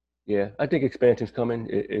 Yeah, I think expansion's coming.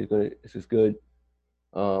 This is good.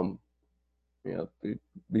 The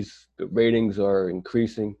ratings are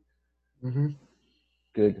increasing. Mm-hmm.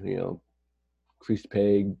 Good, increased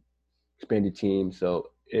pay, expanded team.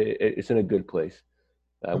 So it's in a good place.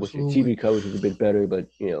 I wish the TV coverage was a bit better, but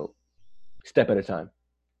step at a time.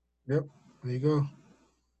 Yep, there you go.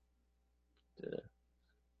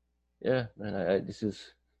 Yeah, man. This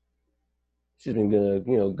has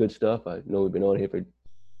been good stuff. I know we've been on here for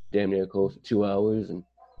damn near close to 2 hours, and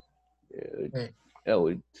it's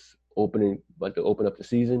about to open up the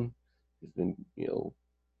season. It's been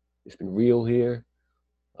it's been real here.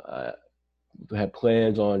 We had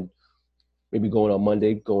plans on maybe going on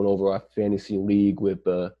Monday, going over our fantasy league with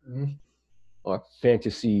our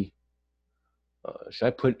fantasy. Should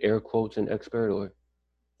I put air quotes in expert or?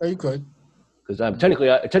 Oh, you could. Because I'm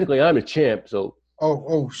technically I'm the champ. So.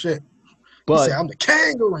 Oh shit. But I'm the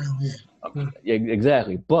kangaroo here. Yeah,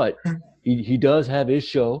 exactly. But he does have his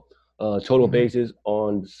show, Total Bases,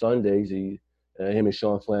 on Sundays. Him and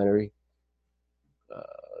Sean Flannery,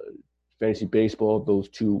 fantasy baseball. Those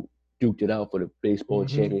two duked it out for the baseball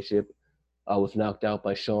championship. I was knocked out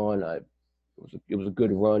by Sean. It was a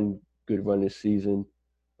good run this season.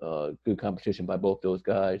 Good competition by both those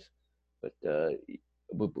guys.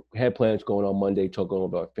 But we had plans going on Monday, talking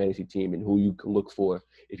about our fantasy team and who you can look for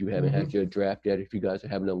if you haven't had your draft yet. If you guys are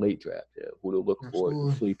having a late draft, who to look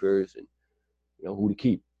for, sleepers, and who to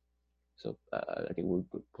keep. So I think we'll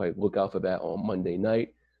probably look out for that on Monday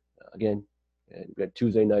night. Again, and we got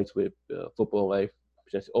Tuesday nights with Football Life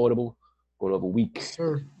presents Audible, going over week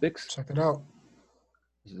 6. Check it out.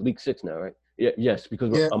 This is week 6 now, right? Yeah, yes,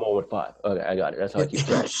 because I'm on with 5. Okay, I got it. That's how I keep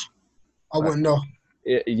track. I wouldn't know.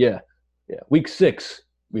 Yeah. Week 6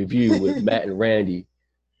 review with Matt and Randy.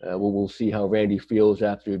 We'll see how Randy feels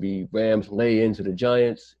after the Rams lay into the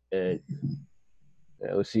Giants, and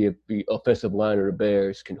we'll see if the offensive line of the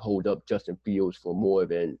Bears can hold up Justin Fields for more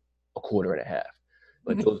than a quarter and a half.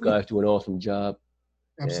 But those guys do an awesome job.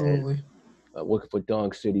 Absolutely. And, working for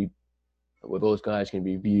Donk City, where those guys can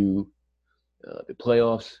review the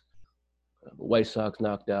playoffs. The White Sox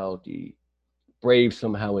knocked out. The Braves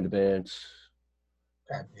somehow advanced.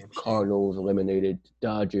 Cardinals eliminated.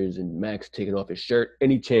 Dodgers and Max taking off his shirt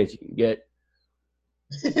any chance he can get.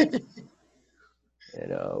 And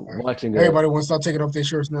watching everybody wants to start taking off their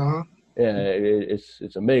shirts now, huh? Yeah,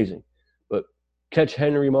 it's amazing. But catch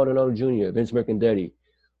Henry Maldonado Jr., Vince Mercandetti,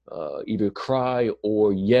 either cry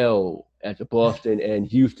or yell at the Boston and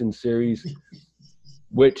Houston series.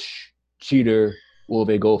 Which cheater will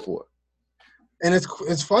they go for? And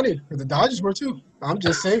it's funny. The Dodgers were too. I'm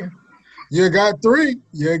just saying. You got 3.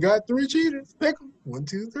 You got 3 cheaters. Pick them. 1,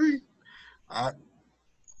 2, 3.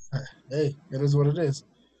 Hey, it is what it is.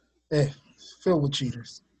 Hey, filled with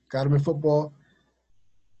cheaters. Got him in football.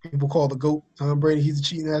 People call the GOAT Tom Brady. He's a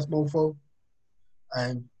cheating ass mofo.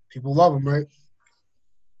 And people love him, right?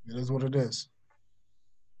 It is what it is.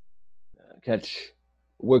 Catch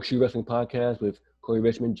Worksheet Wrestling Podcast with Corey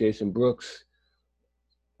Richmond, Jason Brooks,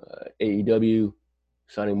 AEW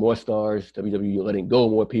signing more stars, WWE letting go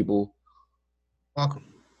more people. Welcome.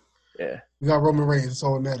 Yeah. We got Roman Reigns. That's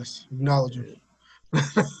all that matters. Acknowledge him.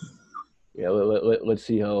 Yeah. Let's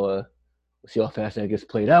see how fast that gets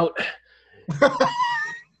played out.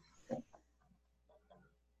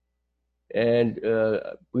 And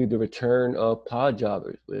I believe the return of Pod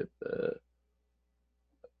Jobbers with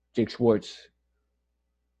Jake Schwartz,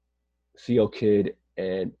 CO Kid,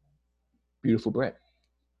 and Beautiful Brett.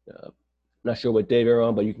 Not sure what day they're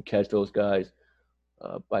on, but you can catch those guys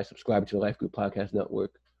by subscribing to the Life Group Podcast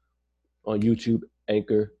Network on YouTube,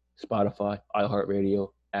 Anchor, Spotify,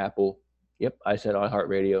 iHeartRadio, Apple. Yep, I said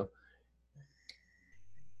iHeartRadio.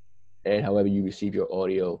 And however you receive your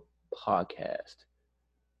audio podcast.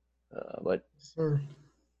 But sir,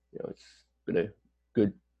 it's been a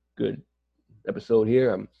good episode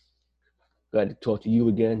here. I'm glad to talk to you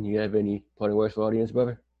again. You have any parting words for the audience,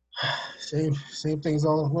 brother? Same things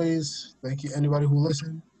always. Thank you, anybody who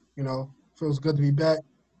listened. Feels good to be back.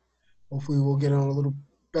 Hopefully, we'll get on a little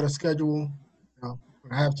better schedule. I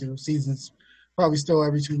have to. Season's probably still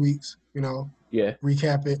every 2 weeks. Yeah.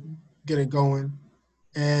 Recap it, get it going,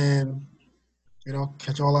 and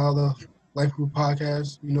catch all our other Life Group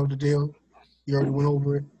podcasts. You know the deal. You already went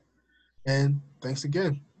over it. And thanks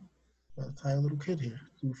again. Got a tired little kid here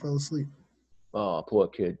who fell asleep. Oh, poor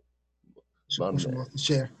kid. Should push him off the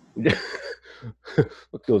chair.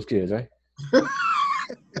 Look, those kids, right?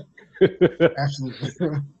 Absolutely.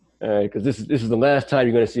 All right, because this is the last time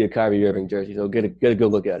you're going to see a Kyrie Irving jersey, so get a good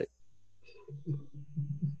look at it.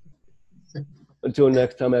 Until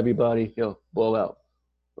next time, everybody, ball out.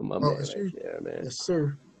 My man, right there, man. Yes,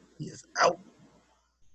 sir. He is out.